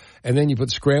ketchup, and then you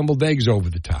put scrambled eggs over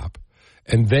the top.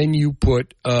 And then you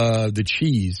put the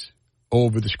cheese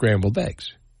over the scrambled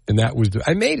eggs. And that was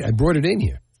I made it. I brought it in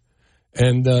here.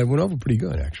 And it went over pretty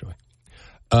good, actually.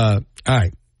 All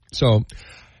right. So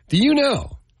do you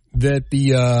know that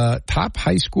the top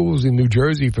high schools in New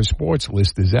Jersey for sports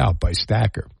list is out by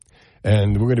Stacker?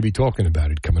 And we're going to be talking about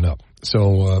it coming up.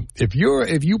 So if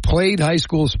you played high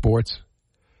school sports,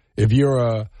 if you're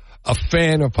a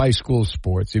fan of high school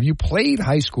sports, if you played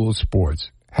high school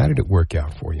sports, how did it work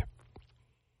out for you?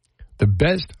 The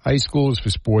best high schools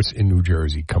for sports in New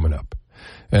Jersey coming up.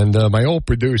 And my old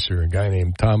producer, a guy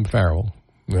named Tom Farrell,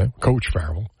 Coach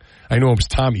Farrell, I know him as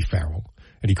Tommy Farrell,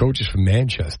 and he coaches for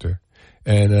Manchester.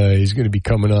 And he's going to be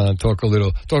coming on, talk a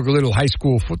little high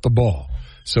school football.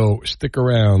 So stick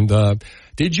around.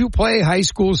 Did you play high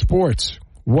school sports?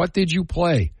 What did you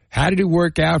play? How did it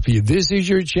work out for you? This is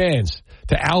your chance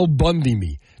to Al Bundy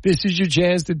me. This is your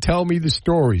chance to tell me the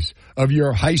stories of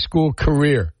your high school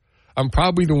career. I'm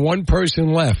probably the one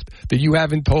person left that you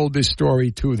haven't told this story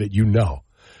to that you know.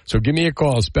 So give me a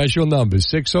call. Special number,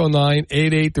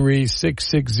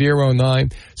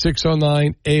 609-883-6609,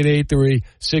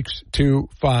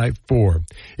 609-883-6254.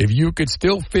 If you could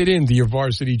still fit into your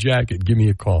varsity jacket, give me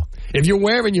a call. If you're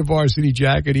wearing your varsity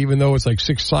jacket, even though it's like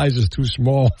 6 sizes too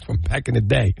small from back in the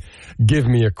day, give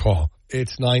me a call.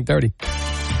 It's 9:30.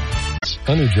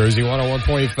 On New Jersey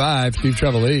 101.5, Steve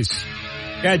Trevelise.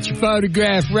 Got your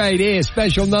photograph right here.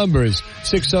 Special numbers,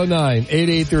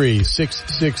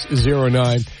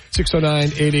 609-883-6609.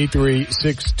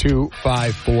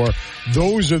 609-883-6254.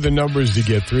 Those are the numbers to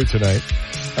get through tonight.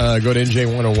 Go to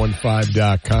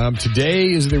NJ1015.com. Today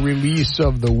is the release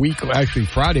of the week. Actually,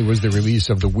 Friday was the release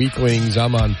of the Weaklings.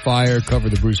 I'm on Fire. Cover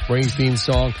the Bruce Springsteen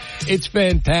song. It's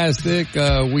fantastic.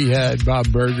 We had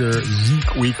Bob Berger,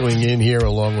 Zeke Weakling in here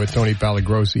along with Tony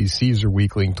Palagrossi, Caesar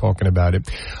Weakling talking about it.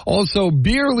 Also,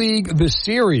 Beer League, the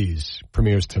series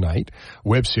premieres tonight,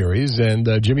 web series, and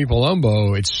Jimmy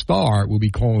Palumbo, its star, will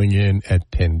be calling in at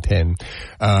 10:10.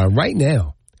 Right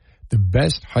now, the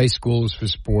best high schools for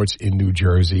sports in New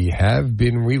Jersey have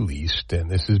been released, and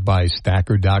this is by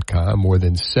Stacker.com. More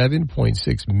than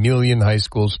 7.6 million high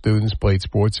school students played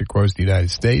sports across the United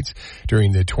States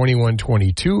during the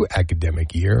 21-22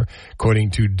 academic year, according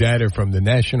to data from the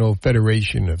National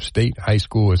Federation of State High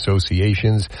School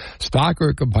Associations.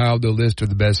 Stacker compiled a list of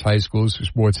the best high schools for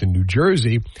sports in New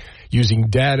Jersey using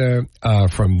data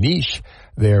from Niche.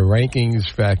 Their rankings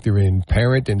factor in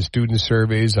parent and student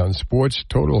surveys on sports,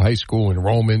 total high school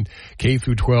enrollment,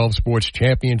 K-12 sports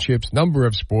championships, number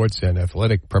of sports, and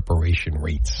athletic preparation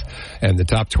rates. And the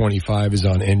top 25 is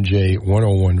on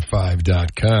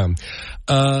NJ1015.com.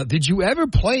 Did you ever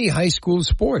play high school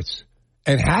sports?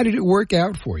 And how did it work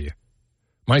out for you?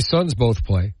 My sons both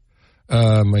play.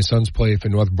 My sons play for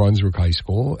North Brunswick High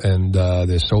School, and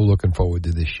they're so looking forward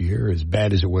to this year. As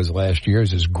bad as it was last year,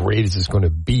 it's as great as it's going to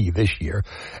be this year.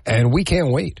 And we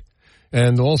can't wait.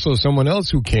 And also someone else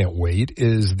who can't wait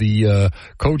is the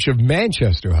coach of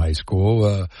Manchester High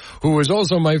School, who is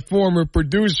also my former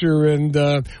producer and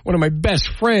one of my best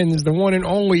friends, the one and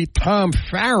only Tom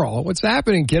Farrell. What's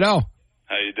happening, kiddo?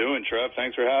 How you doing, Trev?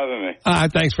 Thanks for having me.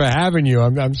 Thanks for having you.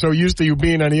 I'm so used to you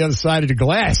being on the other side of the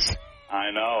glass.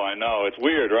 I know. It's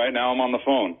weird. Right now I'm on the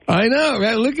phone. I know.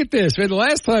 Right? Look at this. The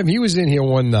last time he was in here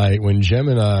one night when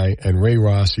Gemini and Ray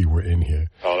Rossi were in here.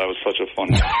 Oh, that was such a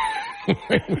fun night.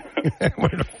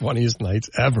 One of the funniest nights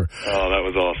ever. Oh, that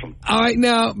was awesome. All right.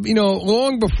 Now,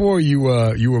 long before you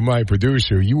were my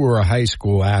producer, you were a high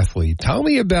school athlete. Tell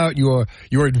me about your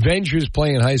adventures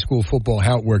playing high school football,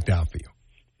 how it worked out for you.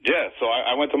 Yeah, so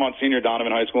I went to Monsignor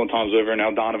Donovan High School in Toms River,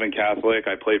 now Donovan Catholic.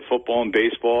 I played football and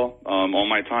baseball all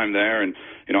my time there, and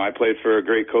I played for a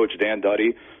great coach, Dan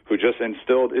Duddy, who just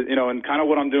instilled, and kind of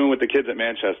what I'm doing with the kids at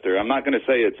Manchester. I'm not going to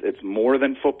say it's more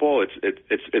than football.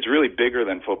 It's really bigger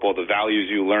than football. The values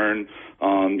you learn,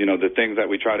 the things that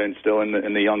we try to instill in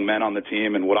the young men on the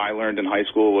team, and what I learned in high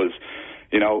school was,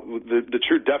 the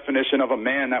true definition of a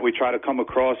man that we try to come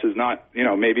across is not,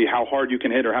 maybe how hard you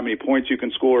can hit or how many points you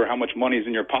can score or how much money's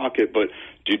in your pocket, but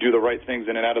do you do the right things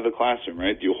in and out of the classroom,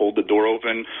 right? Do you hold the door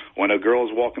open when a girl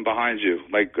is walking behind you?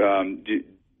 Like, do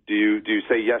you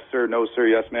say yes, sir, no, sir,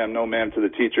 yes, ma'am, no, ma'am to the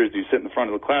teachers? Do you sit in the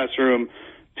front of the classroom,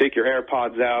 take your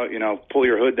AirPods out, pull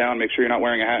your hood down, make sure you're not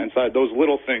wearing a hat inside? Those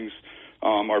little things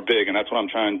are big, and that's what I'm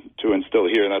trying to instill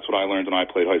here. That's what I learned when I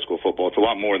played high school football. It's a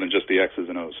lot more than just the X's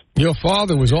and O's. Your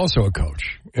father was also a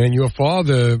coach, and your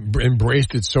father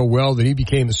embraced it so well that he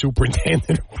became the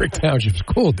superintendent of Brick Township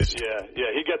School District. Yeah,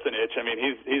 he gets an itch. I mean,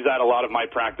 he's at a lot of my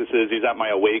practices. He's at my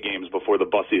away games before the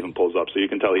bus even pulls up, so you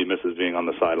can tell he misses being on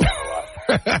the sideline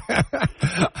a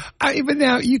lot. But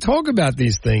now you talk about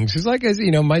these things. It's like,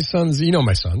 my sons. They're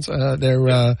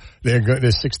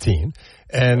 16.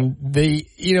 And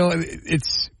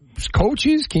it's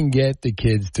coaches can get the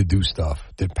kids to do stuff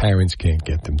that parents can't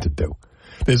get them to do.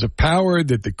 There's a power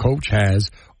that the coach has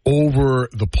over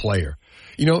the player.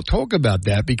 Talk about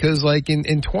that, because like in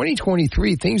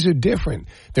 2023, things are different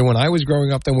than when I was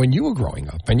growing up, than when you were growing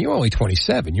up. And you're only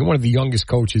 27. You're one of the youngest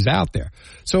coaches out there.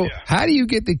 So how do you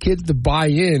get the kids to buy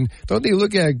in? Don't they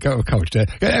look at coach?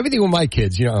 Everything with my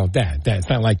kids, Dad, it's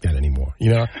not like that anymore.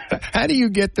 How do you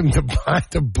get them to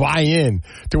buy in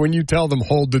to when you tell them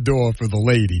hold the door for the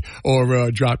lady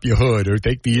or drop your hood or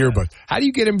take the earbuds? How do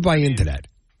you get them to buy into that?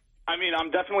 I mean, I'm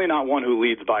definitely not one who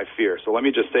leads by fear. So let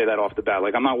me just say that off the bat.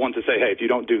 Like, I'm not one to say, hey, if you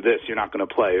don't do this, you're not going to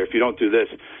play. Or if you don't do this,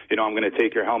 I'm going to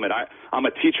take your helmet. I'm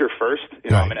a teacher first.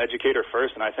 I'm an educator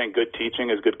first. And I think good teaching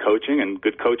is good coaching, and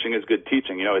good coaching is good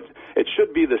teaching. It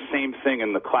should be the same thing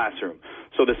in the classroom.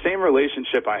 So the same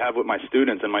relationship I have with my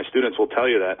students, and my students will tell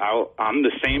you that I'm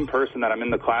the same person that I'm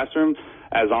in the classroom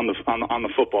as on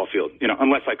the football field,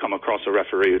 unless I come across a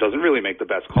referee who doesn't really make the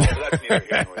best call. So that's neither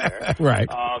here nor there.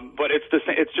 Right. But it's the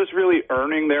same. It's just really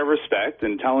earning their respect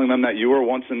and telling them that you were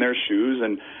once in their shoes,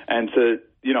 and to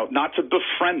not to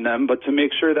befriend them, but to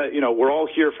make sure that we're all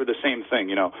here for the same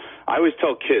thing. I always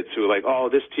tell kids who are like, oh,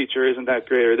 this teacher isn't that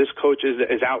great or this coach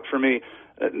is out for me.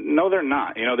 No, they're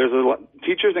not. You know,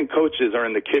 teachers and coaches are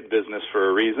in the kid business for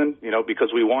a reason, you know, because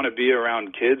we want to be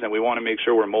around kids and we want to make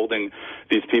sure we're molding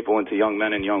these people into young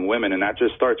men and young women. And that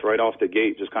just starts right off the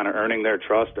gate, just kind of earning their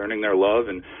trust, earning their love,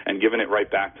 and giving it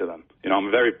right back to them. You know, I'm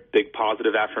a very big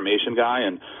positive affirmation guy,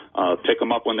 and pick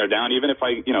them up when they're down. Even if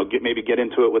I, you know, maybe get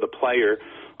into it with a player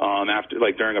after,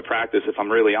 like during a practice, if I'm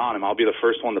really on him, I'll be the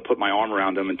first one to put my arm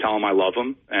around him and tell him I love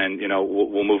him, and, you know,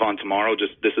 we'll move on tomorrow.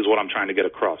 Just this is what I'm trying to get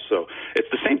across. So it's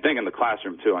the same thing in the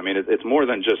classroom too. I mean, it's more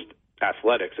than just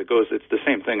athletics. It's the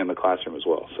same thing in the classroom as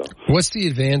well. So what's the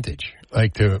advantage,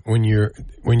 like, when you're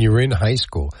in high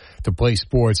school to play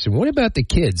sports? And what about the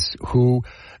kids who,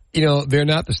 you know, they're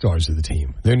not the stars of the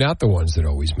team. They're not the ones that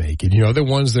always make it. You know, they're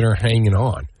the ones that are hanging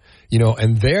on. You know,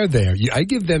 and they're there. I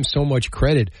give them so much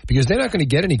credit because they're not going to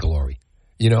get any glory,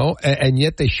 you know, and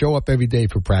yet they show up every day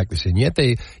for practice, and yet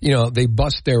they, you know, they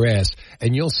bust their ass.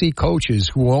 And you'll see coaches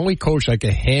who only coach like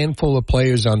a handful of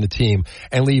players on the team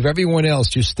and leave everyone else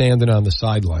just standing on the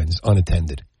sidelines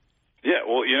unattended. Yeah,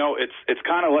 well, you know, it's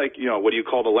kind of like, you know, what do you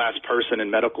call the last person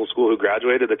in medical school who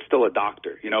graduated? It's still a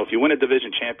doctor. You know, if you win a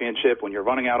division championship, when you're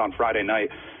running out on Friday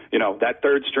night, you know, that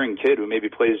third string kid who maybe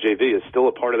plays JV is still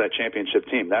a part of that championship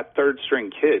team. That third string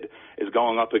kid is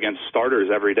going up against starters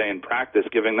every day in practice,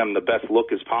 giving them the best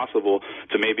look as possible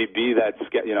to maybe be that,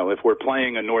 you know, if we're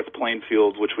playing a North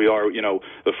Plainfield, which we are, you know,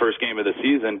 the first game of the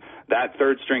season, that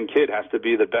third string kid has to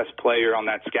be the best player on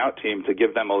that scout team to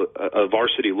give them a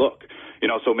varsity look. You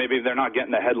know, so maybe they're not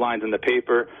getting the headlines in the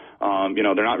paper. You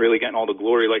know, they're not really getting all the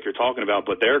glory like you're talking about,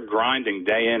 but they're grinding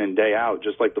day in and day out,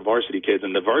 just like the varsity kids.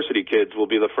 And the varsity kids will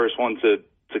be the first one to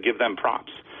give them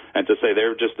props and to say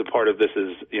they're just a part of this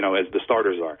as, you know, as the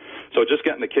starters are. So just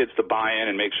getting the kids to buy in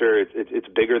and make sure it's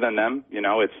bigger than them. You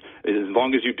know, it's as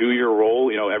long as you do your role,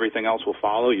 you know, everything else will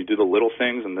follow. You do the little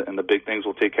things, and the big things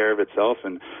will take care of itself.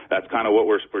 And that's kind of what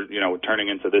we're you know, turning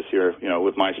into this year, you know,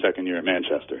 with my second year at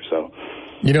Manchester. So,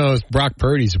 you know, Brock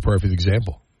Purdy's a perfect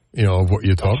example, you know, of what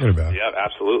you're talking about. Yeah,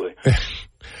 absolutely.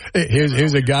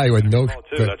 Here's a guy with no.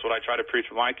 That's what I try to preach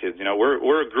with my kids. You know,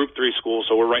 we're a Group 3 school,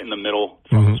 so we're right in the middle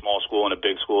from a small school and a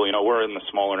big school. You know, we're in the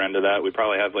smaller end of that. We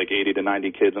probably have like 80 to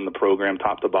 90 kids in the program,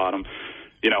 top to bottom.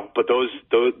 You know, but those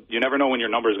you never know when your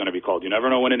number is going to be called. You never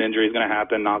know when an injury is going to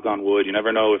happen, knock on wood. You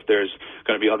never know if there's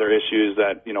going to be other issues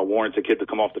that, you know, warrants a kid to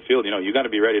come off the field. You know, you got to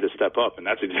be ready to step up, and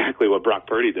that's exactly what Brock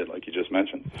Purdy did, like you just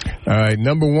mentioned. All right,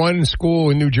 number one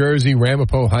school in New Jersey,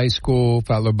 Ramapo High School,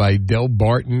 followed by Del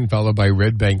Barton, followed by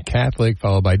Red Bank Catholic,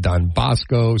 followed by Don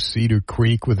Bosco, Cedar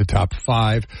Creek with the top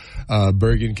 5,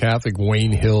 Bergen Catholic,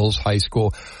 Wayne Hills High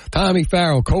School. Tommy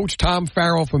Farrell, Coach Tom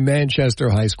Farrell from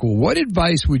Manchester High School. What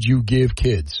advice would you give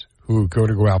kids who are going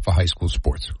to go out for high school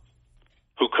sports?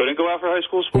 Who couldn't go out for high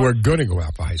school sports? Who are going to go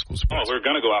out for high school sports. Oh, we're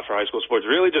going to go out for high school sports.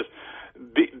 Really just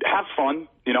have fun.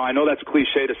 You know, I know that's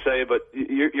cliche to say, but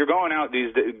you're going out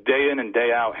these day in and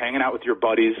day out, hanging out with your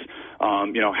buddies,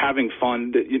 you know, having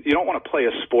fun. You don't want to play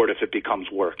a sport if it becomes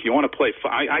work. You want to play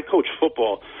I coach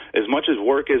football as much as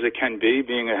work as it can be,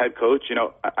 being a head coach. You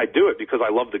know, I do it because I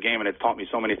love the game and it's taught me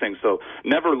so many things. So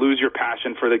never lose your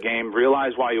passion for the game.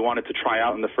 Realize why you wanted to try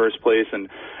out in the first place, and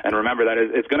remember that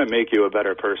it's going to make you a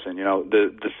better person. You know,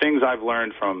 the things I've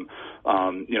learned from,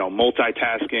 you know,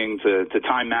 multitasking to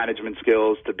time management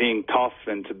skills to being tough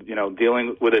and to, you know,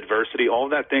 dealing with adversity, all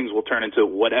of that things will turn into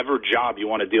whatever job you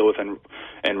want to deal with in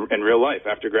real life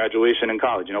after graduation in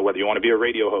college. You know, whether you want to be a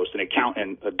radio host, an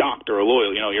accountant, a doctor, a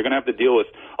lawyer, you know, you're going to have to deal with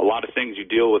a lot of things you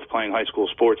deal with playing high school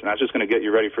sports, and that's just going to get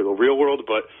you ready for the real world,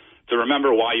 but to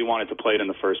remember why you wanted to play it in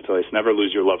the first place. Never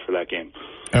lose your love for that game.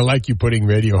 I like you putting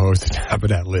radio host at the top of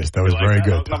that list. That was very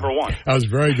good. That was number one. That was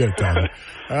very good, Tom.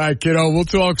 All right, kiddo. We'll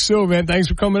talk soon, man. Thanks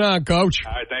for coming on, Coach.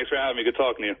 All right, thanks for having me. Good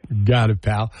talking to you. Got it,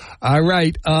 pal. All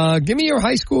right. Give me your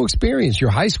high school experience, your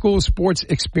high school sports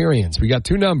experience. We got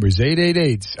two numbers,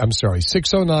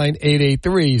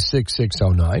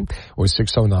 609-883-6609 or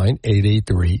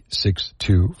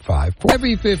 609-883-6254.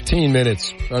 Every 15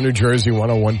 minutes on New Jersey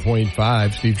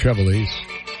 101.5, Steve Trevelise.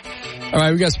 All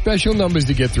right, we got special numbers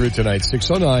to get through tonight.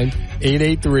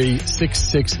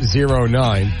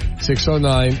 609-883-6609.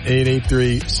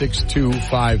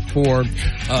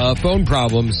 609-883-6254. Phone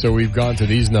problems, so we've gone to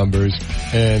these numbers.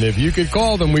 And if you could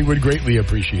call them, we would greatly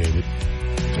appreciate it.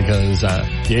 Because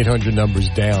the 800 number's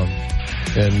down.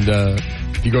 And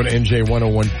if you go to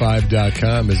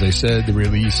NJ1015.com, as I said, the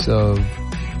release of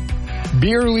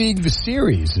Beer League, the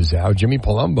series is out. Jimmy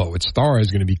Palumbo at Star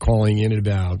is going to be calling in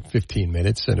about 15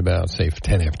 minutes at about, say,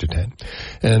 10 after 10.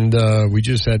 And we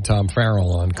just had Tom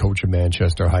Farrell on, coach of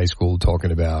Manchester High School,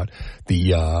 talking about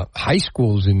the high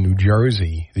schools in New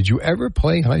Jersey. Did you ever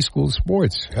play high school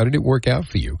sports? How did it work out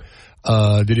for you?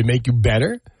 Did it make you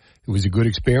better? It was a good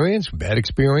experience, bad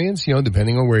experience,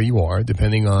 depending on where you are,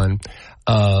 depending on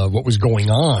what was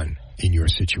going on in your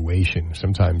situation.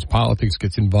 Sometimes politics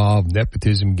gets involved,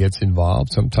 nepotism gets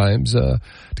involved. Sometimes the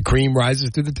cream rises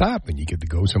to the top and you get to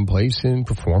go someplace and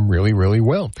perform really, really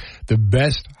well. The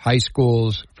best high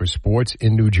schools for sports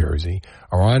in New Jersey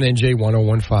are on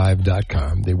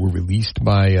NJ1015.com. They were released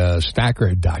by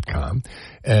Stacker.com,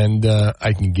 and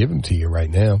I can give them to you right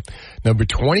now. Number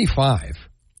 25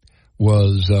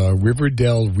 was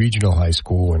Riverdale Regional High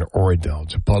School in Oradell.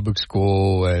 It's a public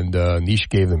school, and Nish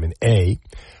gave them an A.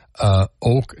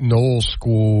 Oak Knoll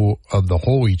School of the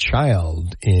Holy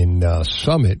Child in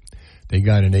Summit, they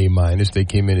got an A-. They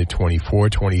came in at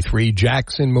 24, 23.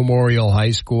 Jackson Memorial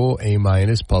High School, A-,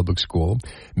 public school.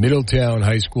 Middletown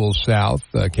High School South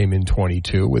came in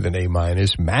 22 with an A-.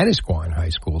 Manasquan High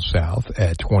School South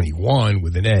at 21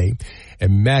 with an A.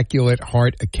 Immaculate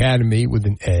Heart Academy with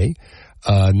an A.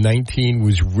 19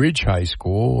 was Ridge High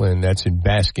School, and that's in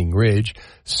Basking Ridge.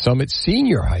 Summit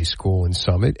Senior High School in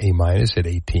Summit, A- at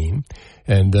 18.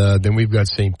 And then we've got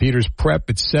St. Peter's Prep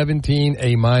at 17,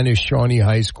 A-. Shawnee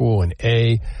High School, an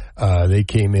A. They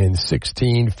came in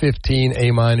 16, 15,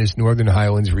 A-. Northern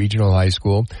Highlands Regional High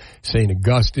School. St.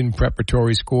 Augustine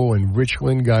Preparatory School in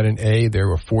Richland got an A. There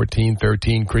were 14,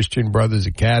 13. Christian Brothers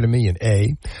Academy, an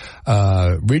A.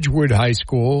 Ridgewood High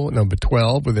School, number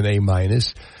 12, with an A-.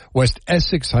 West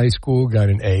Essex High School got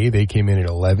an A. They came in at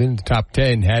 11. Top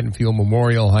 10, Haddonfield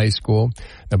Memorial High School.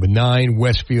 Number 9,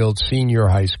 Westfield Senior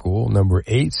High School. Number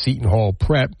 8, Seton Hall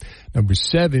Prep. Number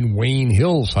 7, Wayne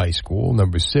Hills High School.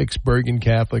 Number 6, Bergen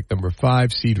Catholic. Number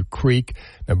 5, Cedar Creek.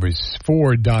 Number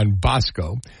 4, Don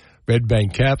Bosco. Red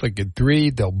Bank Catholic at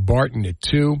 3, Del Barton at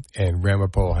 2, and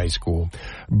Ramapo High School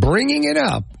bringing it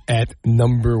up at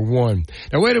number 1.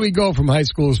 Now, where do we go from high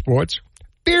school sports?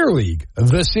 Beer League,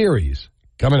 the series.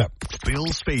 Coming up. Bill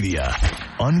Spadia.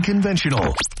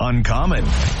 Unconventional, uncommon,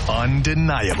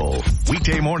 undeniable.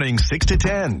 Weekday morning 6 to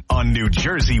 10 on New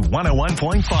Jersey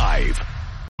 101.5.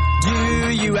 Do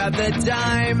you have the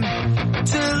time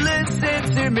to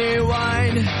listen to me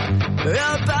whine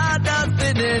about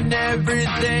nothing and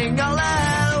everything all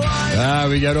at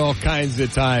once? We got all kinds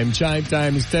of time. Chime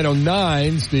time is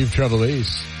 10:09. Steve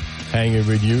Trevelise hanging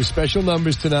with you. Special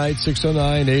numbers tonight,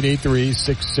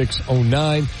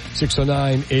 609-883-6609,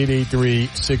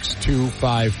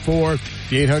 609-883-6254.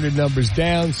 The 800 number's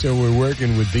down, so we're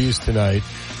working with these tonight.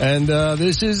 And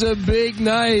this is a big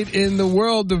night in the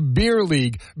world of Beer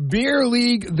League. Beer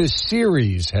League, the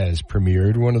series, has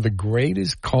premiered, one of the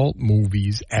greatest cult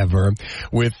movies ever,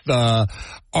 with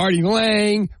Artie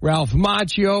Lang, Ralph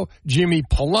Macchio, Jimmy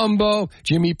Palumbo.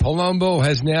 Jimmy Palumbo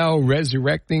has now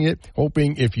resurrecting it,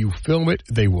 hoping if you film it,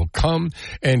 they will come.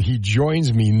 And he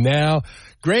joins me now.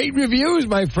 Great reviews,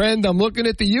 my friend. I'm looking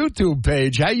at the YouTube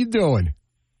page. How you doing?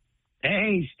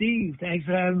 Hey, Steve, thanks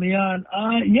for having me on.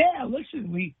 Yeah,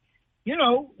 listen, we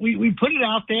put it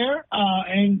out there,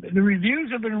 and the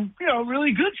reviews have been,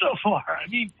 really good so far. I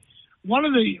mean, one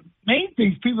of the main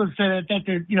things people have said that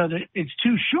they're, that it's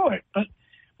too short, but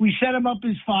we set them up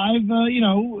as 5,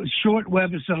 short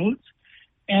webisodes.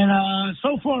 And,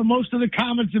 so far, most of the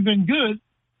comments have been good.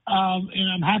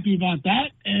 And I'm happy about that.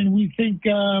 And we think,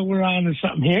 we're on to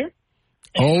something here.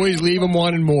 Always leave them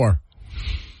wanting more.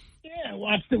 I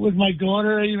watched it with my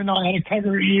daughter, even though I had to cover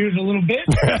her ears a little bit.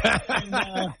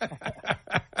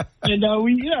 and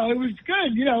it was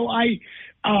good.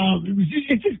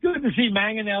 It's just good to see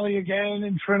Manganelli again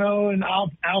and Trino and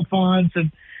Alphonse,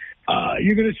 and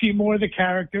you're going to see more of the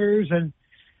characters. And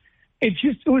it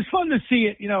was fun to see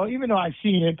it, even though I've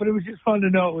seen it, but it was just fun to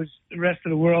know it was the rest of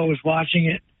the world was watching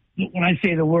it. When I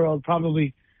say the world,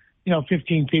 probably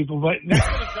 15 people, but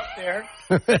that's up there.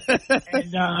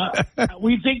 And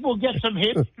we think we'll get some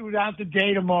hits throughout the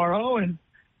day tomorrow, and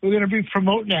we're going to be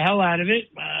promoting the hell out of it.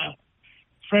 A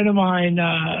friend of mine,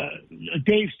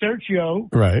 Dave Sturcio,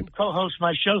 right, co-hosts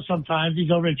my show sometimes.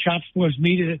 He's over at Chop Sports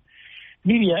Media,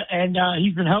 and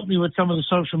he's been helping me with some of the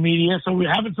social media, so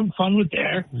we're having some fun with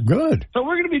there. Good. So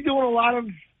we're going to be doing a lot of,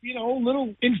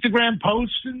 little Instagram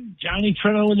posts and Johnny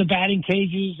Trino in the batting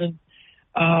cages, and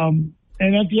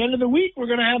at the end of the week, we're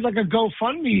going to have like a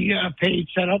GoFundMe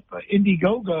page set up,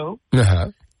 Indiegogo.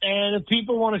 Uh-huh. And if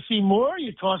people want to see more,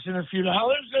 you toss in a few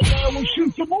dollars and we'll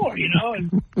shoot some more,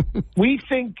 And we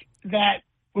think that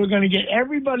we're going to get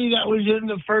everybody that was in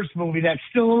the first movie that's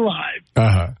still alive.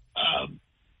 Uh-huh.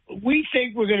 We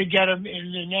think we're going to get them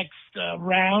in the next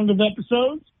round of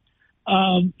episodes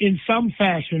in some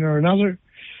fashion or another.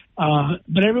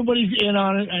 But everybody's in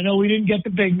on it. I know we didn't get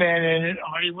the big man in it.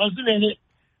 Artie wasn't in it.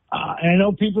 And I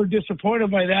know people are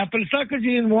disappointed by that, but it's not because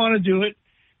he didn't want to do it.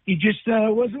 He just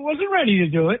wasn't ready to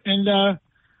do it. And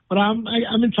But I'm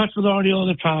in touch with Artie all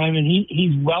the time, and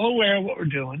he's well aware of what we're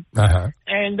doing.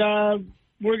 And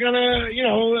we're gonna,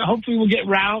 hopefully we'll get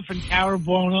Ralph and Cara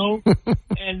Buono,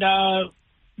 and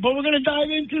but we're gonna dive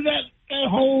into that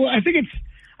whole. I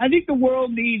think the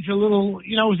world needs a little.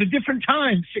 It was a different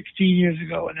time 16 years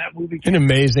ago when that movie came. Isn't it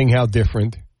amazing how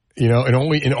different? In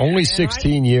only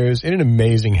 16 years, isn't it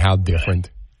amazing how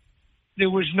different? There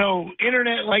was no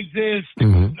internet like this. There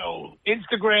was no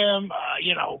Instagram.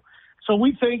 So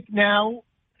we think now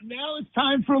it's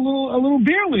time for a little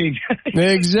beer league.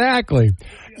 Exactly.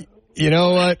 You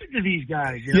know what? To these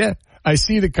guys. Yeah, I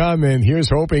see the comment. Here's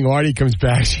hoping Artie comes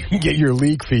back so you can get your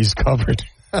league fees covered.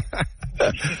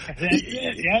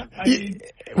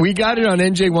 We got it on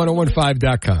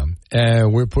NJ1015.com,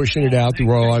 and we're pushing it out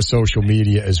through all our social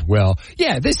media as well.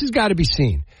 Yeah, this has got to be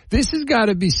seen. This has got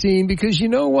to be seen because you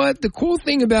know what? The cool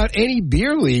thing about any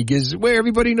beer league is where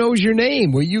everybody knows your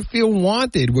name, where you feel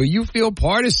wanted, where you feel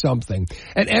part of something.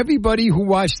 And everybody who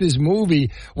watched this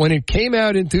movie, when it came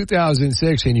out in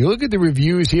 2006, and you look at the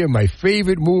reviews here, my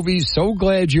favorite movies, so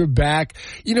glad you're back.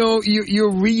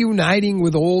 You're reuniting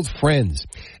with old friends.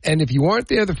 And if you weren't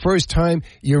there the first time,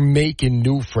 you're making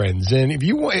new friends. And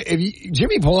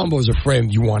Jimmy Palumbo is a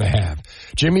friend you want to have.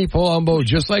 Jimmy Palumbo,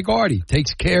 just like Artie,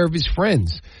 takes care of his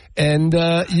friends. And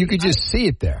you could just see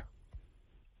it there.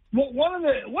 Well, one of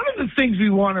the things we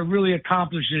want to really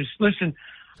accomplish is, listen,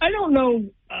 I don't know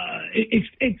if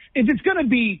it's going to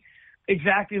be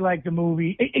exactly like the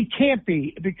movie. It can't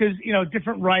be because,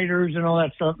 different writers and all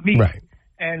that stuff. Right.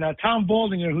 And Tom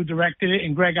Baldinger, who directed it,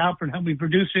 and Greg Alpert helped me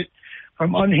produce it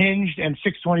from Unhinged and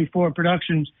 624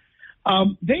 Productions.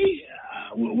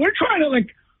 We're trying to,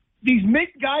 these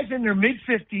guys in their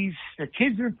mid-50s, their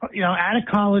kids are, out of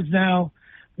college now.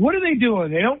 What are they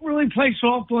doing? They don't really play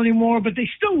softball anymore, but they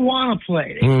still want to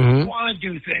play. They want to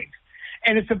do things.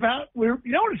 And it's about, what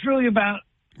it's really about?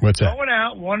 What's that? Going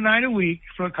out one night a week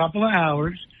for a couple of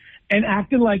hours and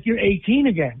acting like you're 18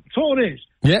 again. That's all it is.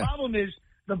 Yeah. The problem is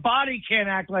the body can't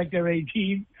act like they're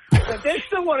 18, but they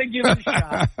still want to give it a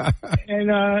shot.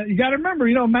 And you got to remember,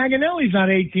 Manganelli's not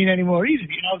 18 anymore either,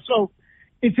 So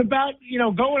it's about,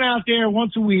 going out there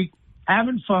once a week,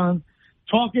 having fun,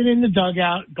 talking in the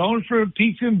dugout, going for a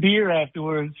pizza and beer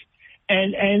afterwards,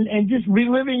 and just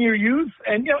reliving your youth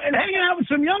and hanging out with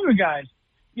some younger guys.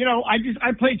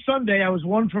 I played Sunday. I was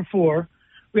 1 for 4.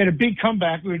 We had a big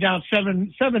comeback. We were down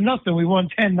 7-0. We won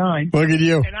 10-9. Look at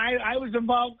you. And I was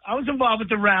involved. I was involved with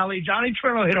the rally. Johnny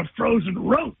Treno hit a frozen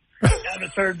rope down the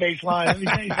third base line. Let me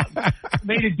tell you something.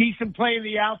 Made a decent play in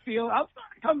the outfield. I'll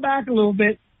come back a little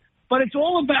bit, but it's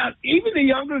all about even the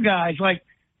younger guys.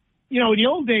 In the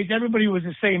old days, everybody was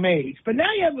the same age. But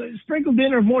now you have sprinkled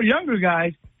in or more younger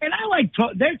guys. And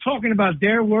they're talking about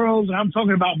their worlds, and I'm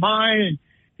talking about mine, and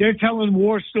they're telling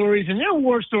war stories. And their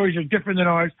war stories are different than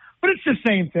ours, but it's the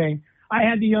same thing. I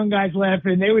had the young guys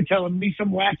laughing. They were telling me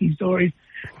some wacky stories.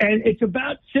 And it's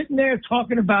about sitting there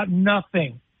talking about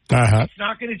nothing. It's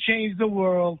not going to change the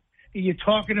world. You're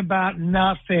talking about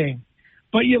nothing.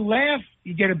 But you laugh,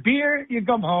 you get a beer, you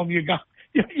come home, you're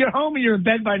home and you're in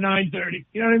bed by 9:30.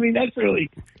 You know what I mean? That's really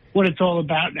what it's all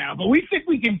about now. But we think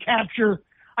we can capture.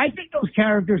 I think those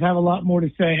characters have a lot more to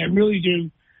say. I really do.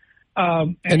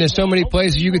 And there's so many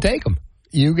places you could take them.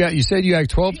 You said you had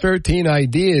 12, 13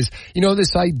 ideas.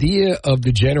 This idea of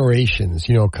the generations,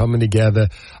 coming together.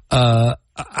 I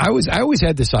always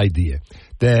had this idea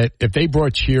that if they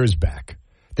brought Cheers back,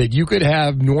 that you could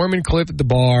have Norman Cliff at the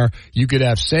bar, you could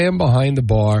have Sam behind the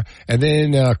bar, and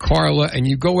then Carla, and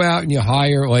you go out and you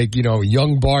hire a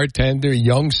young bartender,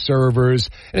 young servers,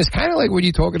 and it's kind of like what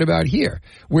you're talking about here,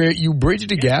 where you bridge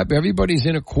the gap, everybody's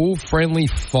in a cool, friendly,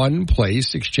 fun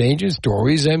place, exchanging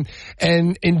stories and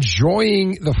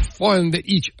enjoying the fun that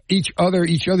each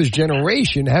other's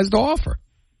generation has to offer.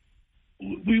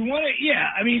 We want to,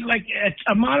 at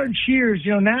a modern Cheers,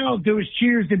 now there was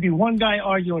Cheers, there'd be one guy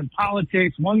arguing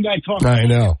politics, one guy talking. I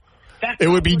know. It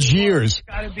would be Jeers.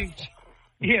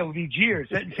 It would be Jeers.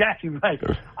 That's exactly right.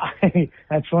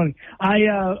 That's funny.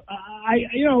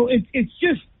 It's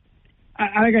just,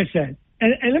 like I said,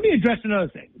 and let me address another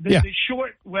thing. The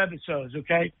short webisodes,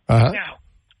 okay? Now,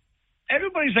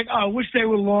 everybody's like, I wish they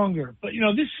were longer. But,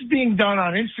 this is being done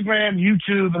on Instagram,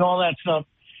 YouTube, and all that stuff.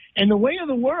 And the way of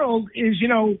the world is,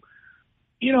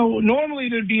 normally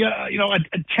there'd be a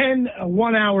 10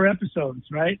 1-hour episodes,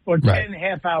 right? Or 10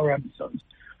 half-hour episodes.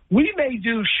 We may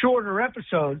do shorter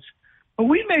episodes, but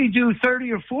we may do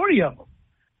 30 or 40 of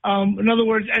them. In other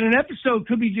words, and an episode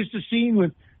could be just a scene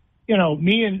with,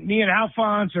 me and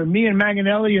Alphonse, or me and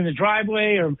Manganelli in the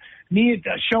driveway, or me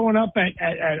showing up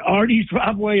at Artie's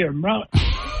driveway, or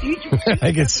each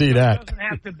I can see that. It doesn't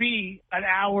have to be an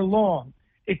hour long.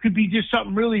 It could be just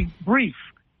something really brief.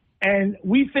 And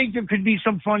we think there could be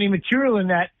some funny material in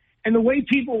that. And the way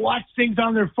people watch things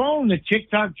on their phone, the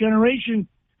TikTok generation,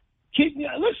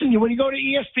 listen, when you go to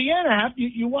ESPN app,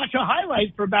 you watch a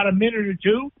highlight for about a minute or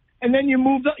two, and then you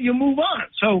move on.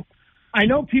 So I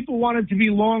know people want it to be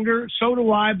longer, so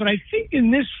do I, but I think in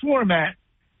this format,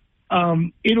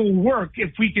 it'll work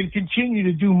if we can continue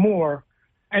to do more.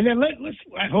 And then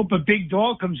I hope a big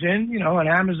dog comes in, on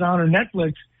Amazon or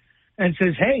Netflix and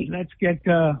says, hey, let's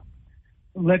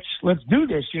do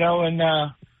this, and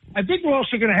I think we're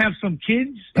also going to have some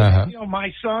kids,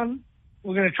 my son.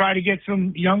 We're going to try to get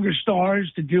some younger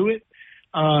stars to do it.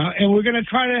 And we're going to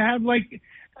try to have I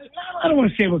don't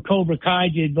want to say what Cobra Kai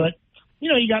did, but,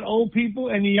 you got old people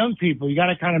and the young people. You got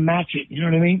to kind of match it. You know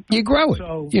what I mean? You grow it.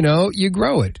 So, you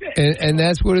grow it. And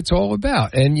that's what it's all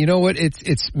about. And you know what?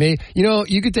 It's me.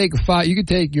 You could take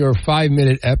your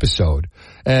 5-minute episode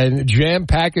and jam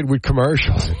pack it with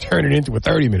commercials and turn it into a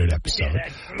 30-minute episode. Yeah,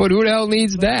 but who the hell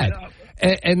needs that?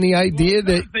 And the idea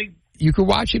that you could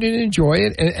watch it and enjoy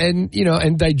it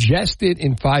and digest it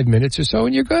in 5 minutes or so,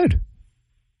 and you're good.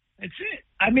 That's it.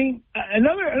 I mean,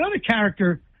 another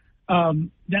character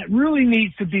that really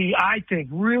needs to be, I think,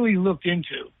 really looked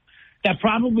into, that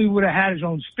probably would have had his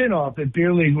own spinoff if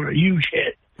Beer League were a huge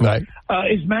hit, right?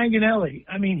 Is Manganelli.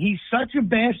 I mean, he's such a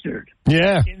bastard.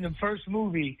 Yeah. In the first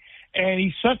movie. And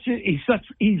he's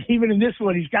even in this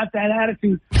one, he's got that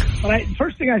attitude. But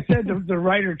first thing I said to the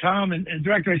writer, Tom, and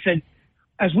director, I said,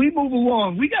 as we move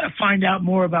along, we got to find out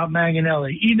more about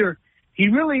Manganelli. Either he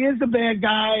really is a bad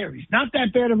guy or he's not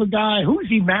that bad of a guy. Who's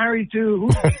he married to?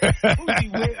 Who's he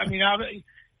with? I mean,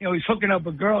 he's hooking up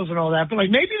with girls and all that. But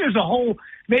maybe there's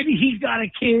maybe he's got a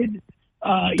kid.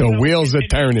 The wheels are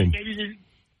turning.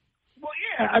 Well,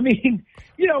 yeah, I mean,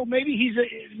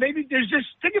 maybe there's just,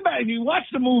 think about it, if you watch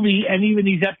the movie and even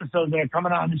these episodes that are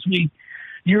coming on this week,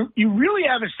 you really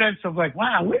have a sense of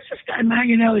wow, where's this guy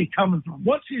Manganelli coming from?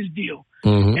 What's his deal?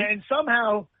 Mm-hmm. And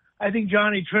somehow I think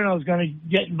Johnny Trino is going to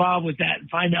get involved with that and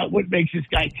find out what makes this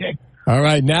guy tick. All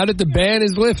right, now that the ban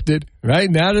is lifted, right?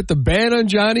 Now that the ban on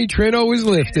Johnny Trino is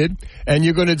lifted, and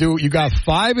you got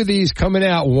 5 of these coming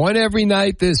out, one every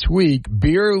night this week,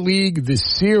 Beer League, the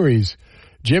series.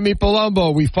 Jimmy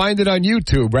Palumbo, we find it on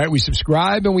YouTube, right? We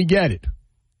subscribe and we get it.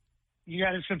 You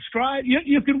got to subscribe.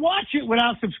 You can watch it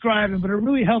without subscribing, but it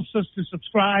really helps us to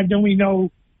subscribe. Then we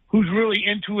know who's really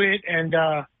into it. And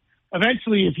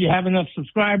eventually, if you have enough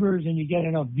subscribers and you get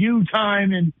enough view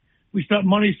time and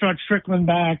money starts trickling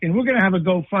back, and we're going to have a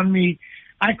GoFundMe.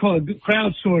 I call it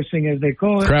crowdsourcing, as they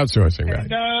call it. Crowdsourcing,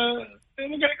 right. And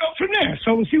we're going to go from there.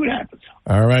 So we'll see what happens.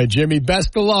 All right, Jimmy,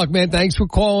 best of luck, man. Thanks for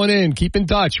calling in. Keep in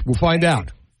touch. We'll find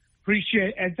out. Appreciate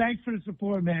it. And thanks for the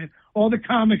support, man. All the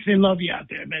comics, they love you out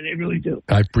there, man. They really do.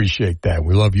 I appreciate that.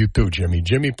 We love you too, Jimmy.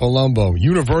 Jimmy Palumbo,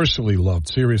 universally loved.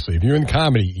 Seriously. If you're in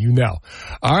comedy, you know.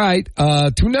 All right.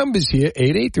 2 numbers here,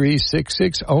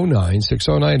 883-6609,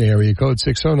 609 area code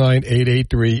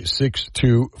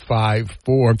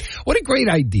 609-883-6254. What a great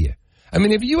idea. I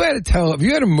mean, if you had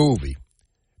a movie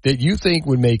that you think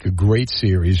would make a great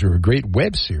series or a great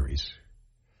web series,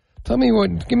 tell me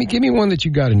what. Give me one that you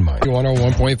got in mind.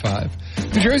 101.5.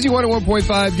 New Jersey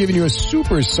 101.5 giving you a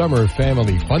super summer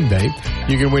family fun day.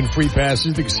 You can win free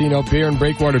passes to Casino Pier and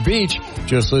Breakwater Beach.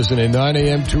 Just listen at 9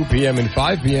 a.m., 2 p.m., and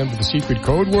 5 p.m. for the secret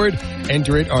code word.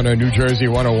 Enter it on our New Jersey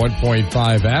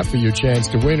 101.5 app for your chance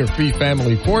to win a free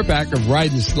family 4-pack of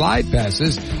ride and slide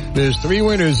passes. There's 3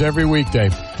 winners every weekday.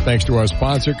 Thanks to our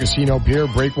sponsor, Casino Pier,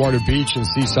 Breakwater Beach, and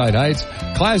Seaside Heights.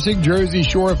 Classic Jersey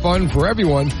Shore fun for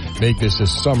everyone. Make this a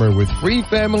summer with free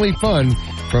family fun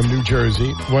from New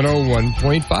Jersey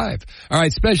 101.5. All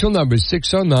right, special numbers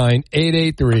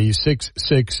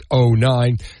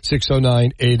 609-883-6609,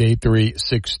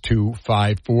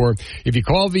 609-883-6254. If you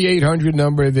call the 800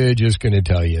 number, they're just going to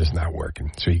tell you it's not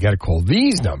working. So you got to call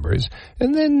these numbers,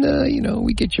 and then,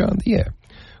 we get you on the air.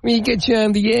 We get you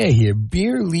on the air here.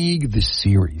 Beer League, the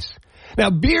series. Now,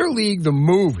 Beer League, the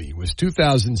movie, was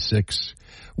 2006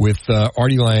 with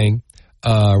Artie Lang,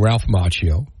 Ralph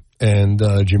Macchio, and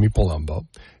Jimmy Palumbo.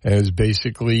 And it was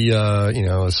basically,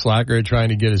 a slacker trying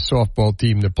to get his softball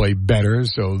team to play better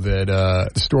so that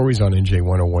the story's on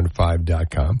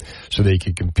NJ1015.com so they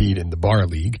could compete in the bar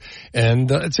league.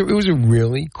 And it was a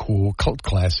really cool cult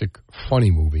classic, funny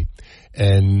movie.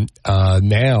 And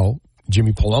now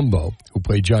Jimmy Palumbo, who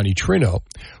played Johnny Trino,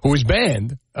 who was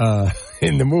banned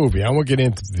in the movie. I won't get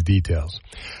into the details.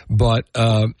 But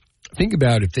think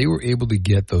about if they were able to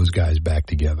get those guys back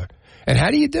together. And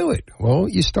how do you do it? Well,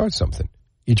 you start something.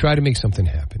 You try to make something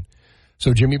happen.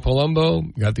 So Jimmy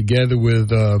Palumbo got together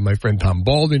with my friend Tom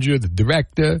Baldinger, the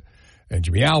director, and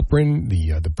Jimmy Alprin,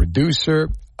 the producer,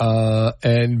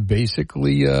 and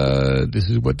basically this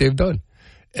is what they've done.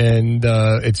 And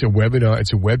it's a webinar,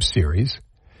 it's a web series,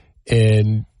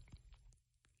 and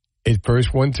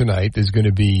first one tonight, there's going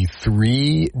to be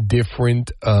 3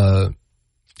 different, there's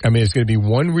going to be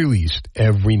one released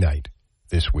every night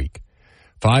this week.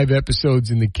 5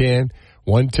 episodes in the can,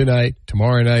 one tonight,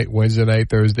 tomorrow night, Wednesday night,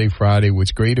 Thursday, Friday.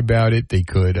 What's great about it, they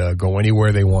could go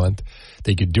anywhere they want.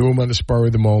 They could do them on the spur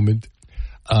of the moment.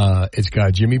 It's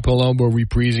got Jimmy Palumbo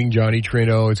reprising Johnny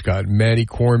Trino. It's got Maddie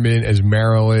Corman as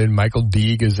Marilyn, Michael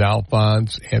Deeg as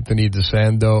Alphonse, Anthony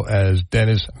DeSando as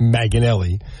Dennis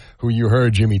Maganelli, who you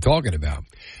heard Jimmy talking about.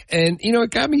 And,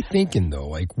 it got me thinking, though,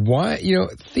 like, why,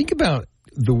 think about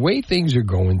the way things are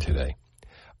going today,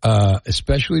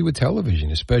 especially with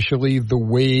television, especially the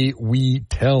way we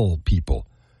tell people,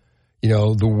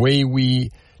 the way we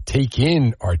take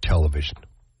in our television.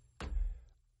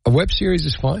 A web series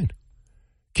is fine.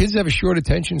 Kids have a short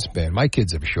attention span. My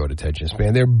kids have a short attention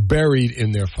span. They're buried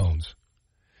in their phones.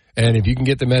 And if you can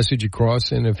get the message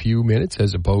across in a few minutes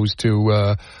as opposed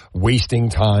to wasting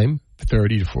time,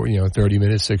 30 to 40, 30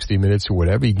 minutes, 60 minutes or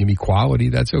whatever, you give me quality,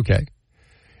 that's okay.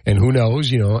 And who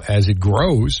knows, as it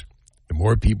grows, the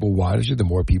more people watch it, the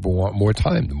more people want more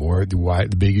time,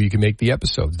 the bigger you can make the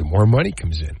episodes, the more money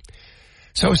comes in.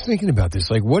 So I was thinking about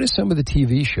this, like, what are some of the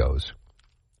TV shows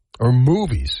or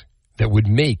movies that would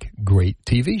make great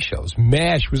TV shows?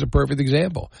 MASH was a perfect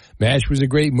example. MASH was a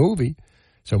great movie.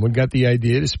 Someone got the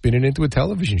idea to spin it into a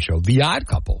television show. The Odd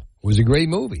Couple was a great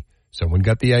movie. Someone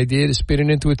got the idea to spin it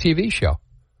into a TV show.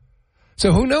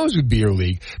 So who knows with Beer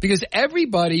League? Because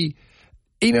everybody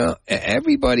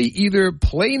either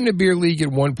played in the beer league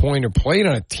at one point or played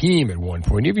on a team at one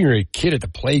point, even you're a kid at the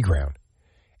playground,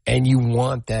 and you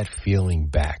want that feeling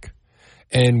back.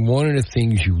 And one of the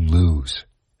things you lose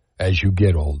as you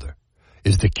get older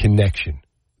is the connection,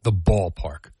 the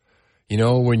ballpark.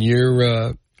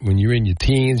 When you're in your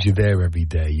teens, you're there every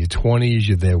day. Your 20s,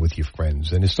 you're there with your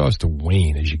friends. And it starts to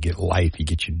wane as you get life. You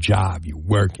get your job, you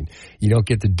work, and you don't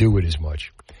get to do it as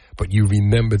much. But you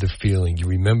remember the feeling. You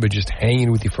remember just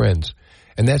hanging with your friends.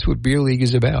 And that's what Beer League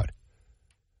is about.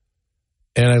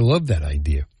 And I love that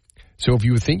idea. So if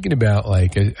you were thinking about,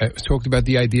 like, I talked about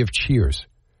the idea of Cheers,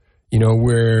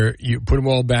 where you put them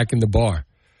all back in the bar.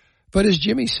 But as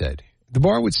Jimmy said, the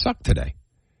bar would suck today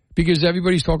because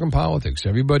everybody's talking politics.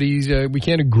 We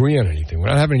can't agree on anything. We're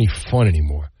not having any fun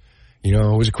anymore. It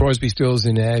was Crosby, Stills,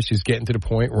 and Nash just getting to the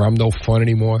point where I'm no fun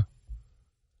anymore.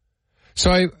 So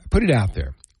I put it out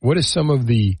there. What are some of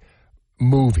the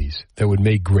movies that would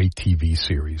make great TV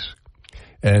series?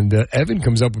 And Evan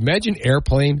comes up, imagine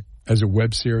Airplane as a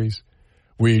web series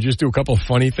where you just do a couple of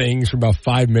funny things for about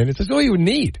 5 minutes. That's all you would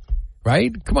need,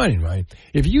 right? Come on, Ryan.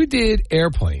 If you did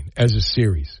Airplane as a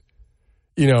series,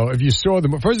 if you saw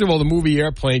first of all, the movie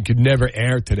Airplane could never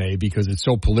air today because it's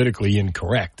so politically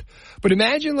incorrect. But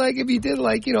imagine, like, if you did,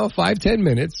 5-10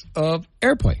 minutes of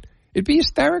Airplane. It'd be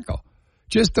hysterical.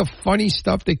 Just the funny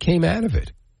stuff that came out of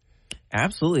it.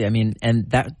 Absolutely. I mean, and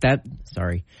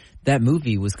that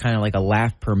movie was kind of like a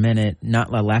laugh per minute,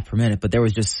 not a laugh per minute, but there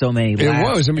was just so many laughs.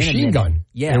 It was a machine gun.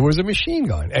 Yeah. It was a machine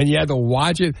gun. And you had to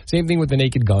watch it. Same thing with The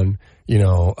Naked Gun,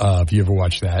 if you ever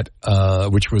watched that,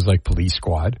 which was like Police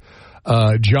Squad.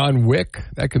 John Wick,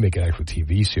 that could make an actual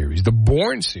TV series. The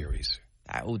Bourne series.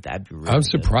 That'd be really I'm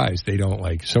surprised they don't,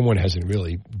 someone hasn't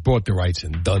really bought the rights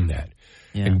and done that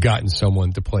and gotten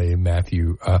someone to play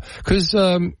Matthew. Because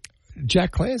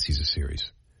Jack Clancy's a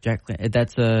series. That's what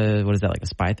is that, like a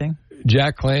spy thing?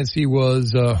 Jack Clancy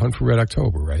was Hunt for Red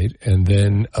October, right? And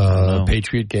then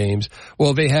Patriot Games.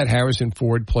 Well, they had Harrison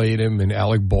Ford played him and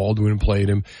Alec Baldwin played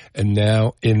him. And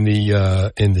now in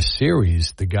the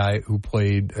series, the guy who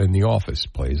played in The Office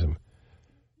plays him.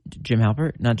 Jim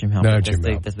Halpert? Not Jim Halpert. Not Jim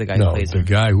Halpert. That's the guy who plays him. No, the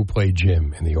guy who played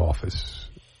Jim in The Office.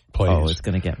 Oh, it's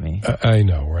going to get me. I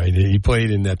know, right? He played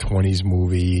in that 20s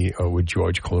movie with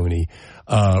George Clooney.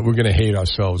 We're going to hate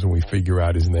ourselves when we figure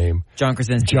out his name. John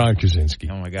Krasinski. John Krasinski.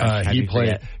 Oh my gosh!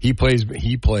 He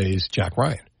plays Jack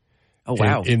Ryan. Oh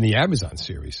wow! In the Amazon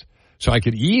series, so I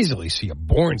could easily see a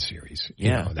Bourne series.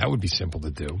 Yeah, that would be simple to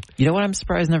do. You know what? I'm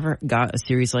surprised never got a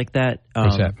series like that.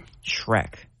 What's that?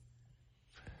 Shrek.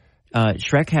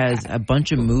 Shrek has a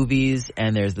bunch of movies,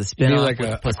 and there's the spin-off. You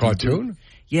mean like a cartoon?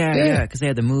 Yeah, because they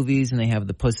have the movies and they have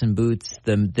the Puss in Boots.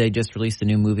 They just released a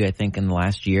new movie, I think, in the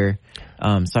last year. So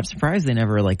I'm surprised they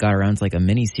never got around to a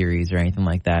mini series or anything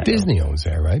like that. Disney owns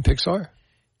that, right? Pixar?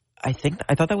 I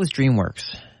thought that was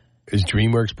DreamWorks. Is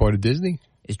DreamWorks part of Disney?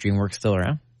 Is DreamWorks still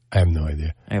around? I have no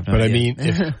idea. I have no idea. I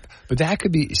mean, but that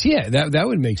could be. See, yeah, that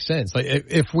would make sense. Like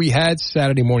if we had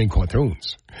Saturday morning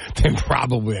cartoons, then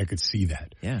probably I could see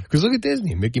that. Yeah. Because look at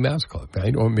Disney, Mickey Mouse Club,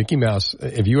 right? Or Mickey Mouse.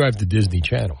 If you have the Disney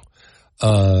Channel,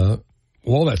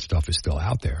 all that stuff is still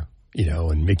out there. You know,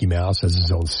 and Mickey Mouse has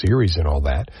his own series and all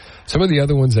that. Some of the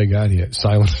other ones I got here,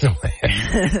 Silence of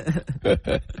the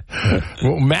Lambs.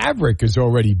 Well, Maverick has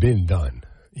already been done.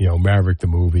 You know, Maverick the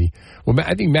movie. Well,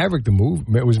 I think Maverick the movie,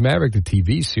 it was Maverick the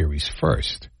TV series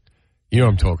first. You know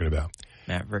what I'm talking about.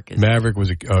 Maverick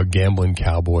was a gambling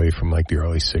cowboy from like the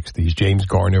early 60s. James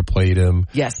Garner played him.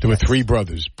 Yes. There were three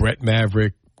brothers, Brett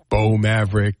Maverick, Bo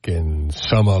Maverick, and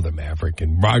some other Maverick.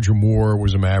 And Roger Moore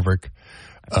was a Maverick.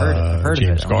 I've heard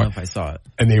James of it. I don't know if I saw it.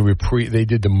 And they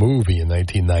did the movie in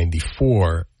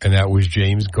 1994, and that was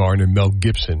James Garner, Mel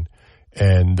Gibson,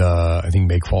 and I think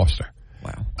Meg Foster.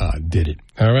 Wow. Did it.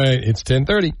 All right, it's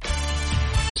 10:30.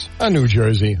 On New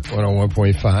Jersey,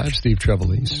 101.5, Steve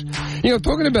Trevelise. You know,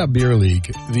 talking about Beer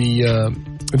League,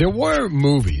 there were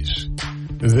movies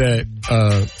that,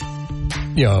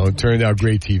 turned out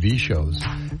great TV shows.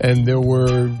 And there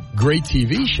were great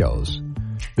TV shows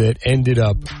that ended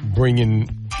up bringing,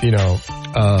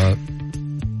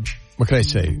 what can I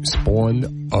say,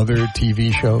 spawned other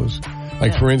TV shows.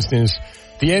 Like, for instance,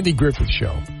 the Andy Griffith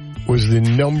Show was the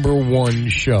 #1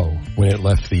 show when it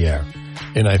left the air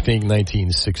in, I think,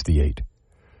 1968.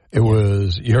 It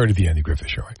was, you heard of the Andy Griffith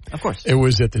Show, right? Of course. It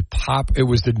was at the top, it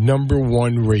was the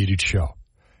 #1 rated show.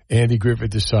 Andy Griffith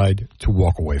decided to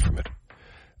walk away from it.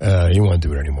 He didn't want to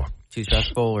do it anymore. Too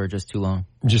stressful or just too long?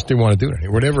 Just didn't want to do it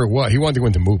anymore. Whatever it was. He wanted to go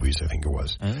into movies, I think it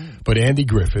was. But Andy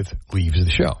Griffith leaves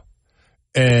the show.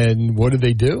 And what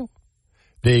do?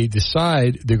 They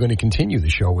decide they're going to continue the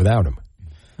show without him.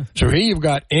 So here you've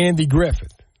got Andy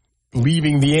Griffith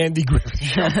leaving the Andy Griffith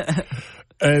Show.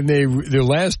 And the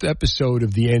last episode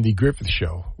of the Andy Griffith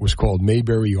Show was called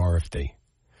Mayberry RFD.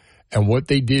 And what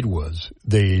they did was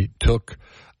they took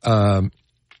all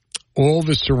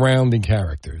the surrounding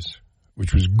characters,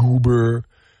 which was Goober,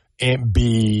 Aunt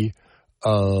Bee,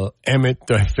 Emmett,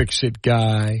 the Fix-It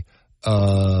guy,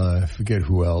 I forget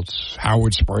who else,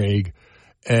 Howard Sprague,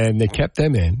 and they kept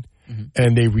them in,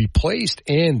 and they replaced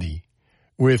Andy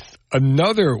with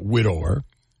another widower,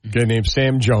 a guy named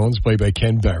Sam Jones, played by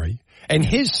Ken Berry, and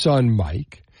his son,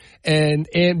 Mike, and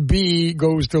Aunt Bee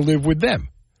goes to live with them.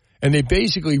 And they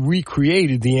basically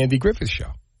recreated the Andy Griffith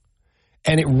Show.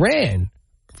 And it ran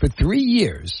for 3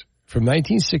 years, from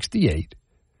 1968.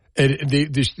 And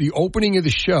the opening of the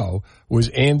show was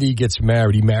Andy gets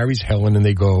married. He marries Helen, and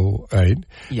they go, right?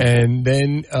 Yeah. And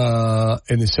then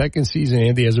in the second season,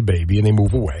 Andy has a baby, and they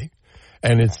move away.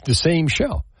 And it's the same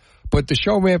show. But the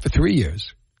show ran for 3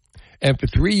 years. And for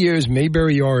 3 years,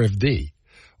 Mayberry RFD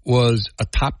was a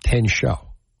top 10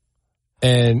 show.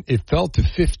 And it fell to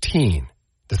 15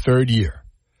 the third year.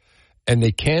 And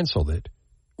they canceled it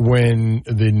when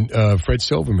Fred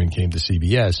Silverman came to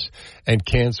CBS and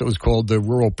canceled. It was called the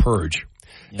Rural Purge.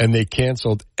 Yeah. And they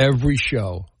canceled every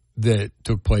show that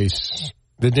took place,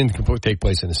 that didn't take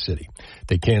place in the city.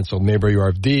 They canceled Mayberry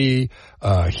RFD,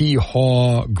 Hee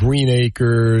Haw, Green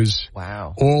Acres.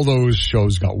 Wow. All those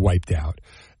shows got wiped out.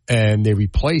 And they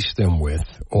replaced them with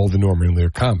all the Norman Lear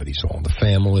comedies. All in the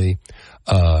Family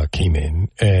came in,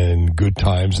 and Good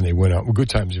Times, and they went on. Well, Good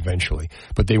Times eventually,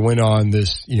 but they went on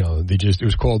this. It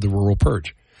was called the Rural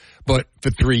Purge. But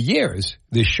for 3 years,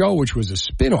 this show, which was a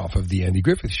spin-off of the Andy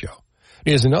Griffith Show,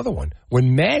 here's another one.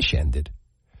 When MASH ended,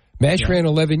 MASH ran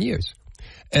 11 years,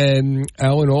 and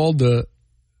Alan Alda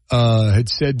had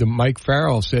said to Mike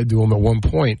Farrell, said to him at one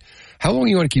point, "How long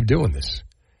do you want to keep doing this?"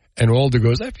 And Alda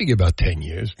goes, "I figure about 10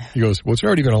 years. He goes, "Well, it's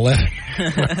already been 11.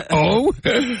 Oh?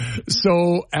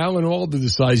 So Alan Alda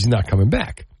decides he's not coming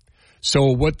back.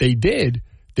 So what they did,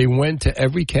 they went to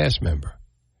every cast member.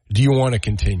 Do you want to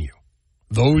continue?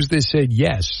 Those that said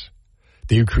yes,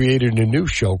 they created a new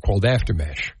show called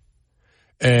Aftermash.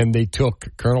 And they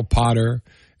took Colonel Potter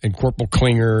and Corporal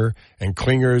Klinger and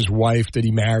Klinger's wife that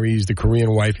he marries, the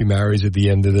Korean wife he marries at the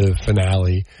end of the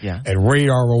finale, and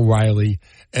Radar O'Reilly,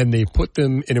 and they put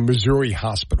them in a Missouri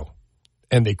hospital,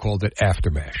 and they called it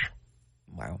Aftermash.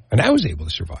 Wow. And I was able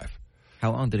to survive.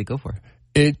 How long did it go for?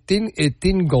 It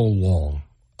didn't go long.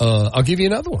 I'll give you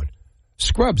another one.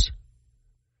 Scrubs.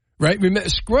 Right? Remember,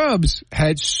 Scrubs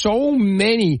had so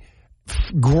many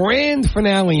grand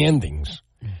finale endings.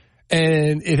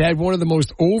 And it had one of the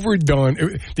most overdone.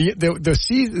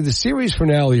 The series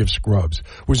finale of Scrubs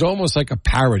was almost like a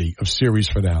parody of series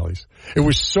finales. It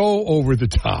was so over the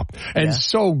top and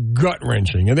so gut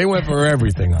wrenching, and they went for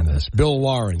everything on this. Bill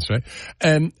Lawrence, right?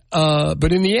 And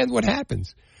but in the end, what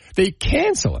happens? They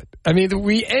cancel it. I mean,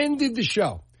 we ended the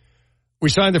show. We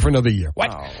signed it for another year.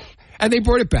 What? Oh. And they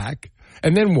brought it back.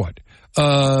 And then what?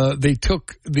 They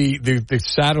took the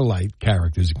satellite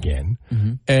characters again,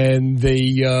 and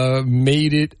they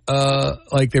made it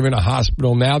like they're in a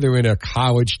hospital. Now they're in a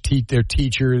college. They're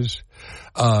teachers.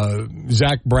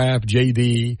 Zach Braff,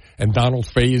 J.D., and Donald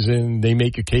Faison, they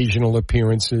make occasional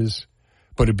appearances,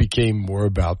 but it became more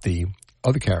about the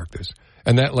other characters.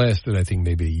 And that lasted, I think,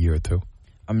 maybe a year or two.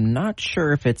 I'm not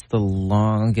sure if it's the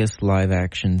longest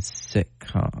live-action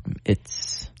sitcom.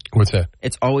 What's that?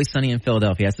 It's Always Sunny in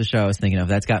Philadelphia. That's the show I was thinking of.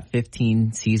 That's got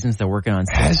 15 seasons. They're working on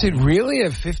 16. Has it really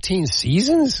have 15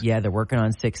 seasons? Yeah, they're working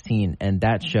on 16. And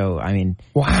that show, I mean,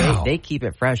 wow. They keep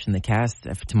it fresh. And the cast,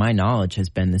 to my knowledge, has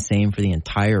been the same for the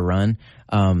entire run.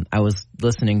 I was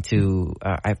listening to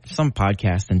some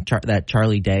podcast, and that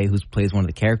Charlie Day, who plays one of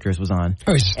the characters, was on.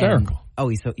 Oh, he's hysterical.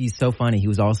 He's so funny. He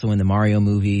was also in the Mario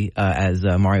movie as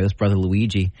Mario's brother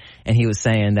Luigi. And he was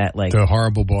saying that, like... The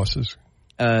Horrible Bosses?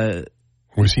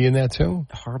 Was he in that too?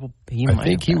 Horrible. I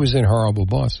think he was in Horrible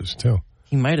Bosses too.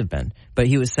 He might have been, but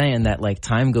he was saying that like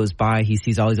time goes by, he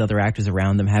sees all these other actors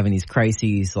around them having these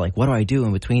crises. Like, what do I do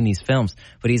in between these films?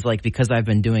 But he's like, because I've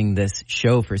been doing this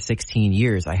show for 16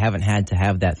 years, I haven't had to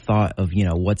have that thought of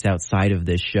what's outside of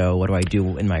this show. What do I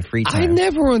do in my free time? I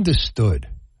never understood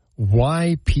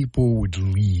why people would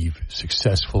leave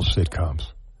successful sitcoms.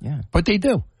 Yeah, but they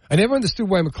do. I never understood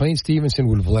why McLean Stevenson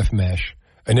would have left MASH.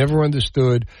 I never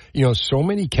understood, so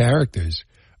many characters.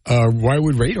 Why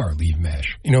would Radar leave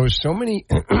MASH? There's so many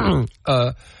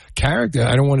characters.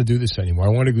 I don't want to do this anymore. I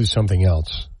want to do something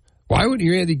else. Why would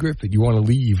you, Andy Griffith, you want to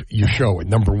leave your show at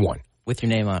number one? With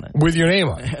your name on it. With your name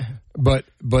on it. But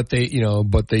they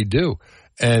do.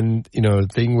 And, the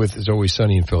thing with It's Always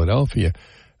Sunny in Philadelphia,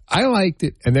 I liked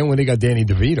it. And then when they got Danny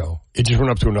DeVito, it just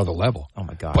went up to another level. Oh,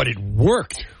 my God. But it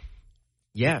worked.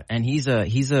 Yeah, and he's a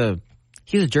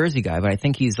Jersey guy, but I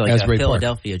think he's like Asbury a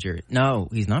Philadelphia Jersey. No,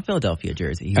 he's not Philadelphia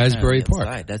Jersey. He's Asbury kind of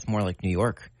Park. That's more like New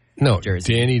York. No,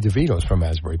 Jersey. Danny DeVito's from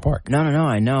Asbury Park. No,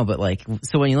 I know, but like,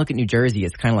 so when you look at New Jersey,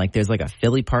 it's kind of like there's like a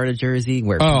Philly part of Jersey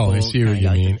where I see what you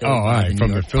mean. All right,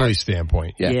 from the Philly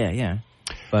standpoint. Yeah.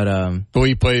 But well,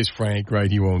 he plays Frank, right?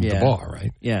 He owns the bar,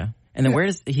 right? Yeah. And then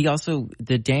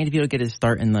did Danny DeVito get his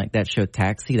start in like that show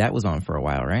Taxi? That was on for a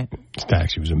while, right?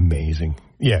 Taxi was amazing.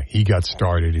 Yeah, he got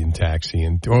started in Taxi,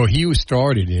 and he was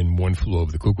started in One Flew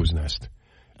Over the Cuckoo's Nest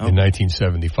in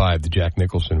 1975, the Jack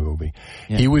Nicholson movie.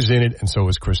 Yeah. He was in it, and so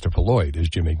was Christopher Lloyd as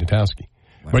Jim Ignatowski.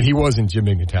 Wow. But he wasn't Jim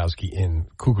Ignatowski in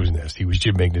Cuckoo's Nest. He was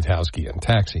Jim Ignatowski in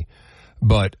Taxi.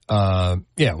 But when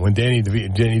Danny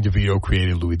DeVito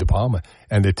created Louis De Palma,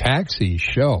 and the Taxi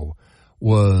show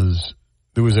was.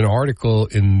 There was an article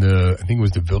in I think it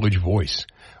was the Village Voice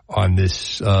on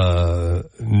this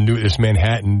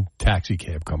Manhattan taxi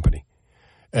cab company,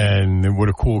 and what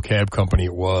a cool cab company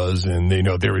it was, and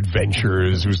their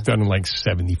adventures. It was done in like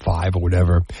 '75 or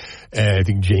whatever, and I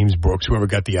think James Brooks, whoever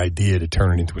got the idea to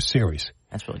turn it into a series.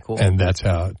 That's really cool, and that's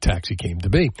how Taxi came to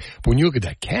be. But when you look at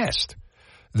that cast,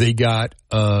 they got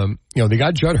they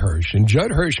got Judd Hirsch, and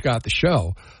Judd Hirsch got the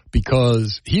show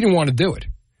because he didn't want to do it.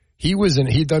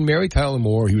 He'd done Mary Tyler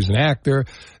Moore. He was an actor.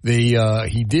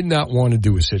 He did not want to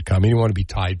do a sitcom. He didn't want to be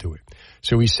tied to it.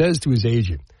 So he says to his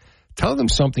agent, tell them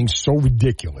something so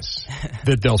ridiculous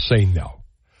that they'll say no.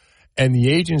 And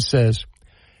the agent says,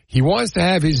 he wants to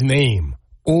have his name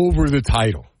over the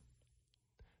title.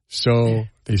 So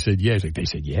they said, yeah. They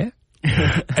said, yeah.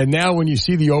 And now when you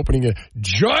see the opening,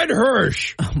 Judd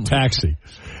Hirsch, Taxi.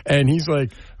 And he's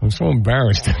like, I'm so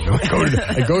embarrassed.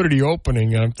 I go to the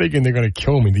opening, and I'm thinking they're going to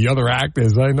kill me. The other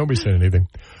actors, nobody said anything.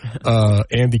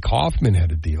 Andy Kaufman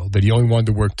had a deal that he only wanted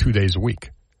to work 2 days a week.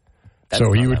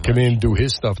 So he would come in and do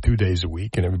his stuff 2 days a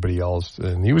week, and everybody else.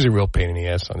 And he was a real pain in the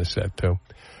ass on the set, too.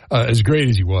 As great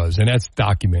as he was. And that's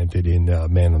documented in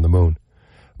Man on the Moon.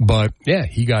 But, yeah,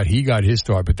 he got his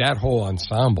start. But that whole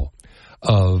ensemble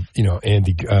of,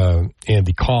 Andy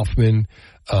Kaufman,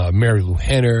 Mary Lou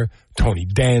Henner, Tony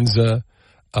Danza,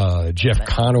 Jeff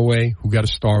Conaway, who got a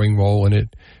starring role in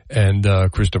it, and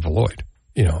Christopher Lloyd.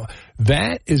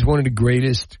 That is one of the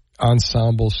greatest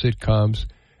ensemble sitcoms.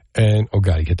 And, oh,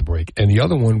 God, you get the break. And the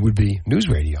other one would be News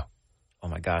Radio. Oh,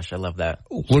 my gosh, I love that.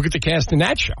 Look at the cast in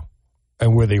that show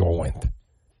and where they all went.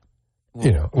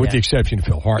 With the exception of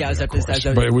Phil Hartman, of course.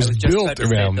 But it was built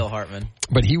around Phil Hartman.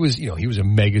 But he was, he was a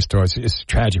megastar. It's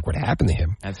tragic what happened to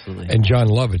him. Absolutely. And John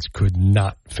Lovitz could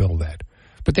not fill that.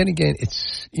 But then again,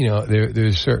 it's,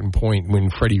 there's a certain point when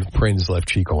Freddie Prinze left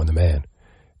Chico and the Man.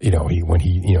 He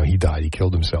died, he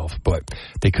killed himself. But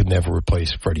they could never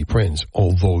replace Freddie Prinze,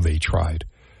 although they tried.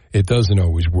 It doesn't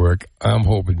always work. I'm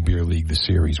hoping Beer League, the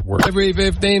series, works. Every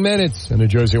 15 minutes on New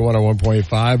Jersey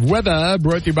 101.5. Weather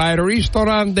brought to you by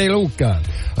Ristorante Luca.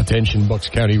 Attention, Bucks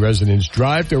County residents.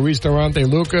 Drive to Ristorante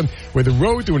Luca, where the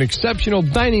road to an exceptional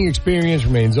dining experience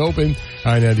remains open.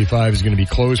 I-95 is going to be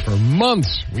closed for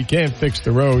months. We can't fix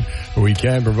the road, but we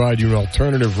can provide you an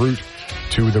alternative route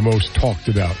to the most talked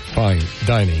about fine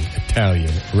dining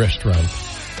Italian restaurant.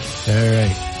 All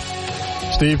right.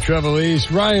 Steve Trevelise,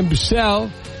 Ryan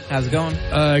Bissell. How's it going?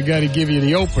 I got to give you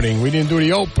the opening. We didn't do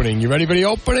the opening. You ready for the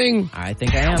opening? I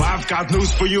think I am. Well, I've got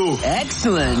news for you.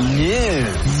 Excellent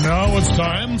news. Now it's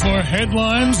time for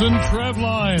headlines and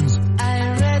Trevlines.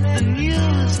 I read the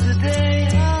news today.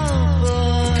 Oh,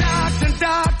 boy.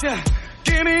 Doctor,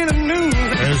 give me the news.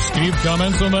 As Steve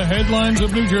comments on the headlines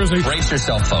of New Jersey. Brace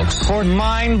yourself, folks, for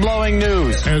mind-blowing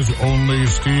news. As only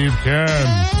Steve can.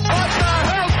 What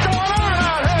the hell's going on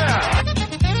out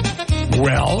here?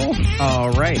 Well.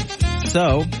 All right.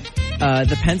 So,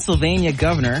 the Pennsylvania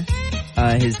governor,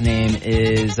 his name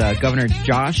is Governor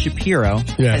Josh Shapiro,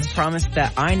 has promised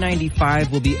that I-95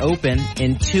 will be open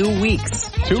in 2 weeks.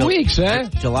 2 weeks, eh?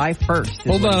 July 1st.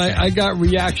 Hold on, I got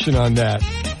reaction on that.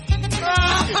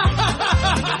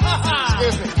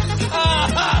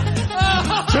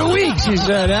 2 weeks, he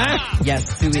said, huh?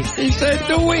 Yes, 2 weeks. He said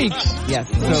 2 weeks. Yes.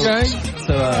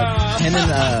 So him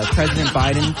and President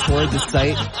Biden toured the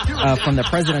site from the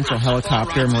presidential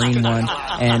helicopter, Marine One,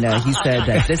 and he said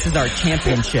that this is our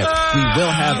championship. We will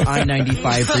have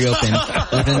I-95 reopened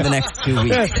within the next 2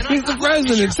 weeks. Yeah, he's the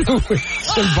president 2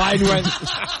 weeks. And Biden went...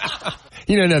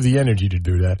 He doesn't have the energy to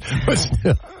do that. But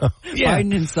still,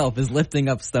 Biden himself is lifting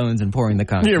up stones and pouring the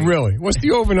concrete. Yeah, really. What's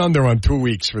the over and under on 2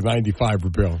 weeks for 95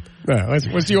 rebuild? Yeah,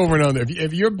 what's the over and under?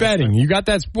 If you're betting, you got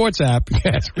that sports app,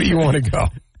 that's where you want to go.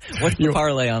 What's the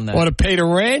parlay on that? Want to pay the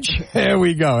ranch? There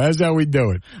we go. That's how we do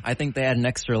it. I think they had an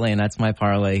extra lane. That's my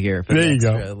parlay here. For there you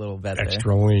go. A little bet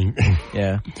extra lane.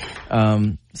 Yeah.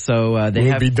 So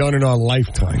they will be done in our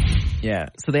lifetime. Yeah.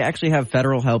 So they actually have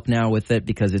federal help now with it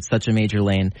because it's such a major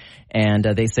lane, and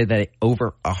they say that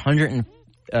over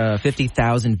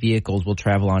 150,000 vehicles will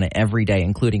travel on it every day,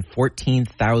 including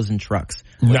 14,000 trucks.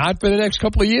 Not for the next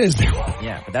couple of years.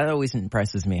 Yeah, but that always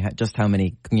impresses me, just how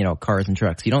many, cars and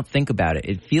trucks. You don't think about it.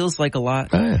 It feels like a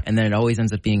lot, and then it always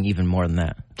ends up being even more than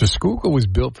that. The Schuylkill was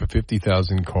built for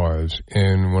 50,000 cars,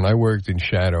 and when I worked in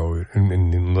Shadow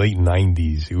in the late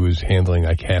 90s, it was handling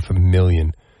like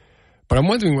 500,000. But I'm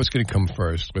wondering what's going to come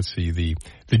first. Let's see, the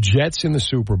Jets in the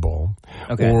Super Bowl,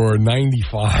 or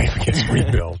 95 gets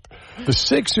rebuilt. The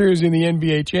Sixers in the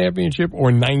NBA championship,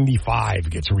 or 95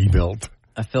 gets rebuilt.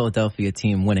 A Philadelphia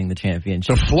team winning the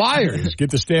championship. The Flyers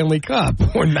get the Stanley Cup,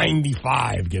 or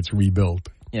 95 gets rebuilt.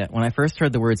 Yeah, when I first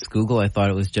heard the word Schuylkill, I thought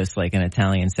it was just like an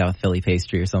Italian South Philly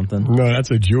pastry or something. No,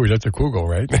 that's a Kugel,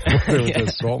 right?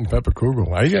 It's a salt and pepper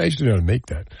Kugel. I used to know how to make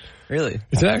that. Really?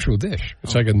 It's an actual dish.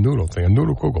 It's like a noodle thing, a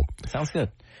noodle Kugel. Sounds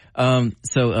good.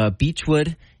 So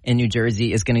Beechwood in New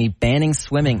Jersey is going to be banning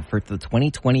swimming for the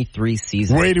 2023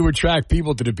 season. Way to attract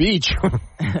people to the beach.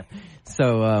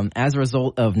 So as a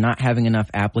result of not having enough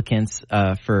applicants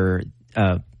for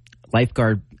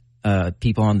lifeguard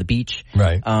people on the beach,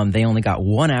 right? They only got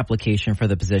one application for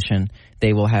the position.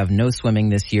 They will have no swimming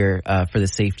this year for the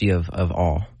safety of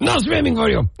all. No swimming for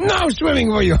you. No swimming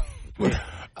for you.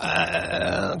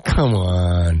 Come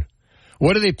on.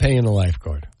 What are they paying the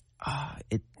lifeguard?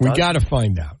 We got to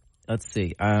find out. Let's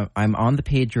see. I'm on the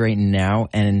page right now,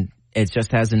 and it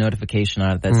just has a notification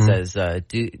on it that says,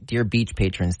 Dear beach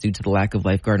patrons, due to the lack of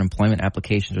lifeguard employment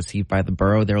applications received by the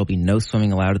borough, there will be no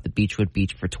swimming allowed at the Beechwood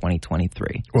Beach for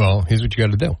 2023. Well, here's what you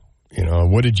got to do.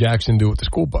 What did Jackson do with the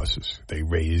school buses? They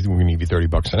raised, we're going to give you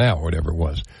 $30 an hour, whatever it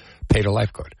was. Pay the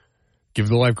lifeguard. Give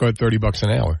the lifeguard $30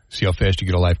 an hour. See how fast you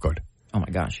get a lifeguard. Oh, my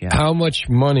gosh, yeah. How much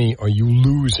money are you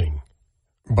losing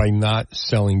by not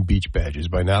selling beach badges,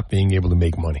 by not being able to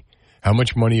make money? How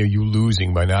much money are you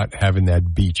losing by not having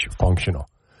that beach functional?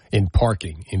 In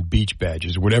parking, in beach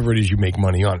badges, whatever it is you make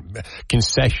money on.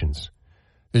 Concessions.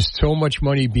 There's so much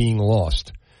money being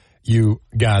lost. You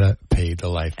gotta pay the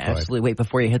lifeguard. Absolutely. Wait,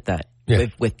 before you hit that. Yeah.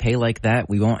 With pay like that,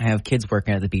 we won't have kids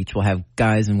working at the beach. We'll have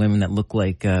guys and women that look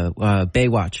like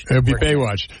Baywatch. It'll be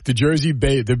Baywatch. The Jersey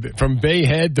Bay, from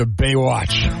Bayhead to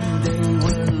Baywatch.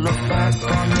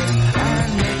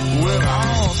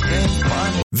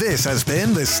 This has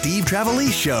been the Steve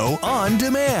Trevelise Show on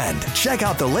demand. Check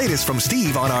out the latest from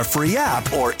Steve on our free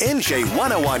app or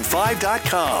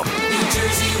NJ1015.com. New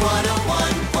Jersey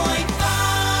 101.5.